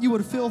God. You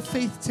would fill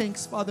faith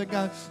tanks, Father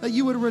God. That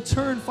you would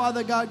return,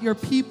 Father God, your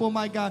people,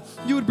 my God.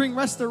 You would bring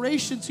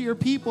restoration to your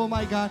people,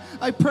 my God.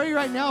 I pray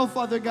right now,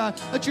 Father God,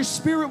 that your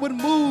spirit would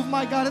move,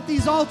 my God, at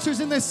these altars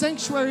in this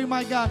sanctuary,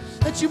 my God.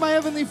 That you, my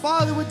Heavenly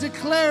Father, would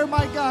declare,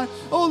 my God,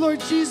 oh Lord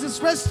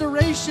Jesus,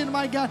 restoration,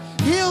 my God,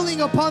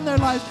 healing upon their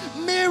lives,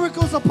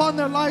 miracles upon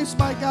their lives,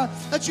 my God.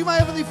 That you, my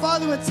Heavenly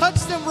Father, would touch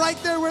them right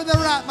there where they're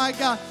at, my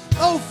God.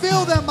 Oh,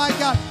 fill them, my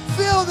God.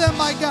 Fill them,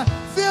 my God.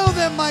 Fill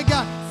them, my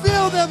God.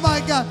 Fill them,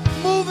 my God.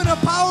 Move in a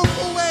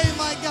powerful way,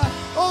 my God.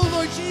 Oh,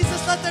 Lord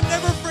Jesus, let them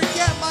never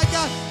forget, my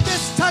God,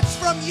 this touch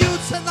from you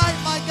tonight,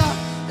 my God.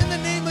 In the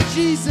name of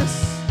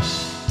Jesus.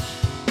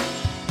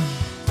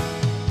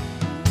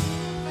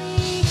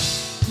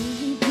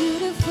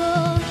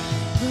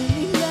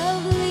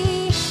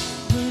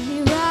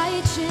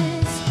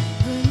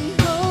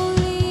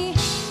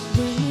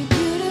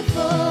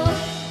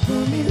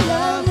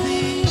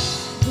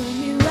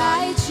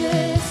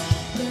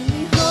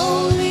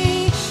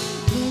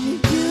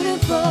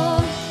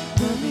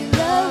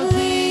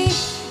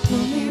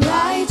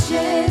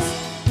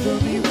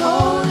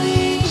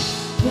 Holy,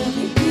 let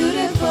me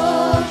beautiful,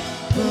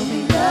 let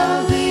me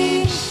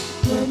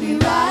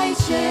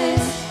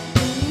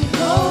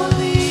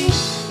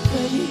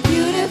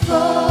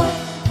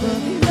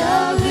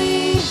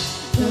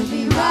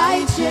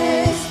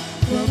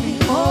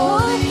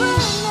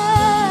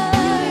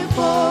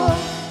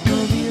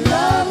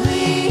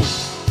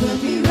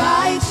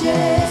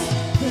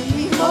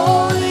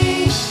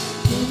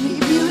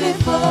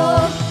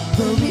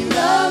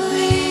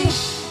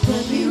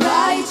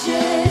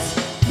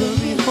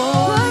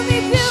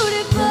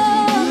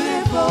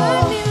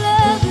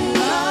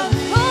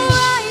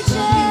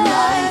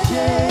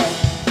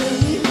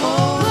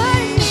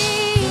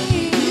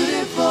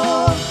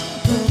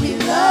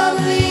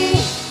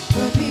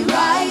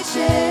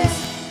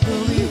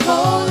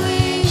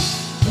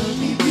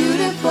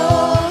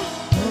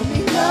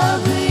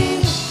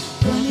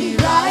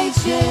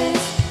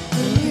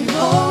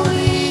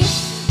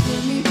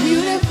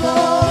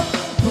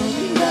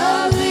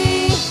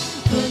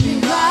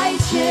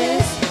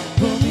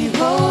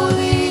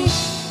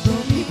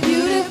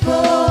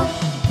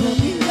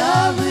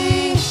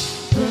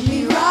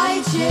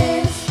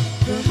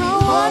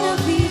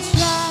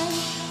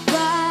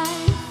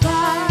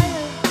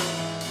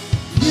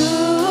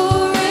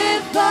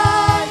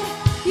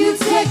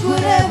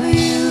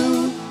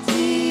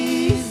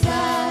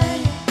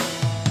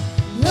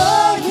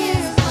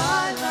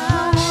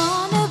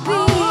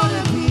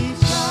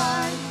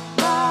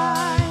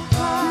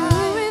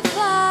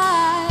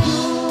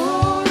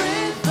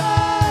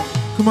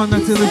Come on,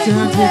 that's it. Lift your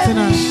hands here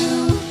tonight.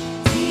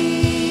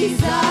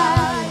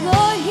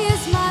 Lord,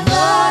 here's my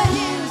life.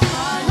 I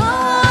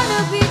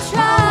wanna be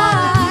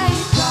tried,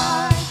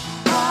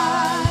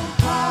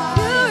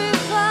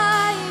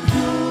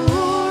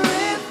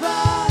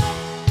 purified.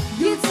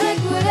 You take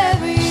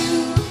whatever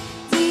you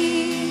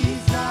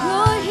desire.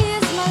 Lord,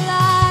 here's my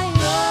life.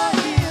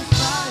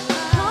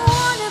 I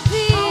wanna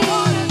be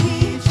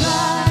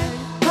tried,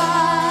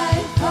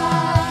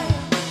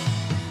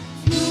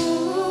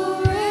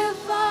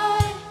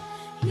 purified.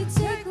 You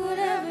take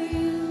whatever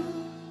you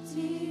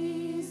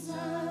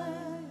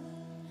desire.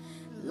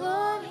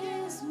 Lord,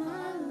 here's my life.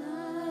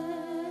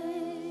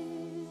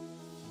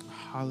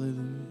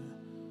 Hallelujah.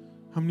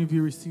 How many of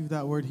you received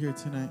that word here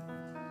tonight?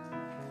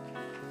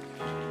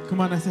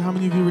 Come on, I said, how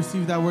many of you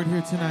received that word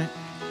here tonight?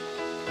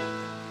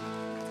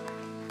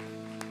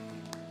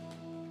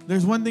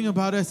 There's one thing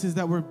about us is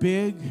that we're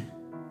big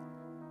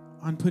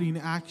on putting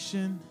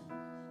action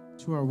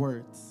to our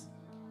words.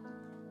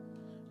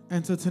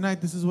 And so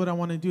tonight, this is what I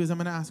want to do is I'm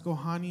going to ask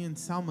Ohani and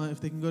Salma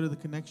if they can go to the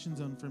connection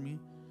zone for me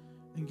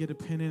and get a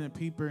pen and a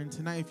paper. And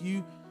tonight, if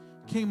you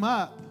came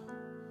up,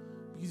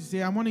 you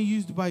say, I want to be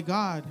used by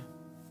God.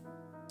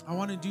 I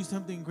want to do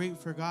something great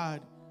for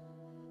God.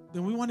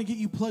 Then we want to get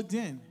you plugged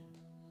in.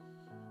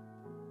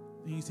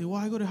 And you say, well,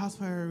 I go to house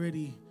fire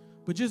already.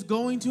 But just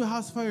going to a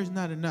house fire is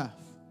not enough.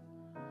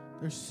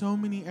 There's so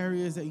many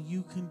areas that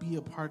you can be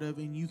a part of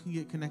and you can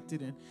get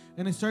connected in.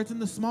 And it starts in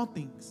the small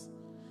things.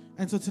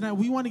 And so tonight,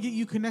 we want to get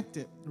you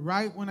connected.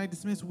 Right when I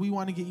dismiss, we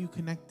want to get you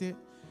connected.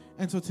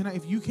 And so tonight,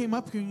 if you came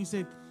up here and you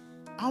said,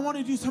 I want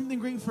to do something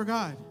great for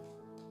God.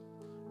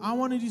 I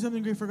want to do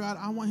something great for God.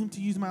 I want him to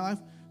use my life.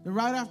 Then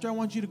right after, I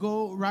want you to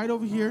go right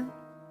over here.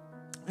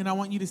 And I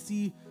want you to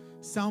see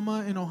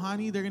Selma and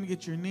Ohani. They're going to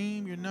get your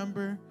name, your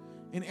number,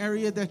 an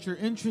area that you're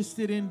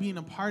interested in being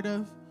a part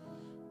of.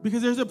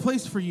 Because there's a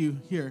place for you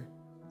here.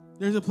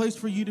 There's a place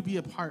for you to be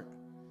a part.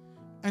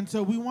 And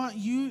so we want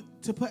you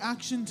to put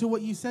action to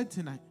what you said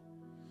tonight.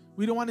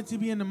 We don't want it to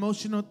be an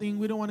emotional thing.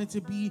 We don't want it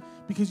to be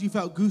because you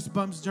felt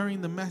goosebumps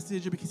during the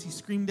message or because he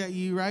screamed at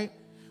you, right?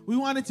 We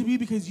want it to be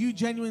because you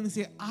genuinely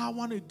say, I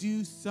want to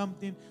do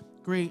something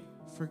great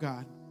for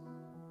God.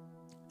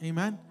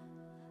 Amen?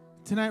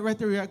 Tonight, right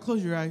there, you're at,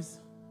 close your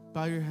eyes.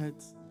 Bow your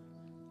heads.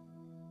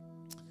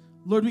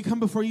 Lord, we come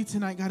before you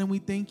tonight, God, and we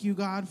thank you,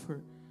 God, for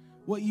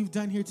what you've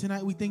done here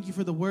tonight. We thank you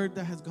for the word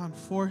that has gone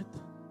forth.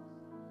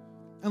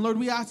 And Lord,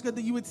 we ask, God,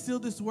 that you would seal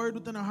this word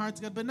within our hearts,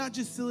 God, but not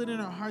just seal it in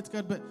our hearts,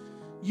 God, but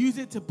use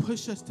it to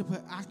push us to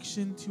put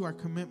action to our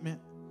commitment.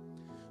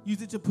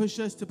 Use it to push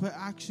us to put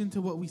action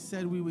to what we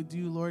said we would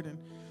do, Lord. And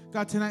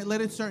God, tonight,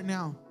 let it start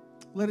now.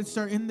 Let it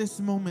start in this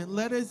moment.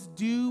 Let us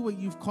do what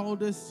you've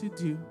called us to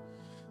do.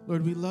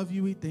 Lord, we love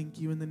you. We thank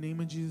you. In the name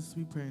of Jesus,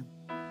 we pray.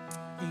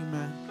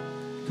 Amen.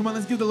 Come on,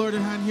 let's give the Lord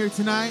a hand here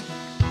tonight.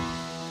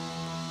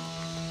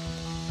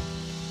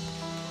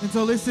 And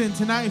so listen,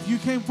 tonight, if you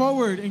came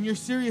forward and you're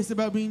serious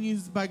about being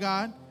used by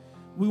God,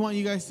 we want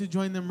you guys to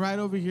join them right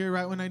over here,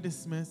 right when I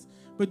dismiss.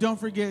 But don't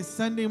forget,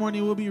 Sunday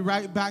morning, we'll be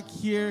right back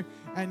here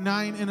at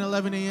 9 and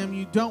 11 a.m.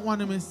 You don't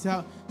want to miss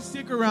out.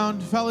 Stick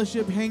around,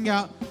 fellowship, hang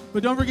out.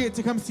 But don't forget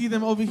to come see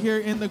them over here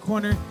in the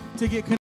corner to get connected.